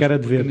podemos ficar a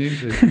dever.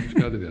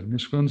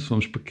 Mas quando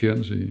somos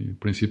pequenos, e em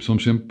princípio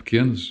somos sempre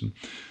pequenos,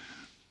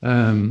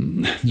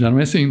 já não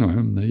é assim, não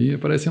é? Aí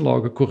aparecem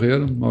logo a correr,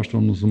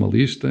 mostram-nos uma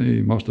lista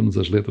e mostram-nos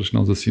as letras que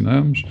nós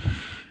assinamos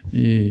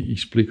e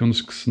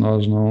explicam-nos que se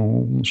nós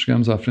não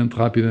chegamos à frente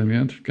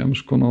rapidamente,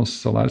 ficamos com o nosso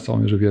salário, se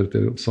alguém já vier a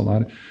ter o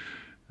salário,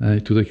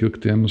 e tudo aquilo que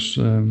temos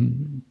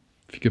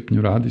fica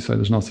penhorado e sai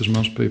das nossas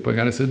mãos para ir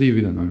pagar essa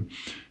dívida, não é?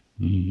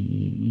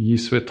 E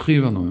isso é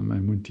terrível, não é?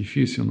 É muito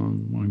difícil.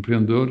 Um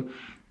empreendedor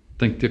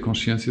tem que ter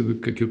consciência de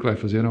que aquilo que vai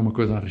fazer é uma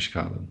coisa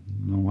arriscada.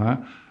 Não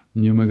há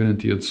nenhuma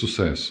garantia de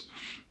sucesso.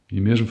 E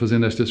mesmo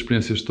fazendo estas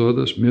experiências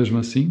todas, mesmo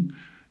assim,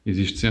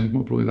 existe sempre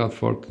uma probabilidade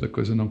forte da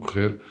coisa não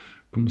correr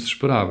como se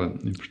esperava.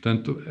 E,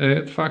 portanto,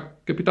 é de facto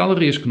capital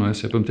de risco, não é?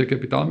 Se é para meter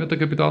capital, meta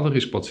capital de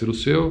risco. Pode ser o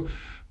seu,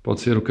 pode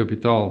ser o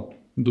capital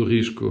do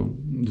risco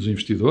dos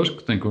investidores,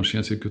 que têm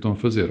consciência que o estão a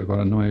fazer.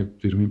 Agora, não é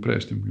pedir um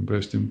empréstimo. O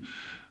empréstimo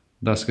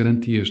dá-se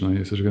garantias, não é? E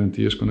essas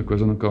garantias, quando a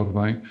coisa não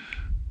corre bem,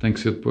 têm que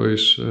ser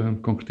depois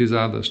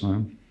concretizadas, não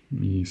é?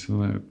 E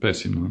isso é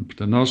péssimo, não é?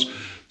 Portanto,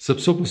 se a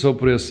pessoa passou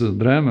por esse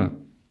drama,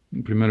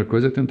 a primeira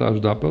coisa é tentar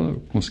ajudar para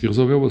conseguir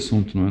resolver o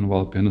assunto, não é? Não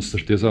vale a pena,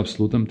 certeza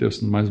absoluta,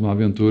 meter-se mais uma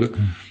aventura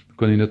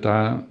quando ainda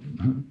está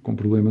com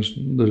problemas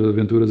das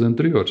aventuras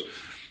anteriores.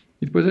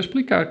 E depois é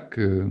explicar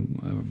que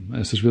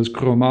essas vezes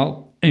correu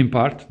mal, em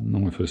parte,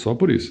 não foi só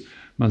por isso,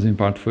 mas em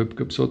parte foi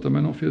porque a pessoa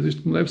também não fez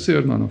isto como deve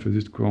ser, não fez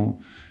isto com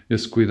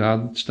esse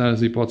cuidado de testar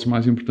as hipóteses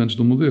mais importantes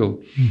do modelo.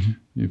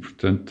 E,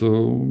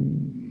 portanto,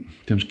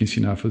 temos que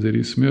ensinar a fazer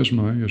isso mesmo,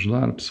 não é? E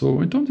ajudar a pessoa.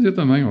 Ou então dizer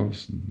também,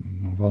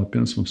 não vale a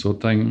pena se uma pessoa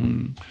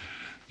tem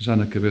já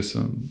na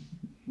cabeça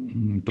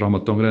um trauma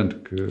tão grande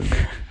que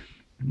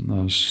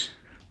nós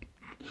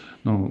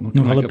não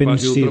vale é a pena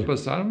capaz de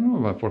ultrapassar,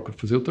 não vai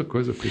fazer outra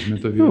coisa.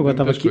 Felizmente a vida Eu tem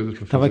muitas coisas para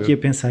fazer. Estava aqui a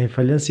pensar em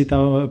falhanço e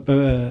estava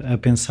a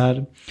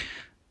pensar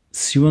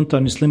se o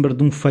António se lembra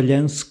de um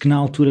falhanço que na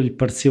altura lhe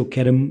pareceu que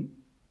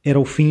era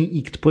o fim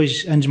e que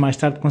depois, anos mais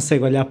tarde,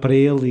 consegue olhar para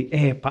ele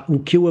e o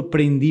que eu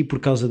aprendi por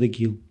causa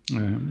daquilo.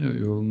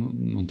 Eu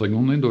não tenho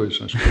um nem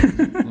dois, acho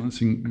que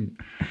assim,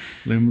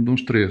 lembro de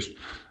uns 3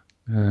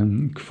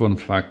 que foram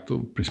de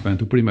facto,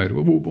 principalmente o primeiro.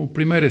 O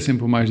primeiro é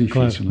sempre o mais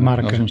difícil,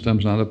 claro, não é? Nós não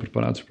estamos nada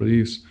preparados para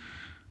isso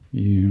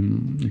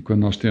e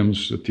quando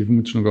eu tive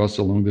muitos negócios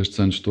ao longo destes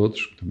anos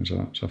todos, que também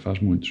já faz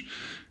muitos,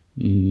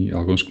 e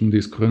alguns, como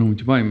disse, correram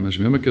muito bem, mas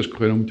mesmo aqueles que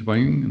correram muito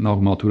bem, em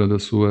alguma altura da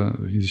sua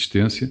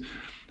existência,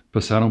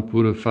 passaram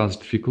por fases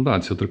de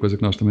dificuldade. Isso é outra coisa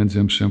que nós também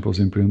dizemos sempre aos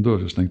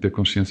empreendedores. Eles têm que ter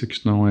consciência que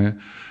isto não é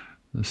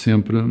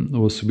sempre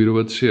ou a subir ou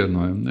a descer,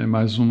 não é? É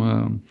mais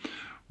uma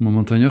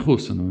montanha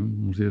russa, não é?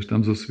 Uns dias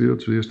estamos a subir,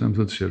 outros dias estamos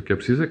a descer. O que é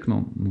preciso é que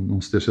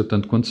não se deixa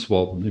tanto quanto se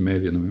sobe, em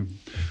média, não é?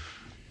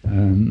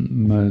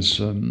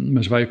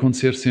 Mas vai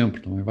acontecer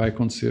sempre, não é? Vai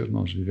acontecer.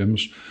 Nós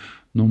vivemos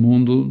num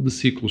mundo de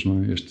ciclos,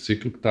 não é? Este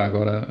ciclo que está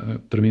agora a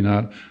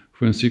terminar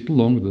foi um ciclo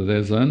longo, de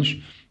 10 anos,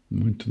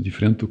 muito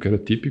diferente do que era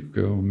típico, que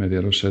o médio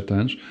era os 7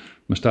 anos,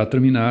 mas está a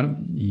terminar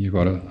e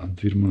agora há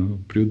de vir um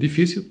período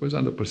difícil, depois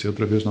há de aparecer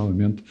outra vez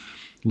novamente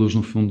luz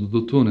no fundo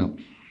do túnel.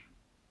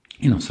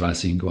 E não será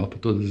assim igual para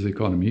todas as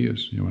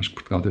economias. Eu acho que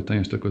Portugal até tem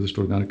esta coisa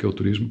extraordinária que é o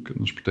turismo, que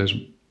nos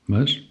protege,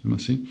 mas, mesmo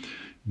assim,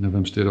 ainda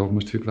vamos ter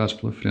algumas dificuldades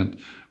pela frente.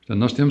 Portanto,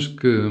 nós temos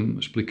que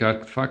explicar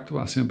que, de facto,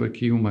 há sempre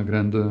aqui uma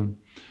grande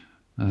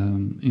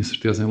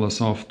incerteza em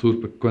relação ao futuro,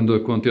 para que quando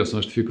aconteçam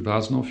as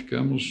dificuldades não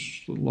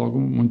ficamos logo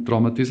muito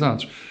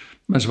traumatizados.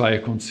 Mas vai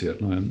acontecer,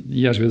 não é?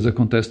 E às vezes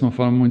acontece de uma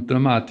forma muito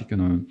dramática,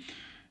 não é?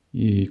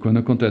 E quando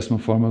acontece de uma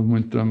forma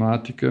muito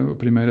dramática, a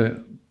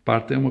primeira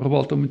parte é uma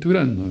revolta muito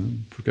grande, não é?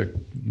 Porque é que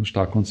nos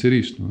está a acontecer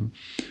isto, não é?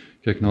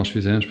 O que é que nós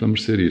fizemos para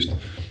merecer isto?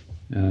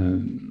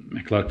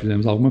 É claro que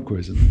fizemos alguma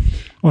coisa, não é?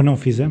 Ou não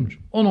fizemos.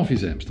 Ou não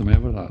fizemos, também é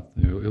verdade.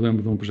 Eu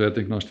lembro de um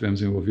projeto em que nós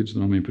estivemos envolvidos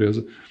numa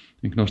empresa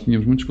em que nós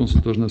tínhamos muitos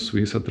consultores na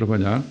Suíça a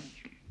trabalhar.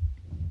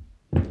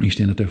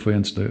 Isto ainda até foi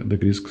antes da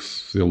crise, que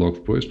se deu logo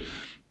depois.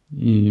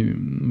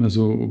 Mas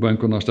o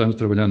banco onde nós estávamos a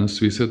trabalhar na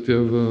Suíça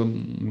teve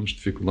umas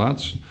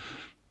dificuldades,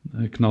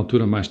 que na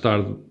altura, mais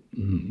tarde,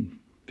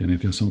 tendo em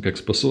atenção o que é que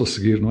se passou a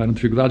seguir, não eram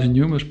dificuldades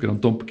nenhumas, porque eram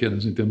tão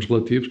pequenas em termos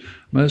relativos,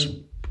 mas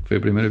foi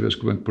a primeira vez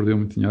que o banco perdeu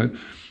muito dinheiro,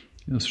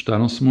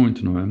 assustaram-se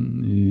muito, não é?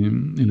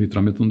 E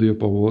literalmente de um dia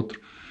para o outro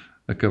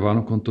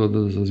acabaram com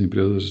todas as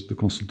empresas de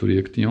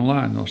consultoria que tinham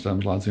lá. Nós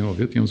estávamos lá a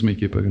desenvolver, tínhamos uma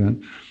equipa grande,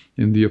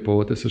 e de um dia para o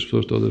outro essas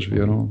pessoas todas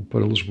vieram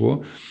para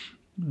Lisboa,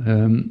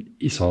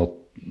 e só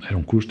era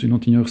um custo e não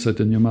tinha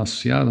receita nenhuma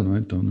associada, não é?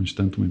 Então, no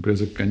instante, uma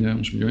empresa que ganha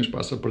uns milhões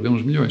passa a perder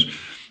uns milhões.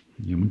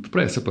 E é muito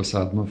depressa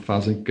passar de uma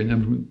fase em que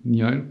ganhamos muito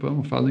dinheiro para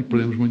uma fase em que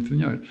perdemos muito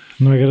dinheiro.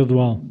 Não é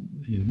gradual.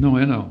 Não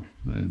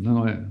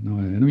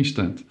é no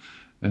instante.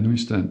 É no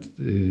instante.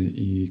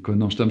 E quando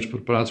não estamos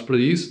preparados para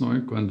isso, não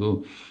é?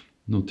 Quando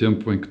no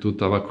tempo em que tudo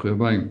estava a correr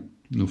bem,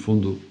 no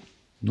fundo,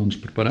 não nos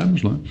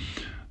preparamos, não é?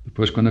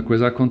 Depois, quando a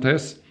coisa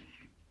acontece,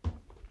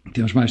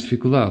 temos mais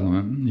dificuldade, não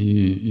é?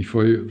 E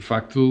foi, de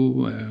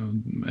facto,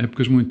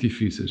 épocas muito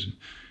difíceis.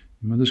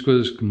 Uma das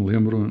coisas que me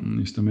lembro,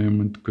 isso também é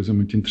uma coisa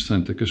muito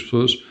interessante, é que as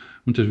pessoas,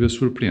 muitas vezes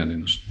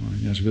surpreendem-nos. Não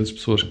é? E às vezes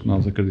pessoas que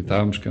nós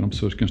acreditávamos que eram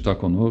pessoas que iam estar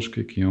connosco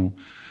e que iam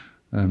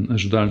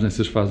ajudar-nos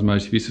nessas fases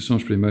mais difíceis são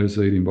os primeiros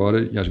a ir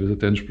embora e às vezes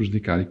até nos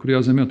prejudicar. E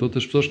curiosamente,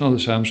 outras pessoas que nós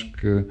achávamos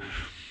que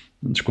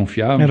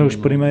desconfiávamos... Eram os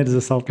primeiros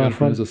a saltar fora. Eram os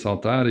primeiros a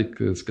saltar e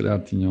que se calhar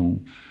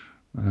tinham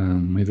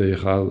uma ideia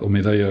errada, ou uma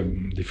ideia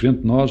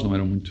diferente de nós, não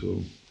eram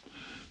muito...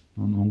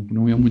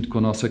 Não iam muito com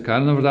a nossa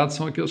cara. Na verdade,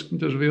 são aqueles que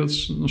muitas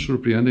vezes nos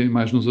surpreendem,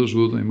 mais nos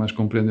ajudam, e mais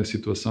compreendem a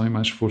situação e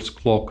mais esforço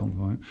colocam.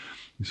 Não é?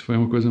 Isso foi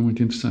uma coisa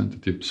muito interessante.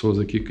 Tive pessoas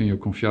aqui quem eu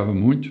confiava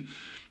muito,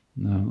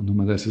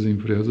 numa dessas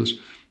empresas,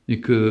 e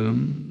que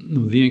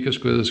no dia em que as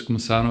coisas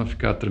começaram a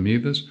ficar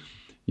tremidas,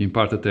 e em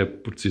parte até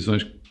por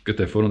decisões que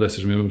até foram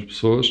dessas mesmas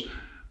pessoas,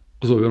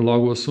 resolveram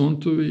logo o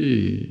assunto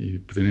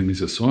e pediram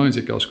indenizações e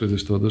aquelas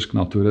coisas todas que na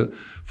altura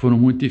foram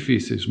muito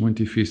difíceis,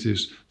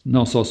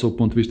 não só sob o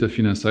ponto de vista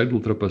financeiro, de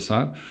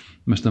ultrapassar,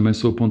 mas também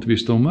sob o ponto de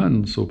vista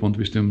humano, sob o ponto de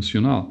vista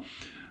emocional.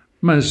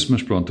 Mas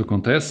pronto,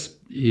 acontece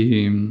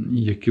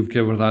e aquilo que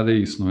é verdade é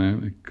isso, não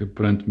é? Que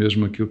perante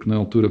mesmo aquilo que na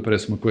altura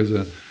parece uma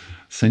coisa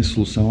sem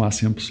solução, há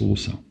sempre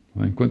solução.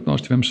 Enquanto nós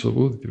tivermos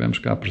saúde, estivermos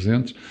cá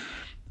presentes,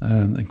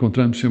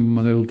 encontramos sempre uma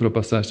maneira de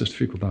ultrapassar estas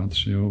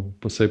dificuldades. Eu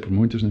passei por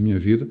muitas na minha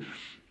vida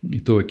e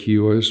estou aqui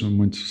hoje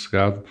muito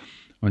sossegado,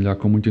 a olhar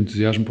com muito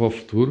entusiasmo para o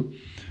futuro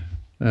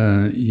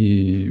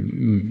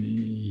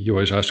e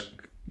hoje acho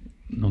que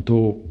não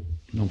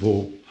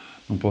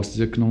posso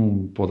dizer que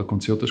não pode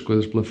acontecer outras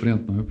coisas pela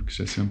frente, não é? Porque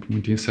isto é sempre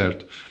muito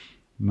incerto,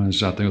 mas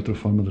já tem outra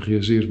forma de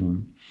reagir, não é?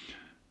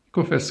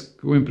 Confesso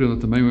que o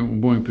empreendedor também, um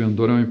bom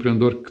empreendedor é um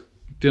empreendedor que,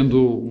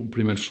 tendo um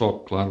primeiro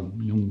choque, claro,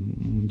 e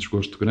um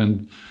desgosto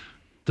grande,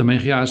 também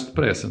reage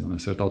depressa, não é? A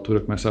certa altura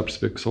começa a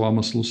perceber que só há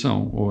uma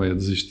solução, ou é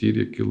desistir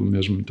e aquilo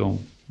mesmo então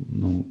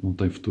não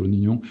tem futuro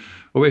nenhum,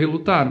 ou é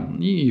lutar.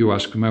 E eu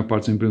acho que a maior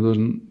parte dos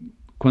empreendedores,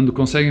 quando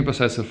conseguem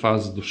passar essa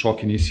fase do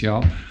choque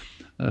inicial,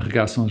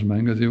 arregaçam as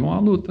mangas e vão à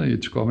luta e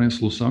descobrem a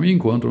solução e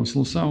encontram a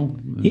solução.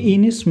 E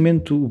nesse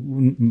momento,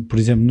 por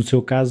exemplo, no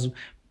seu caso,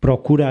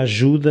 procura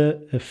ajuda,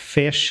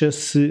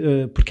 fecha-se,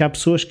 porque há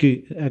pessoas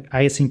que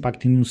há esse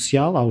impacto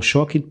inicial, há o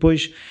choque e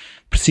depois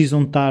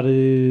precisam estar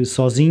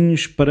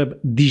sozinhos para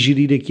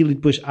digerir aquilo e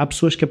depois há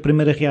pessoas que a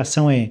primeira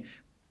reação é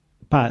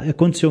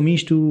aconteceu-me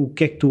isto, o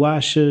que é que tu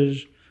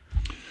achas?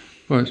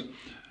 Pois,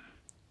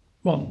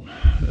 bom,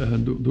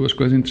 duas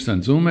coisas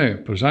interessantes. Uma é,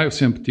 para já eu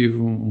sempre tive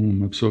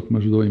uma pessoa que me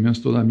ajudou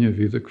imenso toda a minha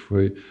vida, que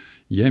foi,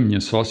 e é a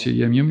minha sócia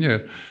e é a minha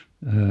mulher.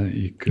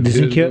 E que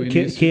dizem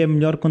que é a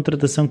melhor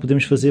contratação que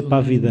podemos fazer para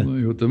a vida.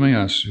 Eu também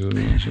acho.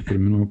 Para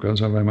mim, no meu caso,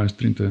 já vai mais de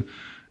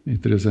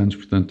 33 anos,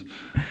 portanto,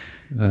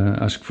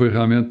 acho que foi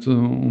realmente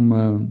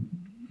uma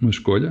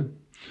escolha,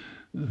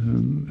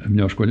 a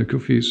melhor escolha que eu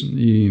fiz.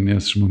 E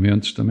nesses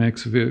momentos também é que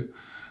se vê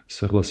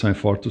se a relação é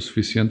forte o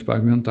suficiente para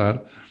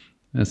aguentar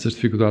essas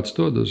dificuldades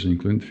todas,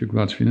 incluindo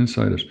dificuldades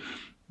financeiras.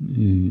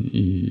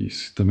 E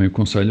também o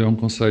conselho é um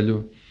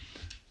conselho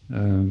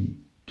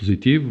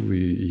positivo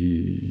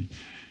e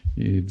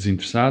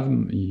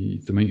desinteressado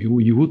e também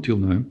útil,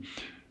 não é?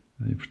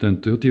 E,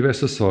 portanto, eu tive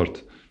essa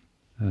sorte.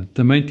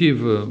 Também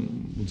tive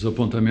o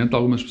desapontamento de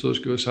algumas pessoas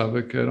que eu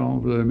achava que eram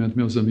verdadeiramente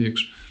meus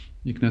amigos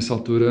e que nessa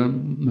altura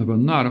me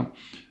abandonaram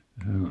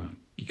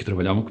e que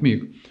trabalhavam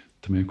comigo.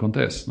 Também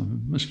acontece, não é?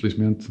 Mas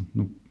felizmente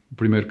no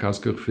primeiro caso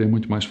que eu referi é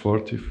muito mais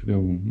forte e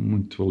deu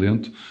muito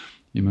alento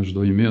e me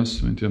ajudou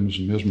imenso em termos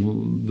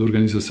mesmo de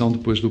organização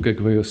depois do que é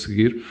que veio a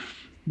seguir,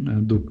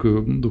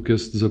 do que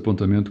esse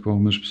desapontamento com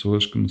algumas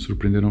pessoas que me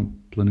surpreenderam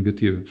pela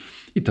negativa.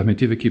 E também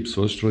tive aqui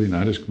pessoas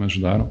extraordinárias que me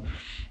ajudaram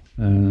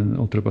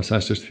a ultrapassar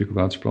estas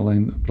dificuldades para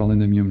além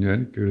da minha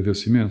mulher, que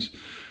agradeço imenso.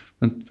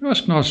 Portanto, eu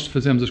acho que nós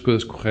fazemos as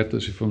coisas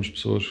corretas e fomos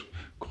pessoas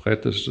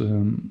corretas.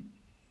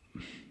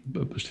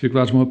 As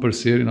dificuldades vão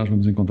aparecer e nós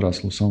vamos encontrar a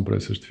solução para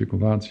essas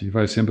dificuldades e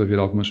vai sempre haver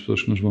algumas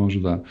pessoas que nos vão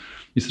ajudar.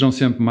 E serão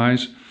sempre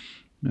mais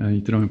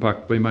e terão um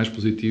impacto bem mais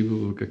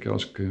positivo do que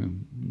aquelas que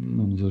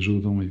não nos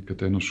ajudam e que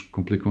até nos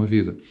complicam a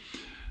vida.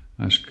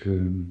 Acho que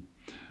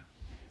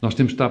nós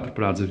temos de estar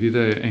preparados. A vida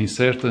é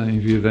incerta, a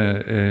vida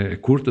é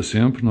curta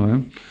sempre, não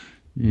é?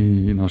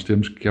 E nós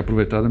temos que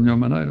aproveitar da melhor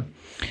maneira.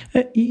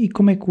 E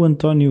como é que o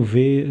António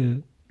vê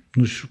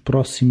nos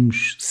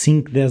próximos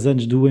 5, 10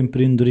 anos do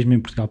empreendedorismo em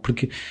Portugal?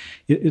 Porque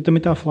eu também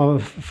estava a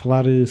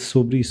falar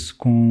sobre isso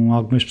com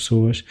algumas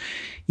pessoas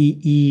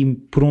e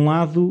por um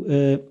lado,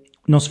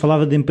 não se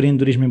falava de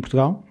empreendedorismo em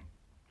Portugal,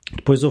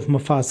 depois houve uma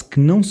fase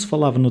que não se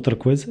falava noutra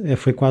coisa,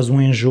 foi quase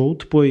um enjoo,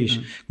 depois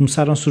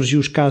começaram a surgir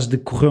os casos de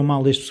que correu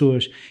mal das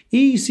pessoas,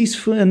 e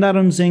isso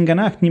andaram-nos a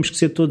enganar, que tínhamos que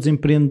ser todos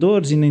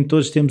empreendedores e nem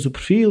todos temos o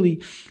perfil, e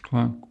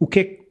claro.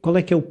 Qual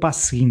é que é o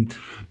passo seguinte?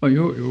 Bom,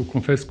 eu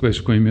confesso que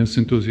vejo com imenso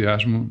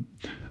entusiasmo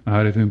a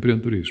área do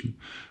empreendedorismo.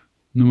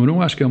 Número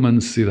 1, acho que é uma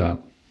necessidade,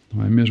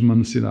 não é mesmo uma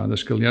necessidade,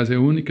 acho que aliás é a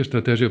única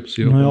estratégia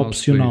possível. Não é para o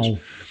opcional. nosso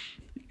país.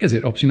 Quer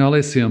dizer, opcional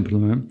é sempre,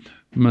 não é?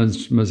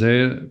 Mas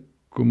é,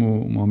 como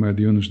o Homer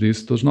Yunus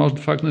disse, todos nós de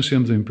facto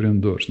nascemos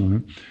empreendedores,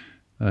 não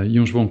é? E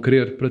uns vão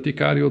querer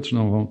praticar e outros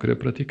não vão querer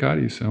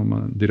praticar, e isso é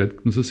um direito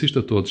que nos assiste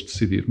a todos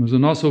decidir. Mas a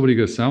nossa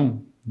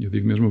obrigação, eu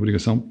digo mesmo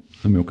obrigação,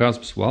 no meu caso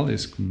pessoal, é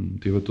isso que me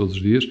motiva todos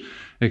os dias,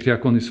 é criar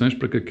condições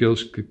para que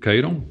aqueles que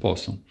queiram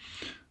possam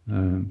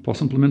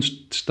pelo menos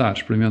testar,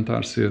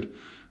 experimentar, ser.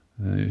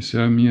 Essa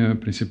é a minha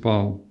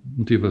principal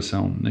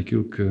motivação,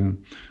 naquilo que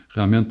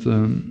realmente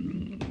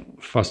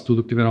faço tudo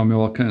o que tiver ao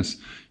meu alcance,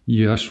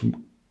 e acho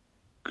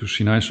que os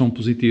sinais são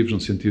positivos, no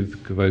sentido de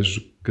que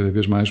vejo cada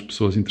vez mais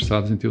pessoas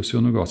interessadas em ter o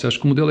seu negócio. Acho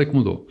que o modelo é que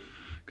mudou.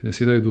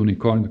 Essa ideia do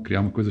unicórnio, de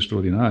criar uma coisa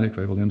extraordinária, que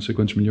vai valer não sei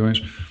quantos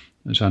milhões,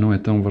 já não é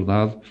tão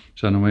verdade,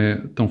 já não é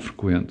tão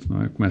frequente,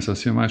 não é? Começa a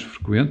ser mais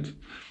frequente,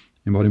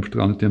 embora em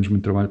Portugal ainda temos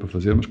muito trabalho para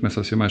fazer, mas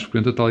começa a ser mais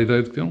frequente a tal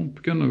ideia de ter um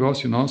pequeno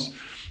negócio nosso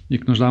e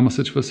que nos dá uma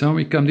satisfação,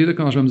 e que à medida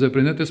que nós vamos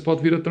aprender até se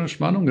pode vir a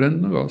transformar num grande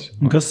negócio.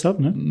 Nunca se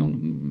sabe, não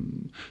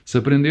é? Se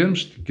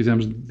aprendermos,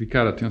 quisermos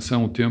dedicar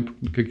atenção, o tempo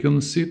que aquilo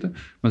necessita,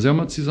 mas é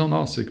uma decisão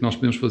nossa e que nós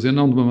podemos fazer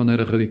não de uma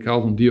maneira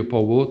radical, de um dia para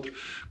o outro,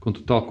 com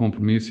total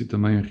compromisso e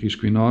também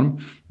risco enorme,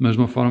 mas de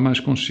uma forma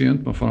mais consciente,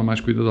 de uma forma mais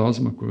cuidadosa,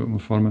 uma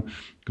forma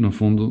que no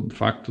fundo, de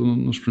facto,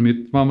 nos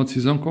permite tomar uma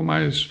decisão com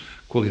mais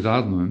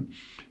qualidade, não é?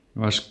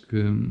 Eu acho que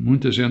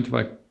muita gente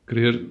vai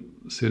querer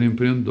ser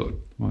empreendedor,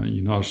 não é?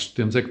 E nós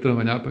temos é que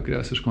trabalhar para criar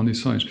essas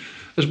condições.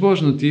 As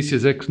boas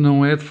notícias é que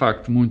não é de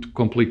facto muito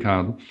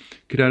complicado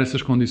criar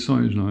essas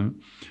condições, não é?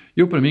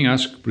 Eu, para mim,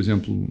 acho que, por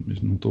exemplo,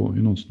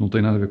 não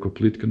tem nada a ver com a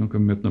política, nunca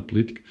me meto na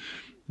política,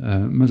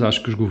 mas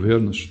acho que os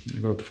governos,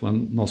 agora estou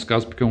falando do nosso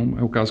caso porque é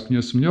o caso que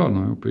conheço melhor,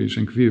 não é? O país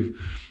em que vivo,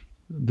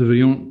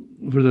 deveriam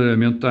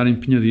verdadeiramente estar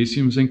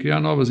empenhadíssimos em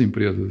criar novas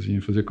empresas e em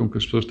fazer com que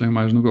as pessoas tenham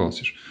mais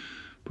negócios.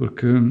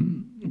 Porque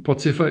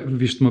pode ser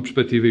visto de uma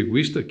perspectiva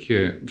egoísta, que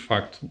é, de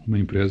facto, uma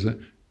empresa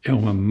é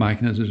uma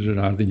máquina de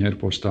gerar dinheiro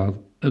para o Estado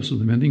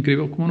absolutamente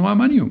incrível, como não há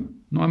mais nenhuma.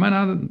 Não há mais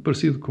nada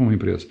parecido com uma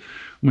empresa.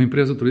 Uma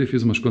empresa, outro dia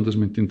fiz umas contas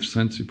muito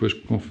interessantes e depois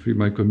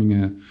confirmei com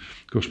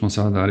o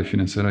responsável da área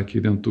financeira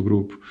aqui dentro do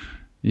grupo.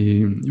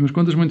 E umas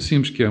contas muito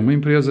simples, que é uma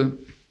empresa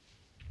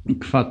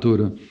que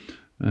fatura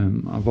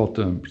à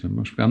volta, por exemplo,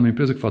 vamos pegar numa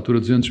empresa que fatura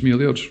 200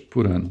 mil euros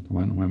por ano,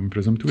 também não é uma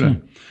empresa muito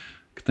grande,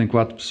 que tem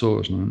 4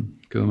 pessoas, não é?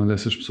 Cada uma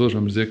dessas pessoas,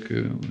 vamos dizer que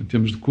em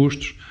termos de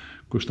custos,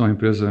 custam à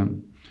empresa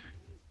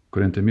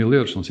 40 mil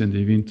euros, são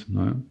 120,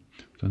 não é?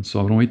 Portanto,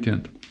 sobram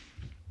 80.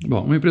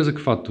 Bom, uma empresa que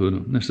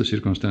fatura, nestas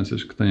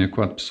circunstâncias, que tenha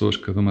 4 pessoas,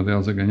 cada uma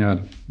delas a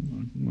ganhar,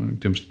 em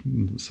termos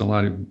de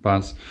salário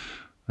base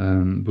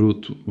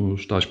bruto,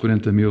 os tais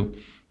 40 mil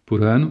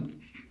por ano,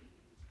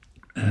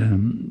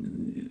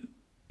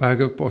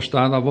 paga para o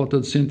Estado à volta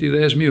de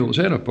 110 mil.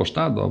 Já era para o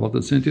Estado à volta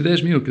de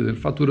 110 mil, quer dizer,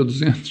 fatura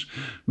 200,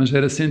 mas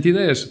gera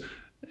 110.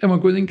 É uma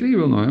coisa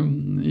incrível, não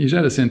é? E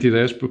gera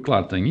 110 porque,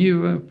 claro, tem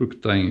IVA, porque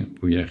tem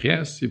o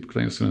IRS, e porque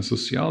tem a Segurança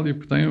Social e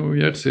porque tem o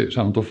IRC.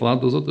 Já não estou a falar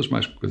das outras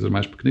coisas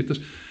mais pequenitas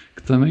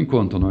que também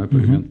contam, não é?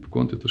 Pagamento por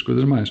conta e outras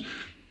coisas mais.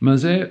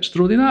 Mas é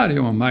extraordinário,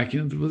 é uma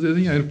máquina de fazer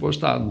dinheiro para o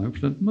Estado, não é?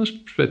 Portanto, uma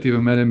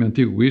perspectiva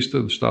meramente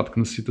egoísta do Estado, que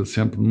necessita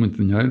sempre de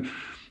muito dinheiro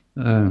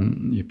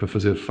e para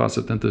fazer face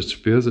a tantas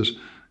despesas,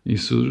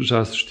 isso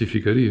já se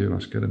justificaria. Eu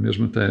acho que era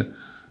mesmo até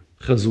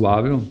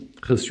razoável,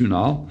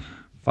 racional,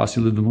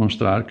 fácil de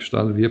demonstrar que o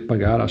Estado devia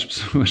pagar às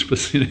pessoas para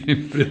serem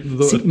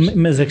empreendedores. Sim,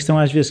 mas a questão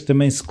às vezes que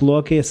também se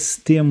coloca é se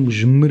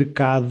temos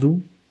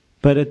mercado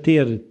para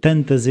ter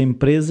tantas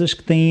empresas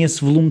que têm esse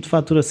volume de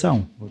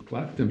faturação.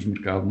 Claro que temos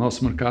mercado. O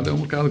nosso mercado é um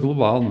mercado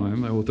global,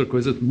 não é? É outra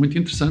coisa muito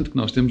interessante que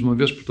nós temos uma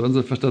vez por todas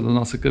afastado da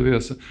nossa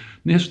cabeça.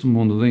 Neste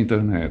mundo da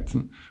internet,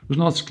 os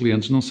nossos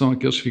clientes não são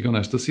aqueles que ficam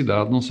nesta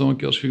cidade, não são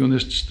aqueles que ficam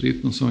neste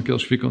distrito, não são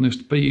aqueles que ficam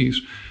neste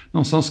país,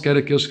 não são sequer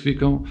aqueles que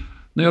ficam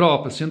na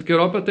Europa, sendo que a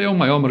Europa até é o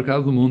maior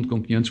mercado do mundo,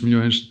 com 500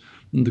 milhões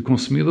de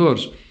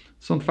consumidores.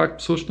 São, de facto,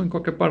 pessoas que estão em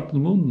qualquer parte do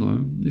mundo, não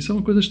é? Isso é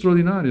uma coisa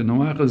extraordinária.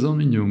 Não há razão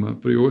nenhuma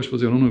para eu hoje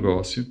fazer um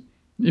negócio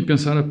e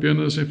pensar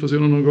apenas em fazer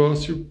um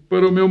negócio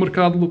para o meu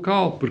mercado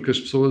local, porque as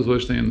pessoas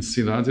hoje têm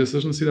necessidades e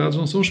essas necessidades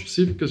não são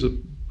específicas. Há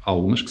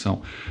algumas que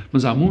são,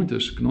 mas há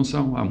muitas que não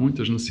são. Há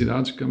muitas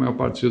necessidades que a maior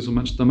parte dos seres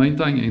humanos também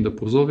têm ainda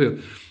por resolver.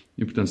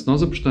 E, portanto, se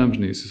nós apostamos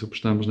nisso, se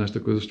apostamos nesta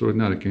coisa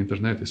extraordinária que é a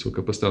internet e a sua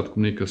capacidade de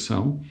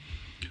comunicação,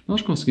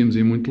 nós conseguimos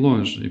ir muito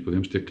longe e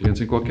podemos ter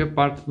clientes em qualquer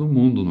parte do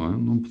mundo, não é?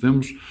 Não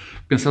podemos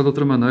pensar de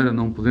outra maneira,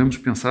 não podemos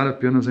pensar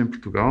apenas em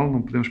Portugal,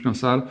 não podemos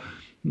pensar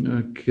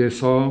que é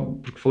só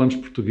porque falamos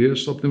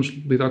português, só podemos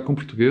lidar com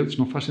portugueses,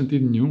 não faz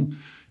sentido nenhum.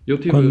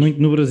 Quando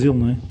muito no Brasil,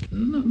 não é?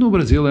 No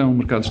Brasil é um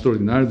mercado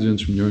extraordinário,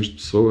 200 milhões de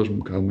pessoas, um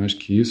bocado mais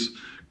que isso,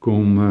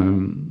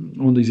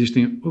 onde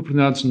existem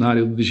oportunidades na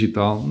área do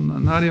digital,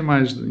 na área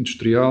mais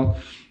industrial.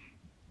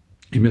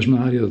 E mesmo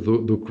na área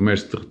do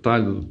comércio de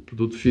retalho, do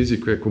produto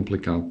físico, é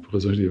complicado, por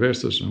razões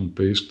diversas. É um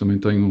país que também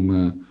tem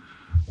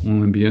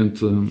um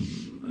ambiente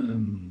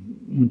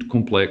muito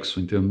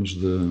complexo em termos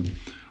de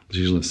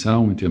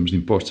legislação, em termos de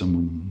impostos. É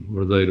um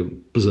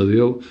verdadeiro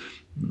pesadelo,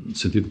 no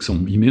sentido que são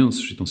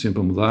imensos e estão sempre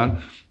a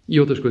mudar, e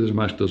outras coisas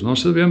mais que todos nós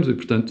sabemos e,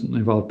 portanto,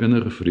 nem vale a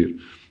pena referir.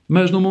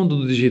 Mas no mundo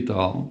do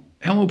digital,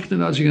 é uma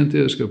oportunidade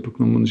gigantesca,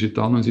 porque no mundo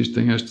digital não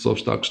existem estes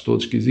obstáculos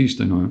todos que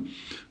existem, não é?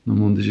 No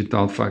mundo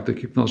digital, de facto,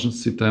 aquilo que nós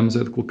necessitamos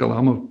é de colocar lá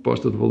uma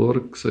proposta de valor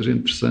que seja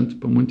interessante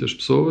para muitas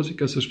pessoas e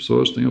que essas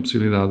pessoas tenham a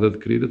possibilidade de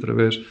adquirir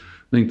através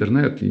da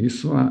internet. E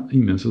isso há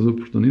imensas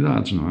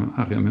oportunidades, não é?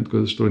 Há realmente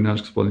coisas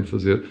extraordinárias que se podem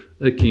fazer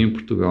aqui em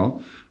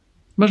Portugal,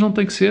 mas não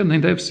tem que ser, nem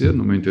deve ser,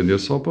 no meu entender,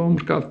 só para um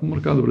mercado como o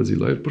mercado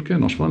brasileiro, porque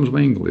nós falamos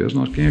bem inglês,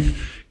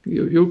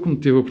 eu como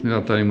tive a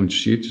oportunidade de estar em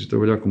muitos sítios, de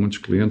trabalhar com muitos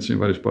clientes em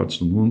várias partes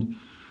do mundo,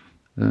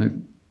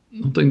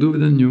 não tenho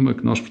dúvida nenhuma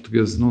que nós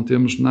portugueses não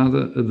temos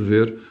nada a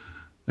dever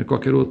a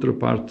qualquer outra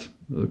parte,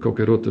 a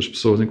qualquer outras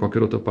pessoas em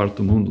qualquer outra parte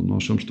do mundo.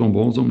 Nós somos tão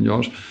bons ou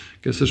melhores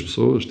que essas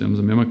pessoas, temos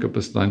a mesma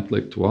capacidade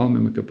intelectual, a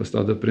mesma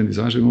capacidade de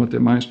aprendizagem ou até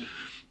mais,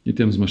 e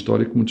temos uma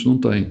história que muitos não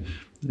têm.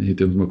 E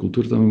temos uma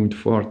cultura também muito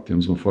forte,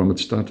 temos uma forma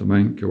de estar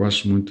também que eu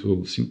acho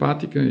muito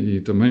simpática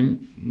e também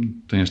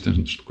tem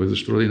estas coisas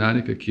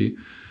extraordinárias que aqui,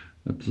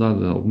 apesar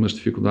de algumas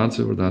dificuldades,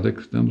 a verdade é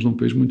que estamos num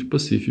país muito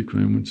pacífico,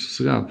 muito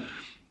sossegado.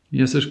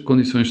 E essas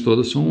condições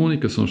todas são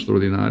únicas, são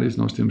extraordinárias e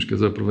nós temos que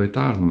as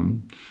aproveitar, não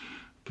é?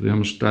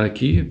 Podemos estar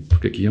aqui,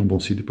 porque aqui é um bom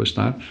sítio para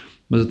estar,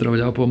 mas a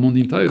trabalhar para o mundo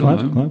inteiro,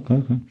 claro, não é?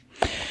 Claro.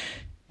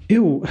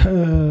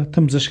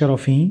 Estamos a chegar ao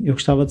fim. Eu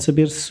gostava de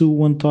saber se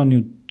o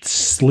António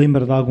se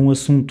lembra de algum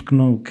assunto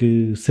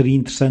que seria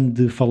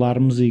interessante de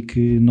falarmos e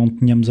que não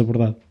tínhamos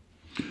abordado.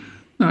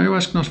 Não, eu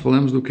acho que nós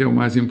falamos do que é o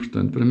mais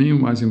importante. Para mim,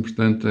 o mais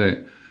importante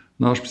é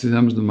nós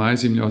precisamos de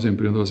mais e melhores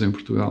empreendedores em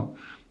Portugal.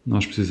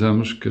 Nós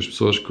precisamos que as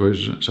pessoas que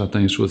hoje já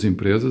têm as suas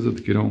empresas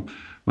adquiram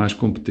mais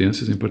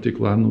competências, em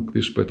particular no que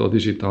diz respeito ao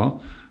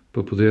digital,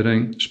 para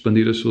poderem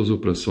expandir as suas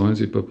operações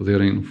e para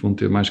poderem, no fundo,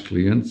 ter mais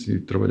clientes e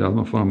trabalhar de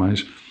uma forma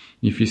mais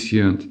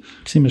eficiente.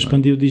 Sim, mas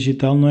expandir o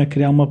digital não é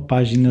criar uma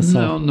página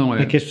só. Não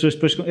é. É que as pessoas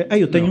depois...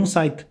 eu tenho um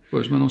site.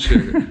 Pois, mas não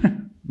chega.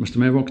 Mas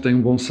também é bom que tenha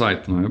um bom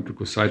site, não é?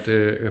 Porque o site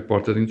é a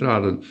porta de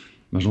entrada,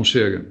 mas não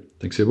chega.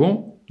 Tem que ser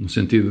bom, no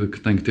sentido de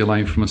que tem que ter lá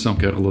a informação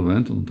que é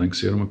relevante, não tem que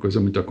ser uma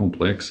coisa muito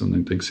complexa,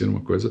 nem tem que ser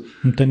uma coisa...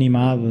 muito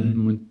animada.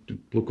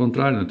 Pelo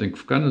contrário, não tem que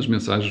focar nas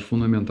mensagens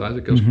fundamentais,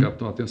 aquelas que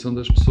captam a atenção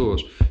das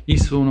pessoas.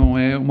 Isso não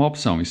é uma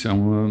opção, isso é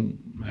uma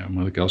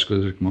daquelas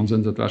coisas que há uns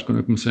anos atrás, quando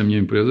eu comecei a minha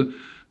empresa,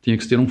 tinha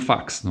que se ter um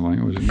fax, não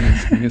é? Hoje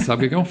ninguém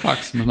sabe o que é um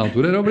fax, mas na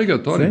altura era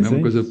obrigatório, sim,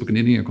 uma coisa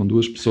pequenininha com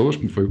 2 pessoas,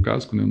 como foi o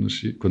caso quando eu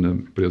nasci, quando a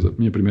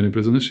minha primeira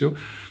empresa nasceu,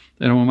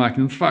 era uma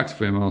máquina de fax,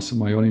 foi o nosso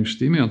maior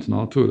investimento na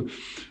altura.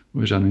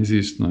 Hoje já não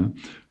existe, não é?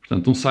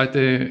 Portanto, um site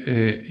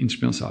é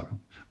indispensável.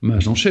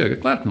 Mas não chega,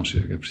 claro que não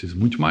chega, é preciso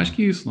muito mais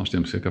que isso. Nós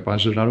temos que ser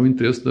capazes de gerar o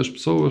interesse das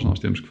pessoas, nós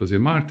temos que fazer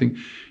marketing,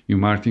 e o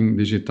marketing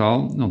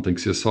digital não tem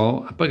que ser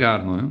só a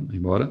pagar, não é?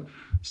 Embora,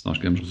 se nós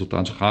queremos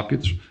resultados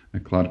rápidos, é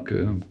claro que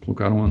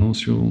colocar um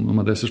anúncio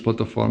numa dessas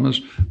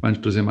plataformas vai-nos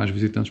trazer mais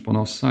visitantes para o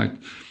nosso site.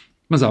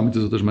 Mas há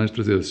muitas outras maneiras de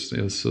trazer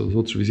esses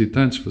outros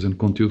visitantes, fazendo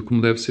conteúdo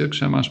como deve ser, que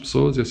chama as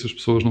pessoas, e essas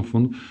pessoas, no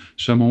fundo,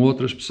 chamam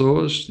outras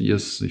pessoas, e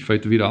esse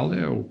efeito viral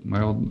é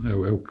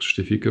o que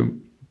justifica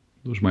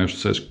os maiores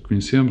sucessos que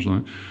conhecemos, não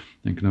é?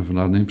 Em que, na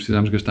verdade, nem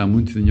precisamos gastar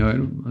muito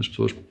dinheiro, as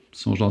pessoas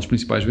são os nossos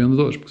principais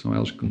vendedores, porque são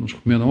elas que nos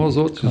recomendam aos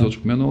outros, claro. Os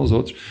outros recomendam aos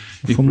outros.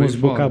 O famoso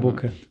boca a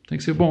boca. Não é? Tem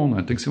que ser bom, não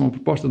é? Tem que ser uma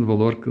proposta de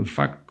valor que, de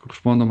facto,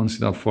 corresponda a uma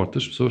necessidade forte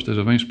das pessoas,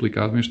 esteja bem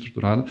explicada, bem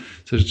estruturada,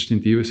 seja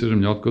distintiva e seja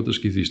melhor do que outras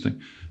que existem.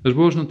 As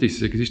boas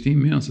notícias é que existem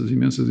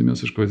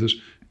imensas coisas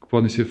que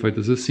podem ser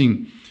feitas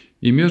assim.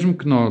 E mesmo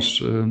que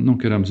nós não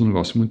queiramos um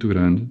negócio muito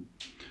grande,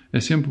 é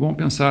sempre bom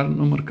pensar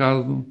no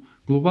mercado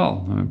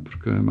global, não é?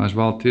 Porque mais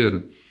vale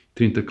ter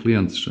 30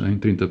 clientes em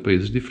 30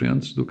 países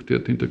diferentes do que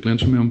ter 30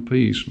 clientes no mesmo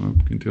país, não é?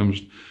 Porque em termos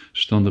de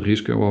gestão de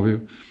risco é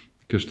óbvio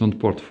que a gestão de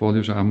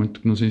portfólio já há muito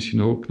que nos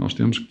ensinou que nós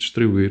temos que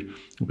distribuir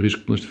o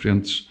risco pelas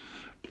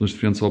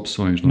diferentes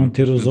opções. Não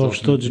ter os ovos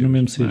todos no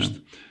mesmo cesto.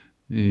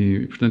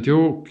 E,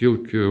 portanto, aquilo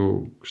que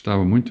eu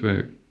gostava muito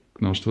é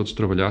que nós todos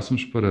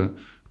trabalhássemos para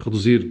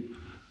reduzir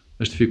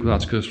as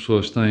dificuldades que as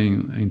pessoas têm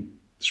em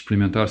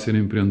experimentar ser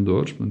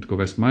empreendedores, portanto, que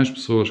houvesse mais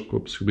pessoas com a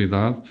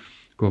possibilidade,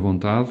 com a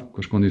vontade, com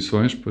as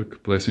condições para que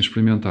pudessem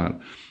experimentar.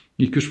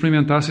 E que o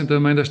experimentassem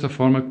também desta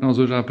forma que nós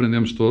hoje já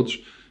aprendemos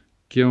todos,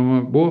 que é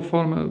uma boa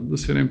forma de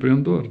ser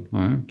empreendedor,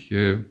 não é? Que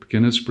é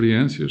pequenas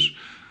experiências,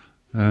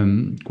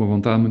 com a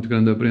vontade muito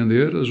grande de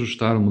aprender,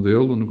 ajustar o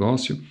modelo, o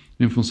negócio,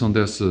 em função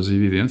dessas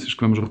evidências que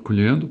vamos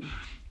recolhendo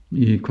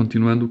e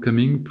continuando o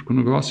caminho, porque o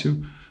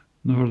negócio,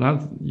 na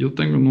verdade,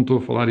 não estou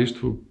a falar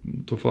isto,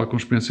 estou a falar com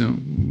experiência,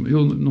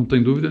 eu não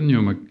tenho dúvida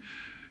nenhuma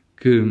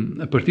que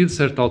a partir de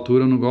certa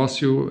altura o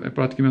negócio é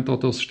praticamente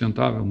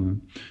autossustentável, não é?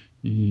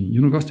 E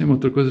o negócio tem uma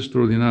outra coisa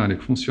extraordinária,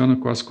 que funciona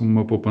quase como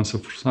uma poupança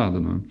forçada,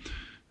 não é?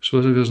 As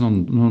pessoas às vezes não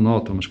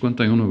notam, mas quando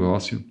têm um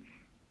negócio,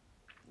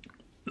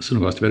 se o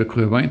negócio estiver a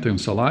correr bem, tem um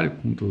salário,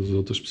 como todas as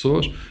outras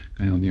pessoas,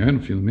 ganham dinheiro no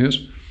fim do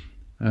mês,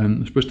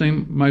 depois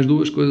tem mais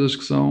 2 coisas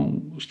que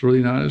são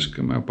extraordinárias,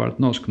 que a maior parte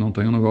de nós que não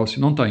tem um negócio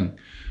não tem,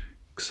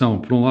 que são,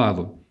 por um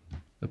lado,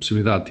 a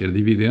possibilidade de ter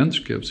dividendos,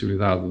 que é a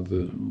possibilidade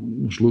de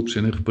os lucros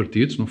serem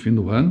repartidos no fim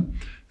do ano.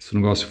 Se o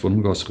negócio for um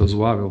negócio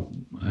razoável,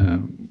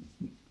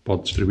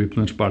 pode distribuir pelo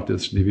menos parte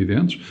desses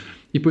dividendos.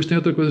 E depois tem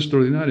outra coisa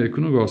extraordinária, é que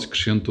o negócio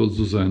crescendo todos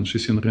os anos e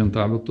sendo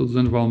rentável, todos os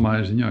anos vale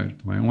mais dinheiro.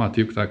 Também é um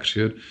ativo que está a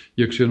crescer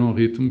e a crescer num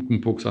ritmo como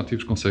poucos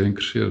ativos conseguem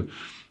crescer.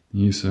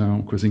 E isso é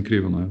uma coisa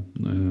incrível, não é?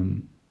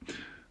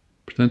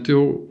 Portanto,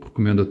 eu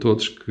recomendo a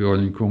todos que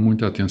olhem com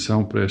muita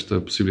atenção para esta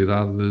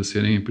possibilidade de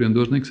serem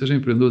empreendedores, nem que sejam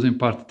empreendedores em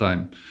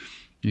part-time.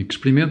 E que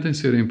experimentem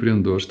ser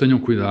empreendedores, tenham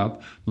cuidado,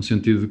 no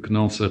sentido de que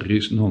não se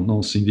arrisquem,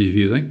 não se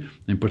endividem,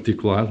 em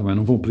particular, também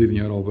não vão pedir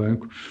dinheiro ao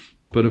banco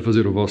para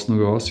fazer o vosso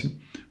negócio.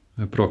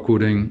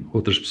 Procurem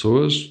outras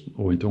pessoas,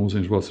 ou então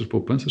usem as vossas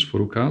poupanças, se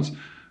for o caso,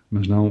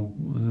 mas não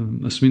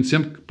assumindo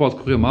sempre que pode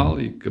correr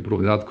mal e que a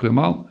probabilidade de correr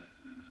mal,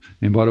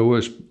 embora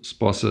hoje se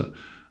possa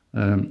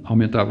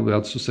aumentar a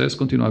probabilidade de sucesso,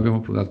 continua a haver uma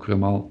probabilidade de correr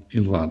mal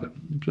elevada.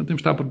 E, portanto,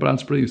 temos de estar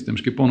preparados para isso.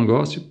 Temos que ir para um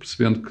negócio,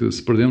 percebendo que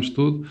se perdemos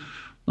tudo,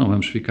 não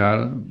vamos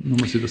ficar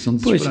numa situação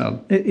de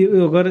desesperado. Pois,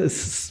 eu agora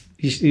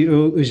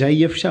eu já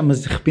ia fechar,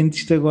 mas de repente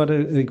isto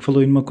agora que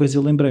falou em uma coisa,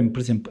 eu lembrei-me, por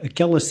exemplo,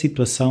 aquela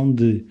situação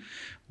de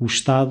o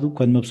Estado,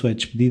 quando uma pessoa é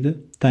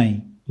despedida,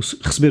 tem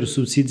receber o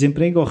subsídio de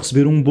desemprego ou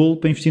receber um bolo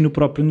para investir no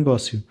próprio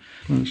negócio.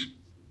 Pois.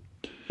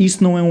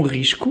 Isso não é um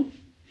risco?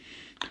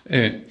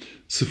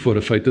 Se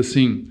for feito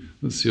assim,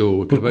 se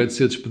eu acabei de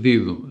ser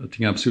despedido, eu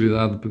tinha a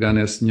possibilidade de pegar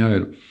nesse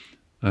dinheiro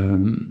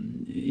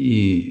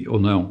ou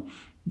não.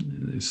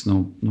 Se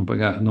não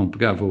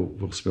pegar, vou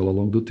recebê-lo ao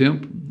longo do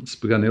tempo. Se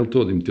pegar nele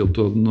todo e metê-lo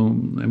todo,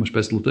 é uma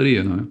espécie de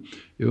lotaria, não é?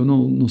 Eu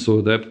não sou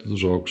adepto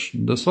dos jogos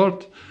da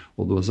sorte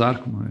ou do azar,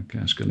 como é, que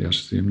acho que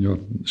aliás seria melhor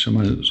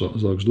chamar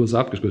jogos do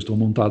azar, porque as coisas estão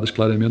montadas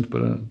claramente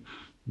para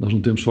nós não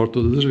termos sorte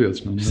todas as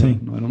vezes,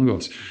 não era um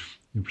negócio.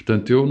 E,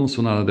 portanto, eu não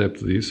sou nada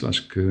adepto disso.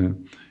 Acho que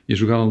ir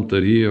jogar na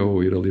lotaria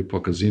ou ir ali para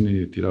o casino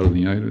e tirar o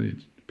dinheiro e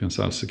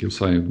pensar se aquilo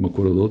sai de uma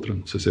cor ou de outra,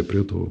 não sei se é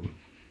preto ou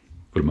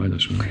vermelho,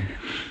 acho que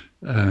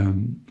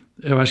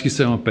eu acho que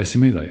isso é uma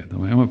péssima ideia,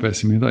 não é? É uma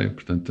péssima ideia.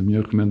 Portanto, a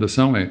minha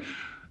recomendação é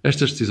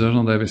estas decisões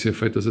não devem ser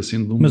feitas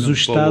assim de um Mas o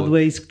Estado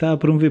é isso que está a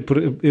promover.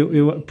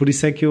 Por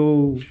isso é que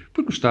eu...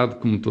 Porque o Estado,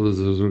 como todas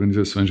as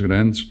organizações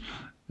grandes,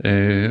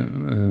 é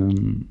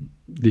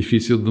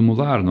difícil de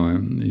mudar, não é?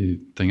 E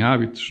tem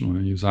hábitos, não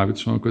é? E os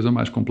hábitos são a coisa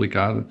mais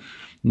complicada de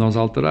nós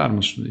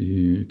alterarmos.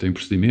 E tem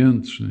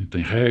procedimentos, e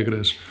tem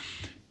regras,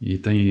 e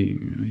tem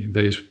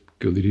ideias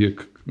que eu diria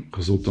que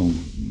resultam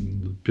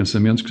de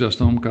pensamentos que já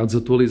estão um bocado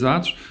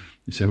desatualizados.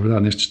 Isso é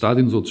verdade neste Estado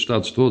e nos outros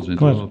Estados todos. Então,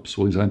 claro. A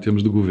pessoalizar em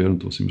termos de governo,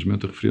 estou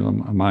simplesmente a referir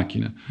à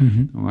máquina.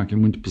 Uma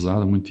máquina muito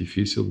pesada, muito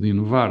difícil de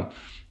inovar.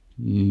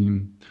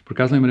 E, por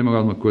acaso, lembrei-me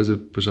agora de uma coisa,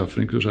 depois já à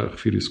frente, que eu já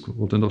refiro isso,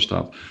 voltando ao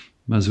Estado.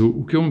 Mas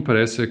o que eu me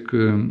parece é que,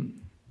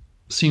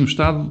 sim, o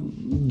Estado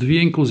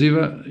devia, inclusive,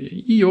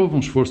 e houve um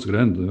esforço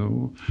grande.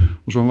 O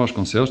João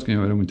Vasconcelos, de quem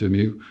eu era muito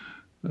amigo,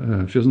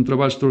 fez um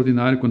trabalho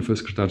extraordinário quando foi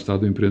secretário de Estado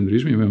do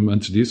empreendedorismo e mesmo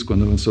antes disso,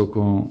 quando avançou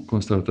com a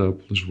Startup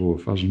Lisboa.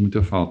 Faz-nos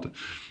muita falta.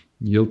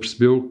 E ele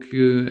percebeu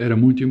que era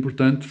muito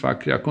importante, de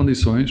facto, criar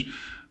condições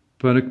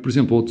para que, por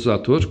exemplo, outros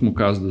atores, como o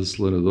caso das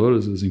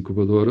aceleradoras, das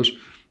incubadoras,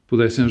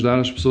 pudessem ajudar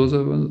as pessoas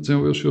a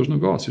desenvolver os seus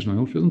negócios. Não é?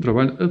 Ele fez um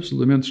trabalho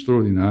absolutamente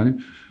extraordinário,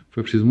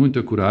 foi preciso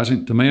muita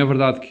coragem. Também é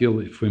verdade que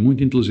ele foi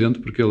muito inteligente,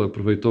 porque ele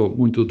aproveitou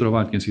muito do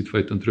trabalho que tinha sido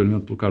feito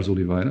anteriormente pelo Carlos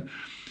Oliveira,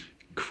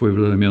 que foi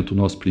verdadeiramente o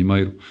nosso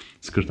primeiro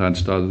secretário de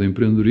Estado de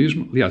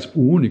Empreendedorismo. Aliás,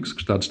 o único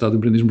secretário de Estado de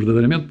Empreendedorismo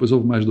verdadeiramente, depois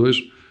houve mais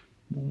dois.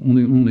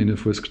 Um ainda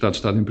foi secretário de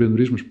Estado de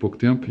Empreendedorismo, mas pouco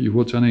tempo, e o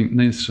outro já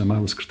nem se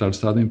chamava secretário de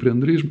Estado de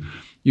Empreendedorismo,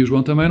 e o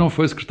João também não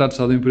foi secretário de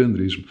Estado de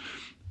Empreendedorismo.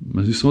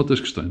 Mas isso são outras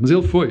questões. Mas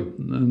ele foi,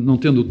 não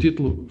tendo o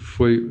título,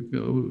 foi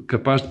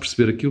capaz de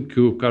perceber aquilo que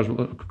o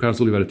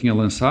Carlos Oliveira tinha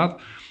lançado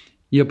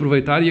e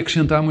aproveitar e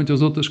acrescentar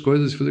muitas outras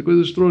coisas e fazer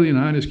coisas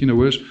extraordinárias que ainda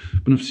hoje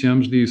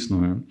beneficiamos disso,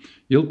 não é?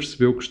 Ele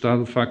percebeu que o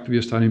Estado, de facto, devia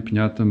estar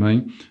empenhado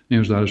também em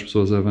ajudar as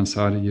pessoas a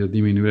avançar e a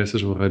diminuir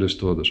essas barreiras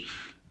todas.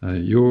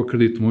 Eu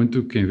acredito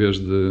muito que, em vez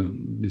de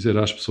dizer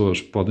às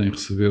pessoas que podem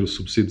receber o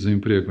subsídio de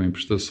desemprego em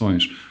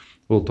prestações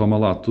ou toma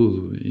lá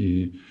tudo,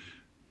 e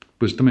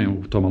depois também o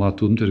toma lá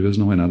tudo muitas vezes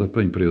não é nada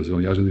para empresas.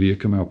 Aliás, eu diria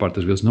que a maior parte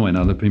das vezes não é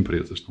nada para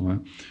empresas, não é?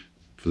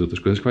 Fazer outras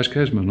coisas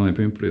quaisquer, mas não é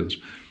para empresas.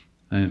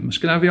 Mas se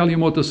calhar havia ali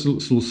uma outra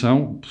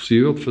solução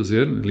possível de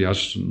fazer.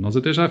 Aliás, nós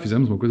até já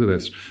fizemos uma coisa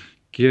dessas,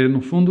 que é,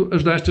 no fundo,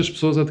 ajudar estas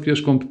pessoas a adquirir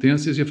as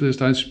competências e a fazer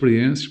tais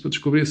experiências para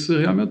descobrir se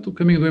realmente o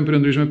caminho do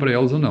empreendedorismo é para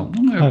elas ou não.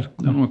 Não é. Claro.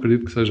 Eu não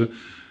acredito que seja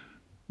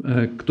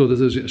que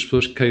todas as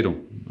pessoas queiram.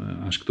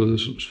 Acho que todas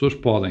as pessoas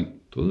podem.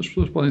 Todas as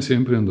pessoas podem ser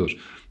empreendedores,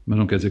 mas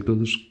não quer dizer que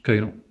todas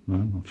queiram. Não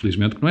é?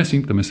 Felizmente que não é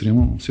assim, que também seria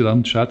uma sociedade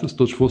muito chata se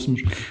todos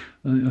fôssemos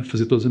a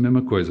fazer todos a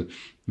mesma coisa.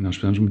 E nós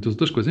fazemos muitas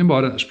outras coisas,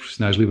 embora os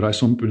profissionais liberais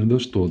são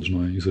empreendedores todos,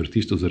 não é? E os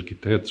artistas, os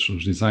arquitetos,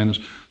 os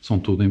designers, são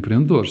tudo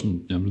empreendedores, não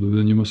temos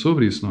dúvida nenhuma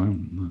sobre isso, não é?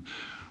 Um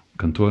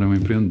cantor é um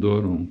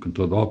empreendedor, um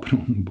cantor de ópera,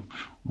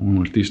 um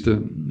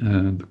artista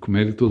de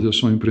comédia, todos eles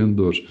são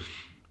empreendedores.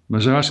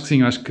 Mas eu acho que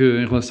sim, acho que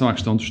em relação à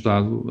questão do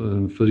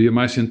Estado, faria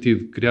mais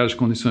sentido criar as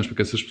condições para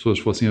que essas pessoas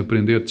fossem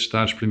aprender,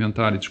 testar,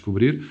 experimentar e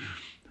descobrir,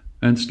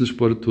 antes de lhes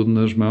pôr tudo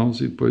nas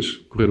mãos e depois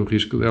correr o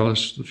risco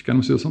delas ficar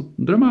numa situação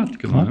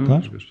dramática. Claro, não é?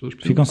 claro. As pessoas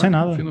ficam sem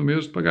nada. No fim do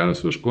mês de pagar as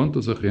suas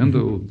contas, a renda,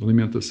 ou de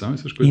alimentação,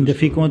 essas coisas. Ainda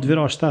ficam a dever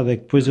ao Estado. É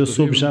que depois eu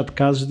soube já de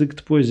casos de que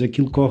depois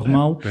aquilo corre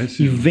mal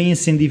e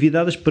vêm-se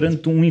endividadas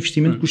perante um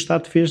investimento que o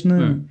Estado fez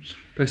na...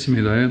 Péssima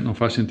ideia, não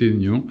faz sentido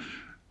nenhum.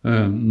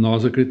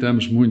 Nós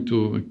acreditamos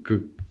muito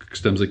que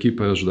estamos aqui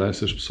para ajudar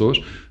essas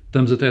pessoas.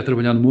 Estamos até a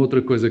trabalhar numa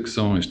outra coisa que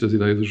são estas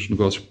ideias dos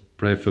negócios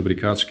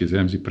pré-fabricados, se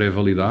quisermos, e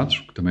pré-validados,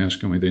 que também acho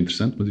que é uma ideia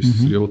interessante, mas isso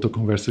seria outra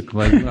conversa que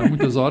vai durar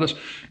muitas horas,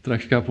 terá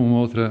que ficar para uma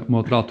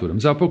outra altura.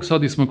 Mas há pouco só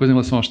disse uma coisa em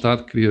relação ao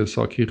Estado, que queria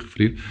só aqui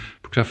referir,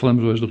 porque já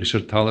falamos hoje do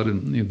Richard Thaler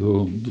e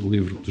do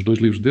livro, dos dois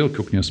livros dele, que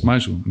eu conheço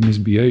mais, o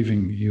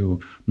Misbehaving e o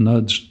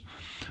Nudge,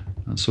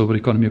 sobre a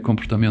economia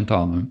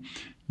comportamental, não é?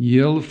 E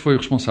ele foi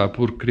responsável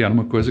por criar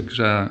uma coisa que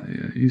já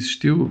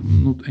existiu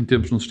em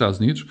tempos nos Estados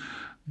Unidos,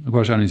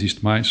 agora já não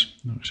existe mais.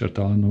 O Richard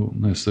Thaler,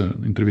 nessa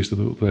entrevista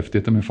do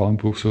FT, também fala um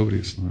pouco sobre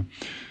isso. Não é?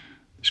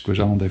 Diz que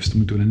hoje há um déficit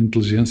muito grande de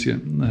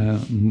inteligência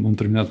num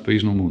determinado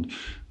país no mundo.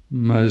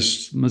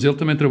 Mas ele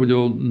também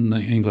trabalhou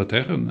em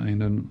Inglaterra,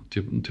 ainda no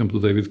tempo do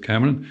David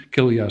Cameron,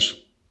 que aliás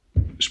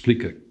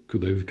explica que o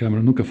David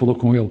Cameron nunca falou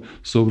com ele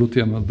sobre o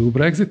tema do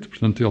Brexit,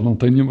 portanto ele não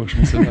tem nenhuma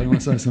responsabilidade em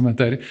relação a essa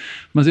matéria,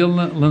 mas ele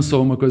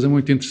lançou uma coisa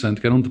muito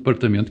interessante, que era um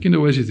departamento que ainda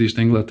hoje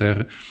existe em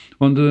Inglaterra,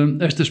 onde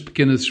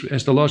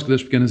esta lógica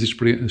das pequenas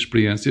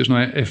experiências, não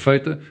é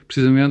feita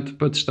precisamente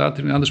para testar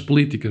determinadas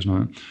políticas,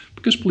 não é?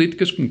 Porque as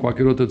políticas, como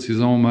qualquer outra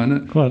decisão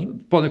humana,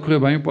 podem correr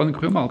bem ou podem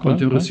correr mal, podem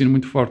ter um raciocínio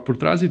muito forte por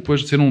trás e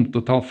depois ser um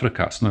total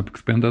fracasso, não é? Porque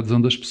depende da adesão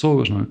das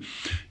pessoas, não é?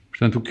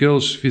 Portanto, o que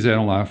eles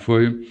fizeram lá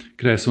foi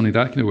criar essa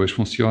unidade, que ainda hoje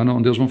funciona,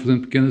 onde eles vão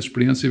fazendo pequenas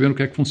experiências e ver o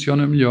que é que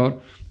funciona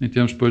melhor em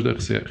termos depois da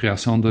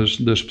reação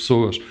das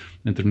pessoas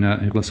em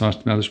relação às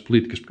determinadas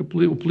políticas.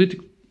 Porque o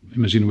político,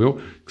 imagino eu,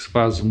 que se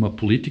faz uma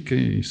política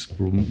e se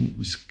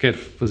quer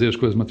fazer as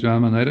coisas de uma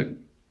determinada maneira,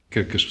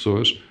 quer que as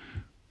pessoas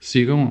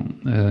sigam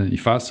e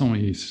façam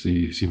e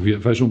se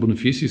vejam o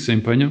benefício e se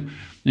empenham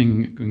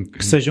em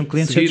que sejam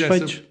clientes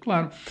satisfeitos.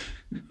 Claro.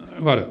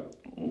 Agora,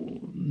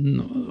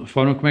 a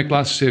forma como é que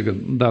lá se chega,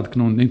 dado que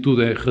nem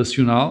tudo é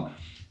racional,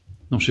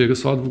 não chega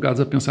só advogados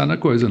a pensar na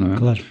coisa, não é?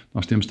 Claro.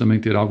 Nós temos também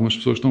que ter algumas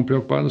pessoas que estão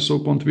preocupadas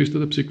sob o ponto de vista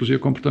da psicologia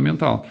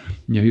comportamental.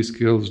 E é isso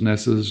que eles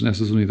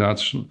nessas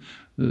unidades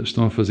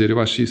estão a fazer. Eu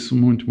acho isso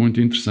muito, muito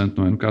interessante,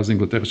 não é? No caso da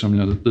Inglaterra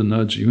chamam-lhe The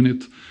Nudge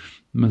Unit,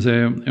 mas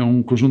é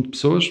um conjunto de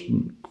pessoas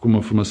com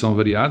uma formação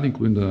variada,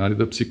 incluindo a área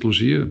da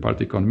psicologia, a parte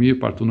da economia, a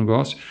parte do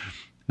negócio,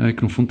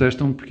 que no fundo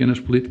testam pequenas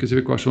políticas e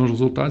ver quais são os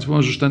resultados e vão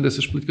ajustando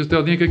essas políticas até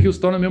o dia em que aquilo se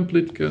torna mesmo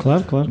política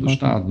do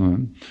Estado,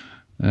 não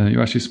é?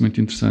 Eu acho isso muito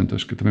interessante.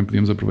 Acho que também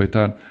podíamos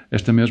aproveitar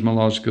esta mesma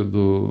lógica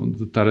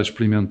de estar a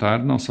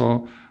experimentar, não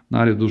só na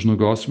área dos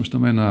negócios, mas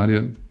também na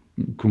área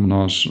como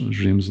nós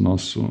gerimos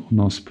o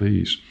nosso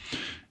país.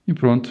 E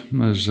pronto,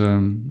 mas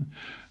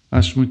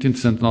acho muito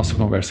interessante a nossa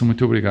conversa.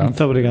 Muito obrigado.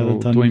 Muito obrigado,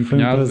 António. Estou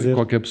empenhado e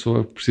qualquer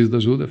pessoa que precise de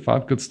ajuda,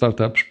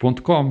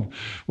 fabricadestartups.com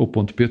ou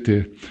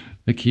 .pt.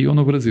 Aqui ou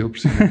no Brasil,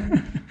 precisa.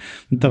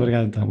 Muito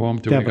obrigado, então. Tá bom,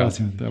 muito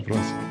obrigado. Até a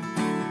próxima.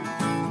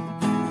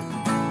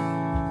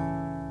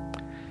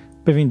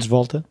 Bem-vindos de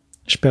volta.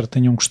 Espero que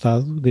tenham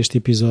gostado deste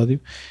episódio.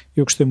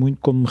 Eu gostei muito,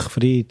 como me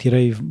referi,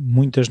 tirei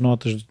muitas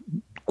notas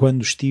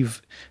quando estive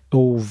a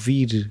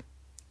ouvir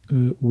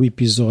o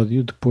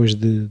episódio, depois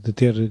de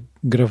ter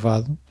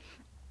gravado.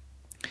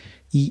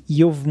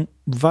 E houve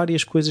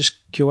várias coisas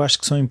que eu acho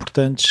que são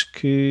importantes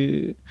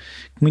que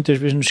muitas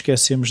vezes nos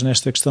esquecemos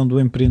nesta questão do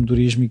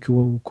empreendedorismo e que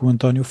o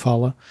António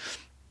fala,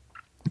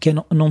 que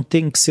não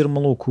tem que ser uma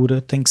loucura,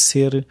 tem que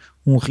ser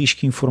um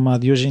risco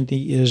informado. E hoje em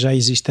dia já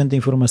existe tanta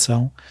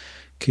informação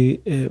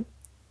que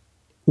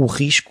o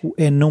risco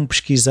é não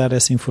pesquisar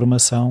essa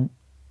informação.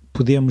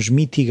 Podemos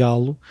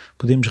mitigá-lo,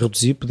 podemos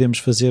reduzir, podemos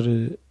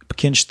fazer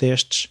pequenos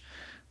testes,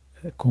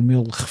 como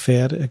ele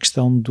refere, a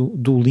questão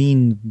do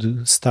Lean,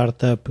 de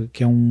startup,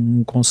 que é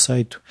um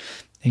conceito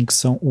em que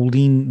o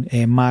Lean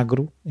é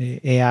magro,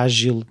 é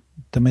ágil,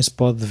 também se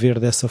pode ver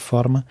dessa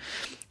forma.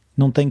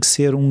 Não tem que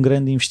ser um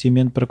grande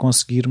investimento para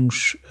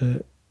conseguirmos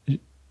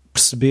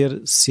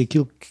perceber se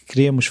aquilo que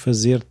queremos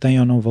fazer tem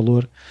ou não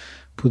valor.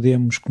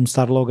 Podemos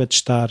começar logo a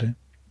testar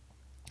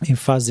em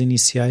fases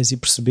iniciais e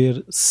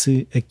perceber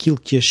se aquilo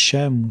que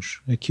achamos,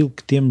 aquilo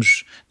que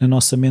temos na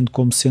nossa mente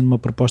como sendo uma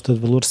proposta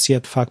de valor, se é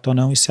de facto ou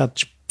não, e se há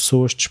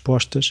pessoas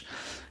dispostas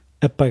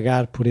a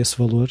pagar por esse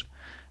valor.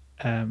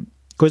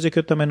 Coisa que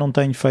eu também não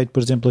tenho feito,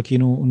 por exemplo, aqui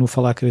no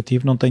Falar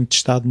Criativo, não tenho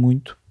testado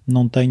muito,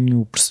 não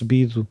tenho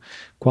percebido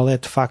qual é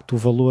de facto o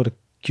valor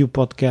que o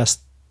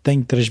podcast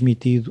tem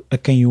transmitido a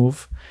quem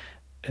ouve.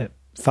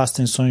 Faço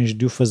tensões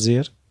de o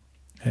fazer.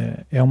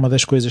 É uma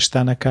das coisas que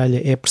está na calha,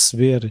 é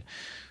perceber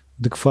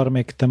de que forma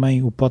é que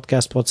também o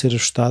podcast pode ser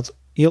ajustado.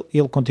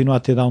 Ele continua a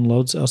ter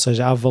downloads, ou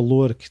seja, há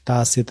valor que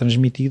está a ser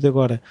transmitido.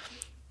 Agora,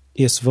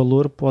 esse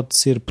valor pode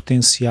ser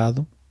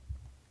potenciado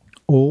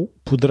ou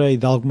poderei,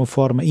 de alguma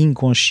forma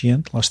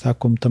inconsciente, lá está,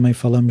 como também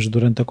falamos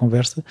durante a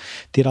conversa,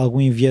 ter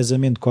algum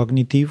enviesamento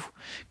cognitivo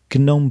que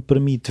não me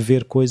permite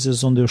ver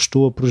coisas onde eu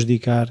estou a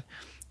prejudicar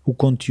o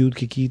conteúdo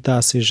que aqui está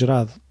a ser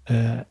gerado.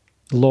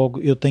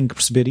 Logo, eu tenho que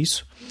perceber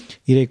isso.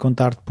 Irei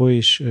contar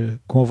depois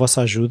com a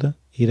vossa ajuda.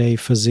 Irei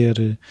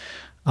fazer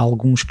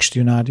alguns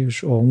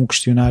questionários, ou um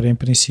questionário em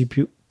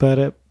princípio,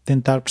 para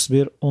tentar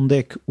perceber onde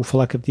é que o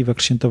falar criativo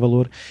acrescenta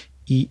valor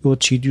e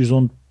outros sítios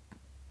onde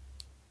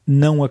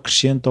não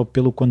acrescenta, ou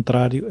pelo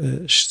contrário,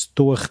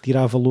 estou a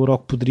retirar valor ou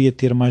que poderia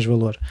ter mais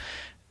valor.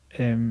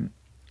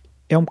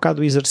 É um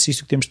bocado o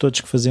exercício que temos todos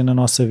que fazer na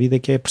nossa vida,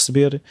 que é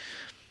perceber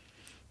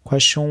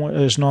quais são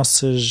as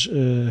nossas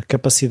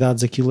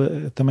capacidades,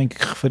 aquilo também que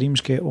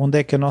referimos, que é onde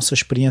é que a nossa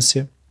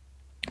experiência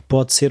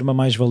pode ser uma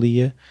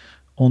mais-valia,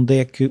 onde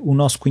é que o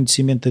nosso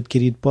conhecimento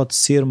adquirido pode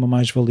ser uma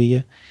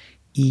mais-valia,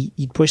 e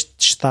depois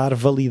testar,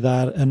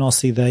 validar a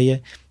nossa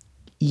ideia.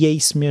 E é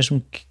isso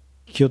mesmo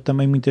que eu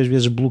também muitas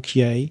vezes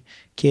bloqueei,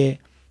 que é,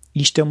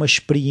 isto é uma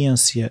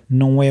experiência,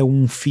 não é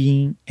um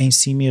fim em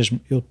si mesmo.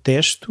 Eu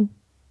testo,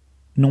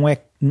 não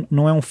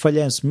é um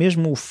falhanço.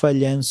 Mesmo o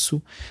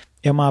falhanço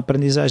é uma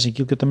aprendizagem,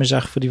 aquilo que eu também já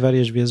referi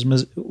várias vezes,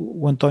 mas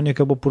o António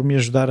acabou por me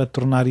ajudar a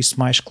tornar isso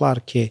mais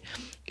claro, que é,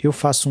 eu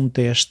faço um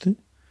teste,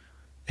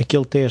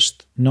 aquele teste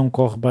não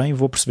corre bem,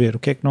 vou perceber o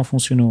que é que não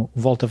funcionou,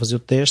 volto a fazer o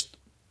teste,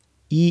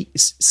 e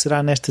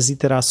será nestas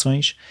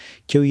iterações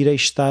que eu irei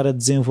estar a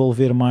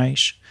desenvolver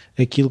mais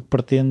aquilo que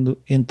pretendo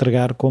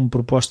entregar como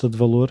proposta de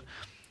valor,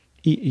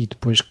 e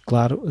depois,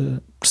 claro,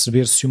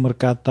 perceber se o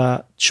mercado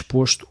está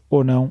disposto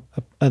ou não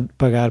a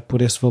pagar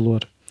por esse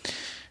valor.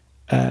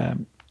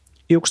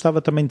 Eu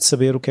gostava também de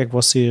saber o que é que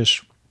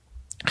vocês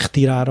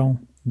retiraram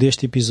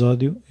deste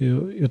episódio.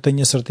 Eu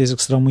tenho a certeza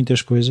que serão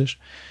muitas coisas,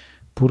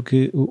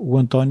 porque o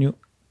António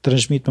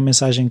transmite uma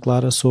mensagem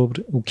clara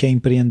sobre o que é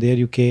empreender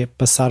e o que é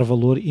passar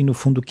valor, e no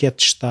fundo o que é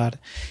testar.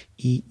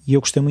 E eu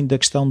gostei muito da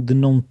questão de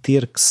não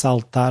ter que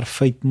saltar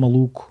feito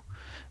maluco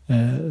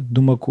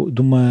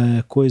de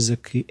uma coisa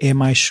que é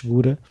mais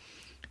segura.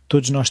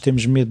 Todos nós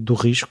temos medo do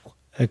risco.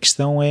 A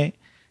questão é,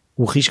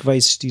 o risco vai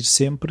existir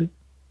sempre,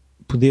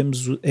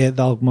 podemos de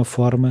alguma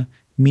forma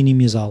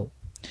minimizá-lo.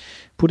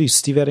 Por isso,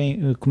 se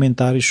tiverem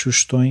comentários,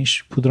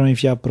 sugestões, poderão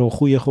enviar para o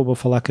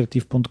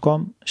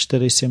rui@falarcreativo.com,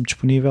 estarei sempre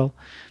disponível.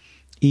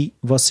 E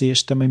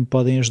vocês também me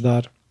podem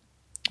ajudar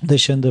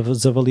deixando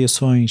as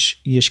avaliações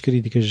e as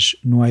críticas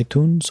no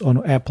iTunes ou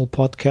no Apple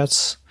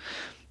Podcasts,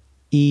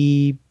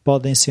 e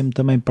podem sempre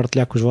também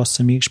partilhar com os vossos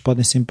amigos,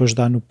 podem sempre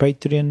ajudar no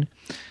Patreon,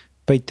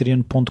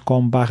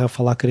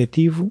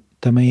 patreon.com/falarcreativo.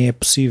 Também é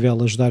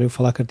possível ajudar eu a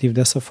falar criativo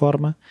dessa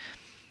forma.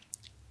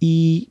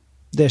 E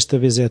desta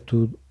vez é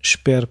tudo.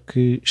 Espero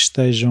que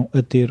estejam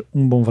a ter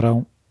um bom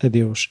verão.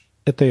 Adeus.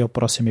 Até ao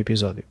próximo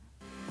episódio.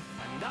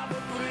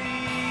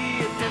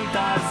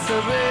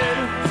 Saber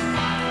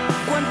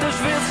quantas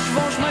vezes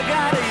vão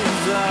esmagar a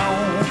ilusão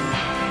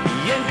e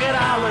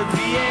encará-la de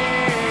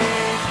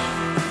viés,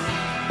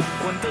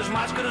 quantas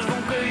máscaras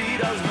vão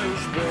cair aos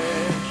meus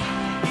pés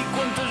e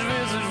quantas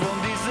vezes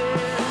vão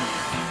dizer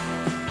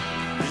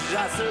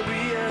já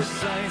sabias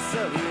sem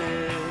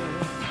saber.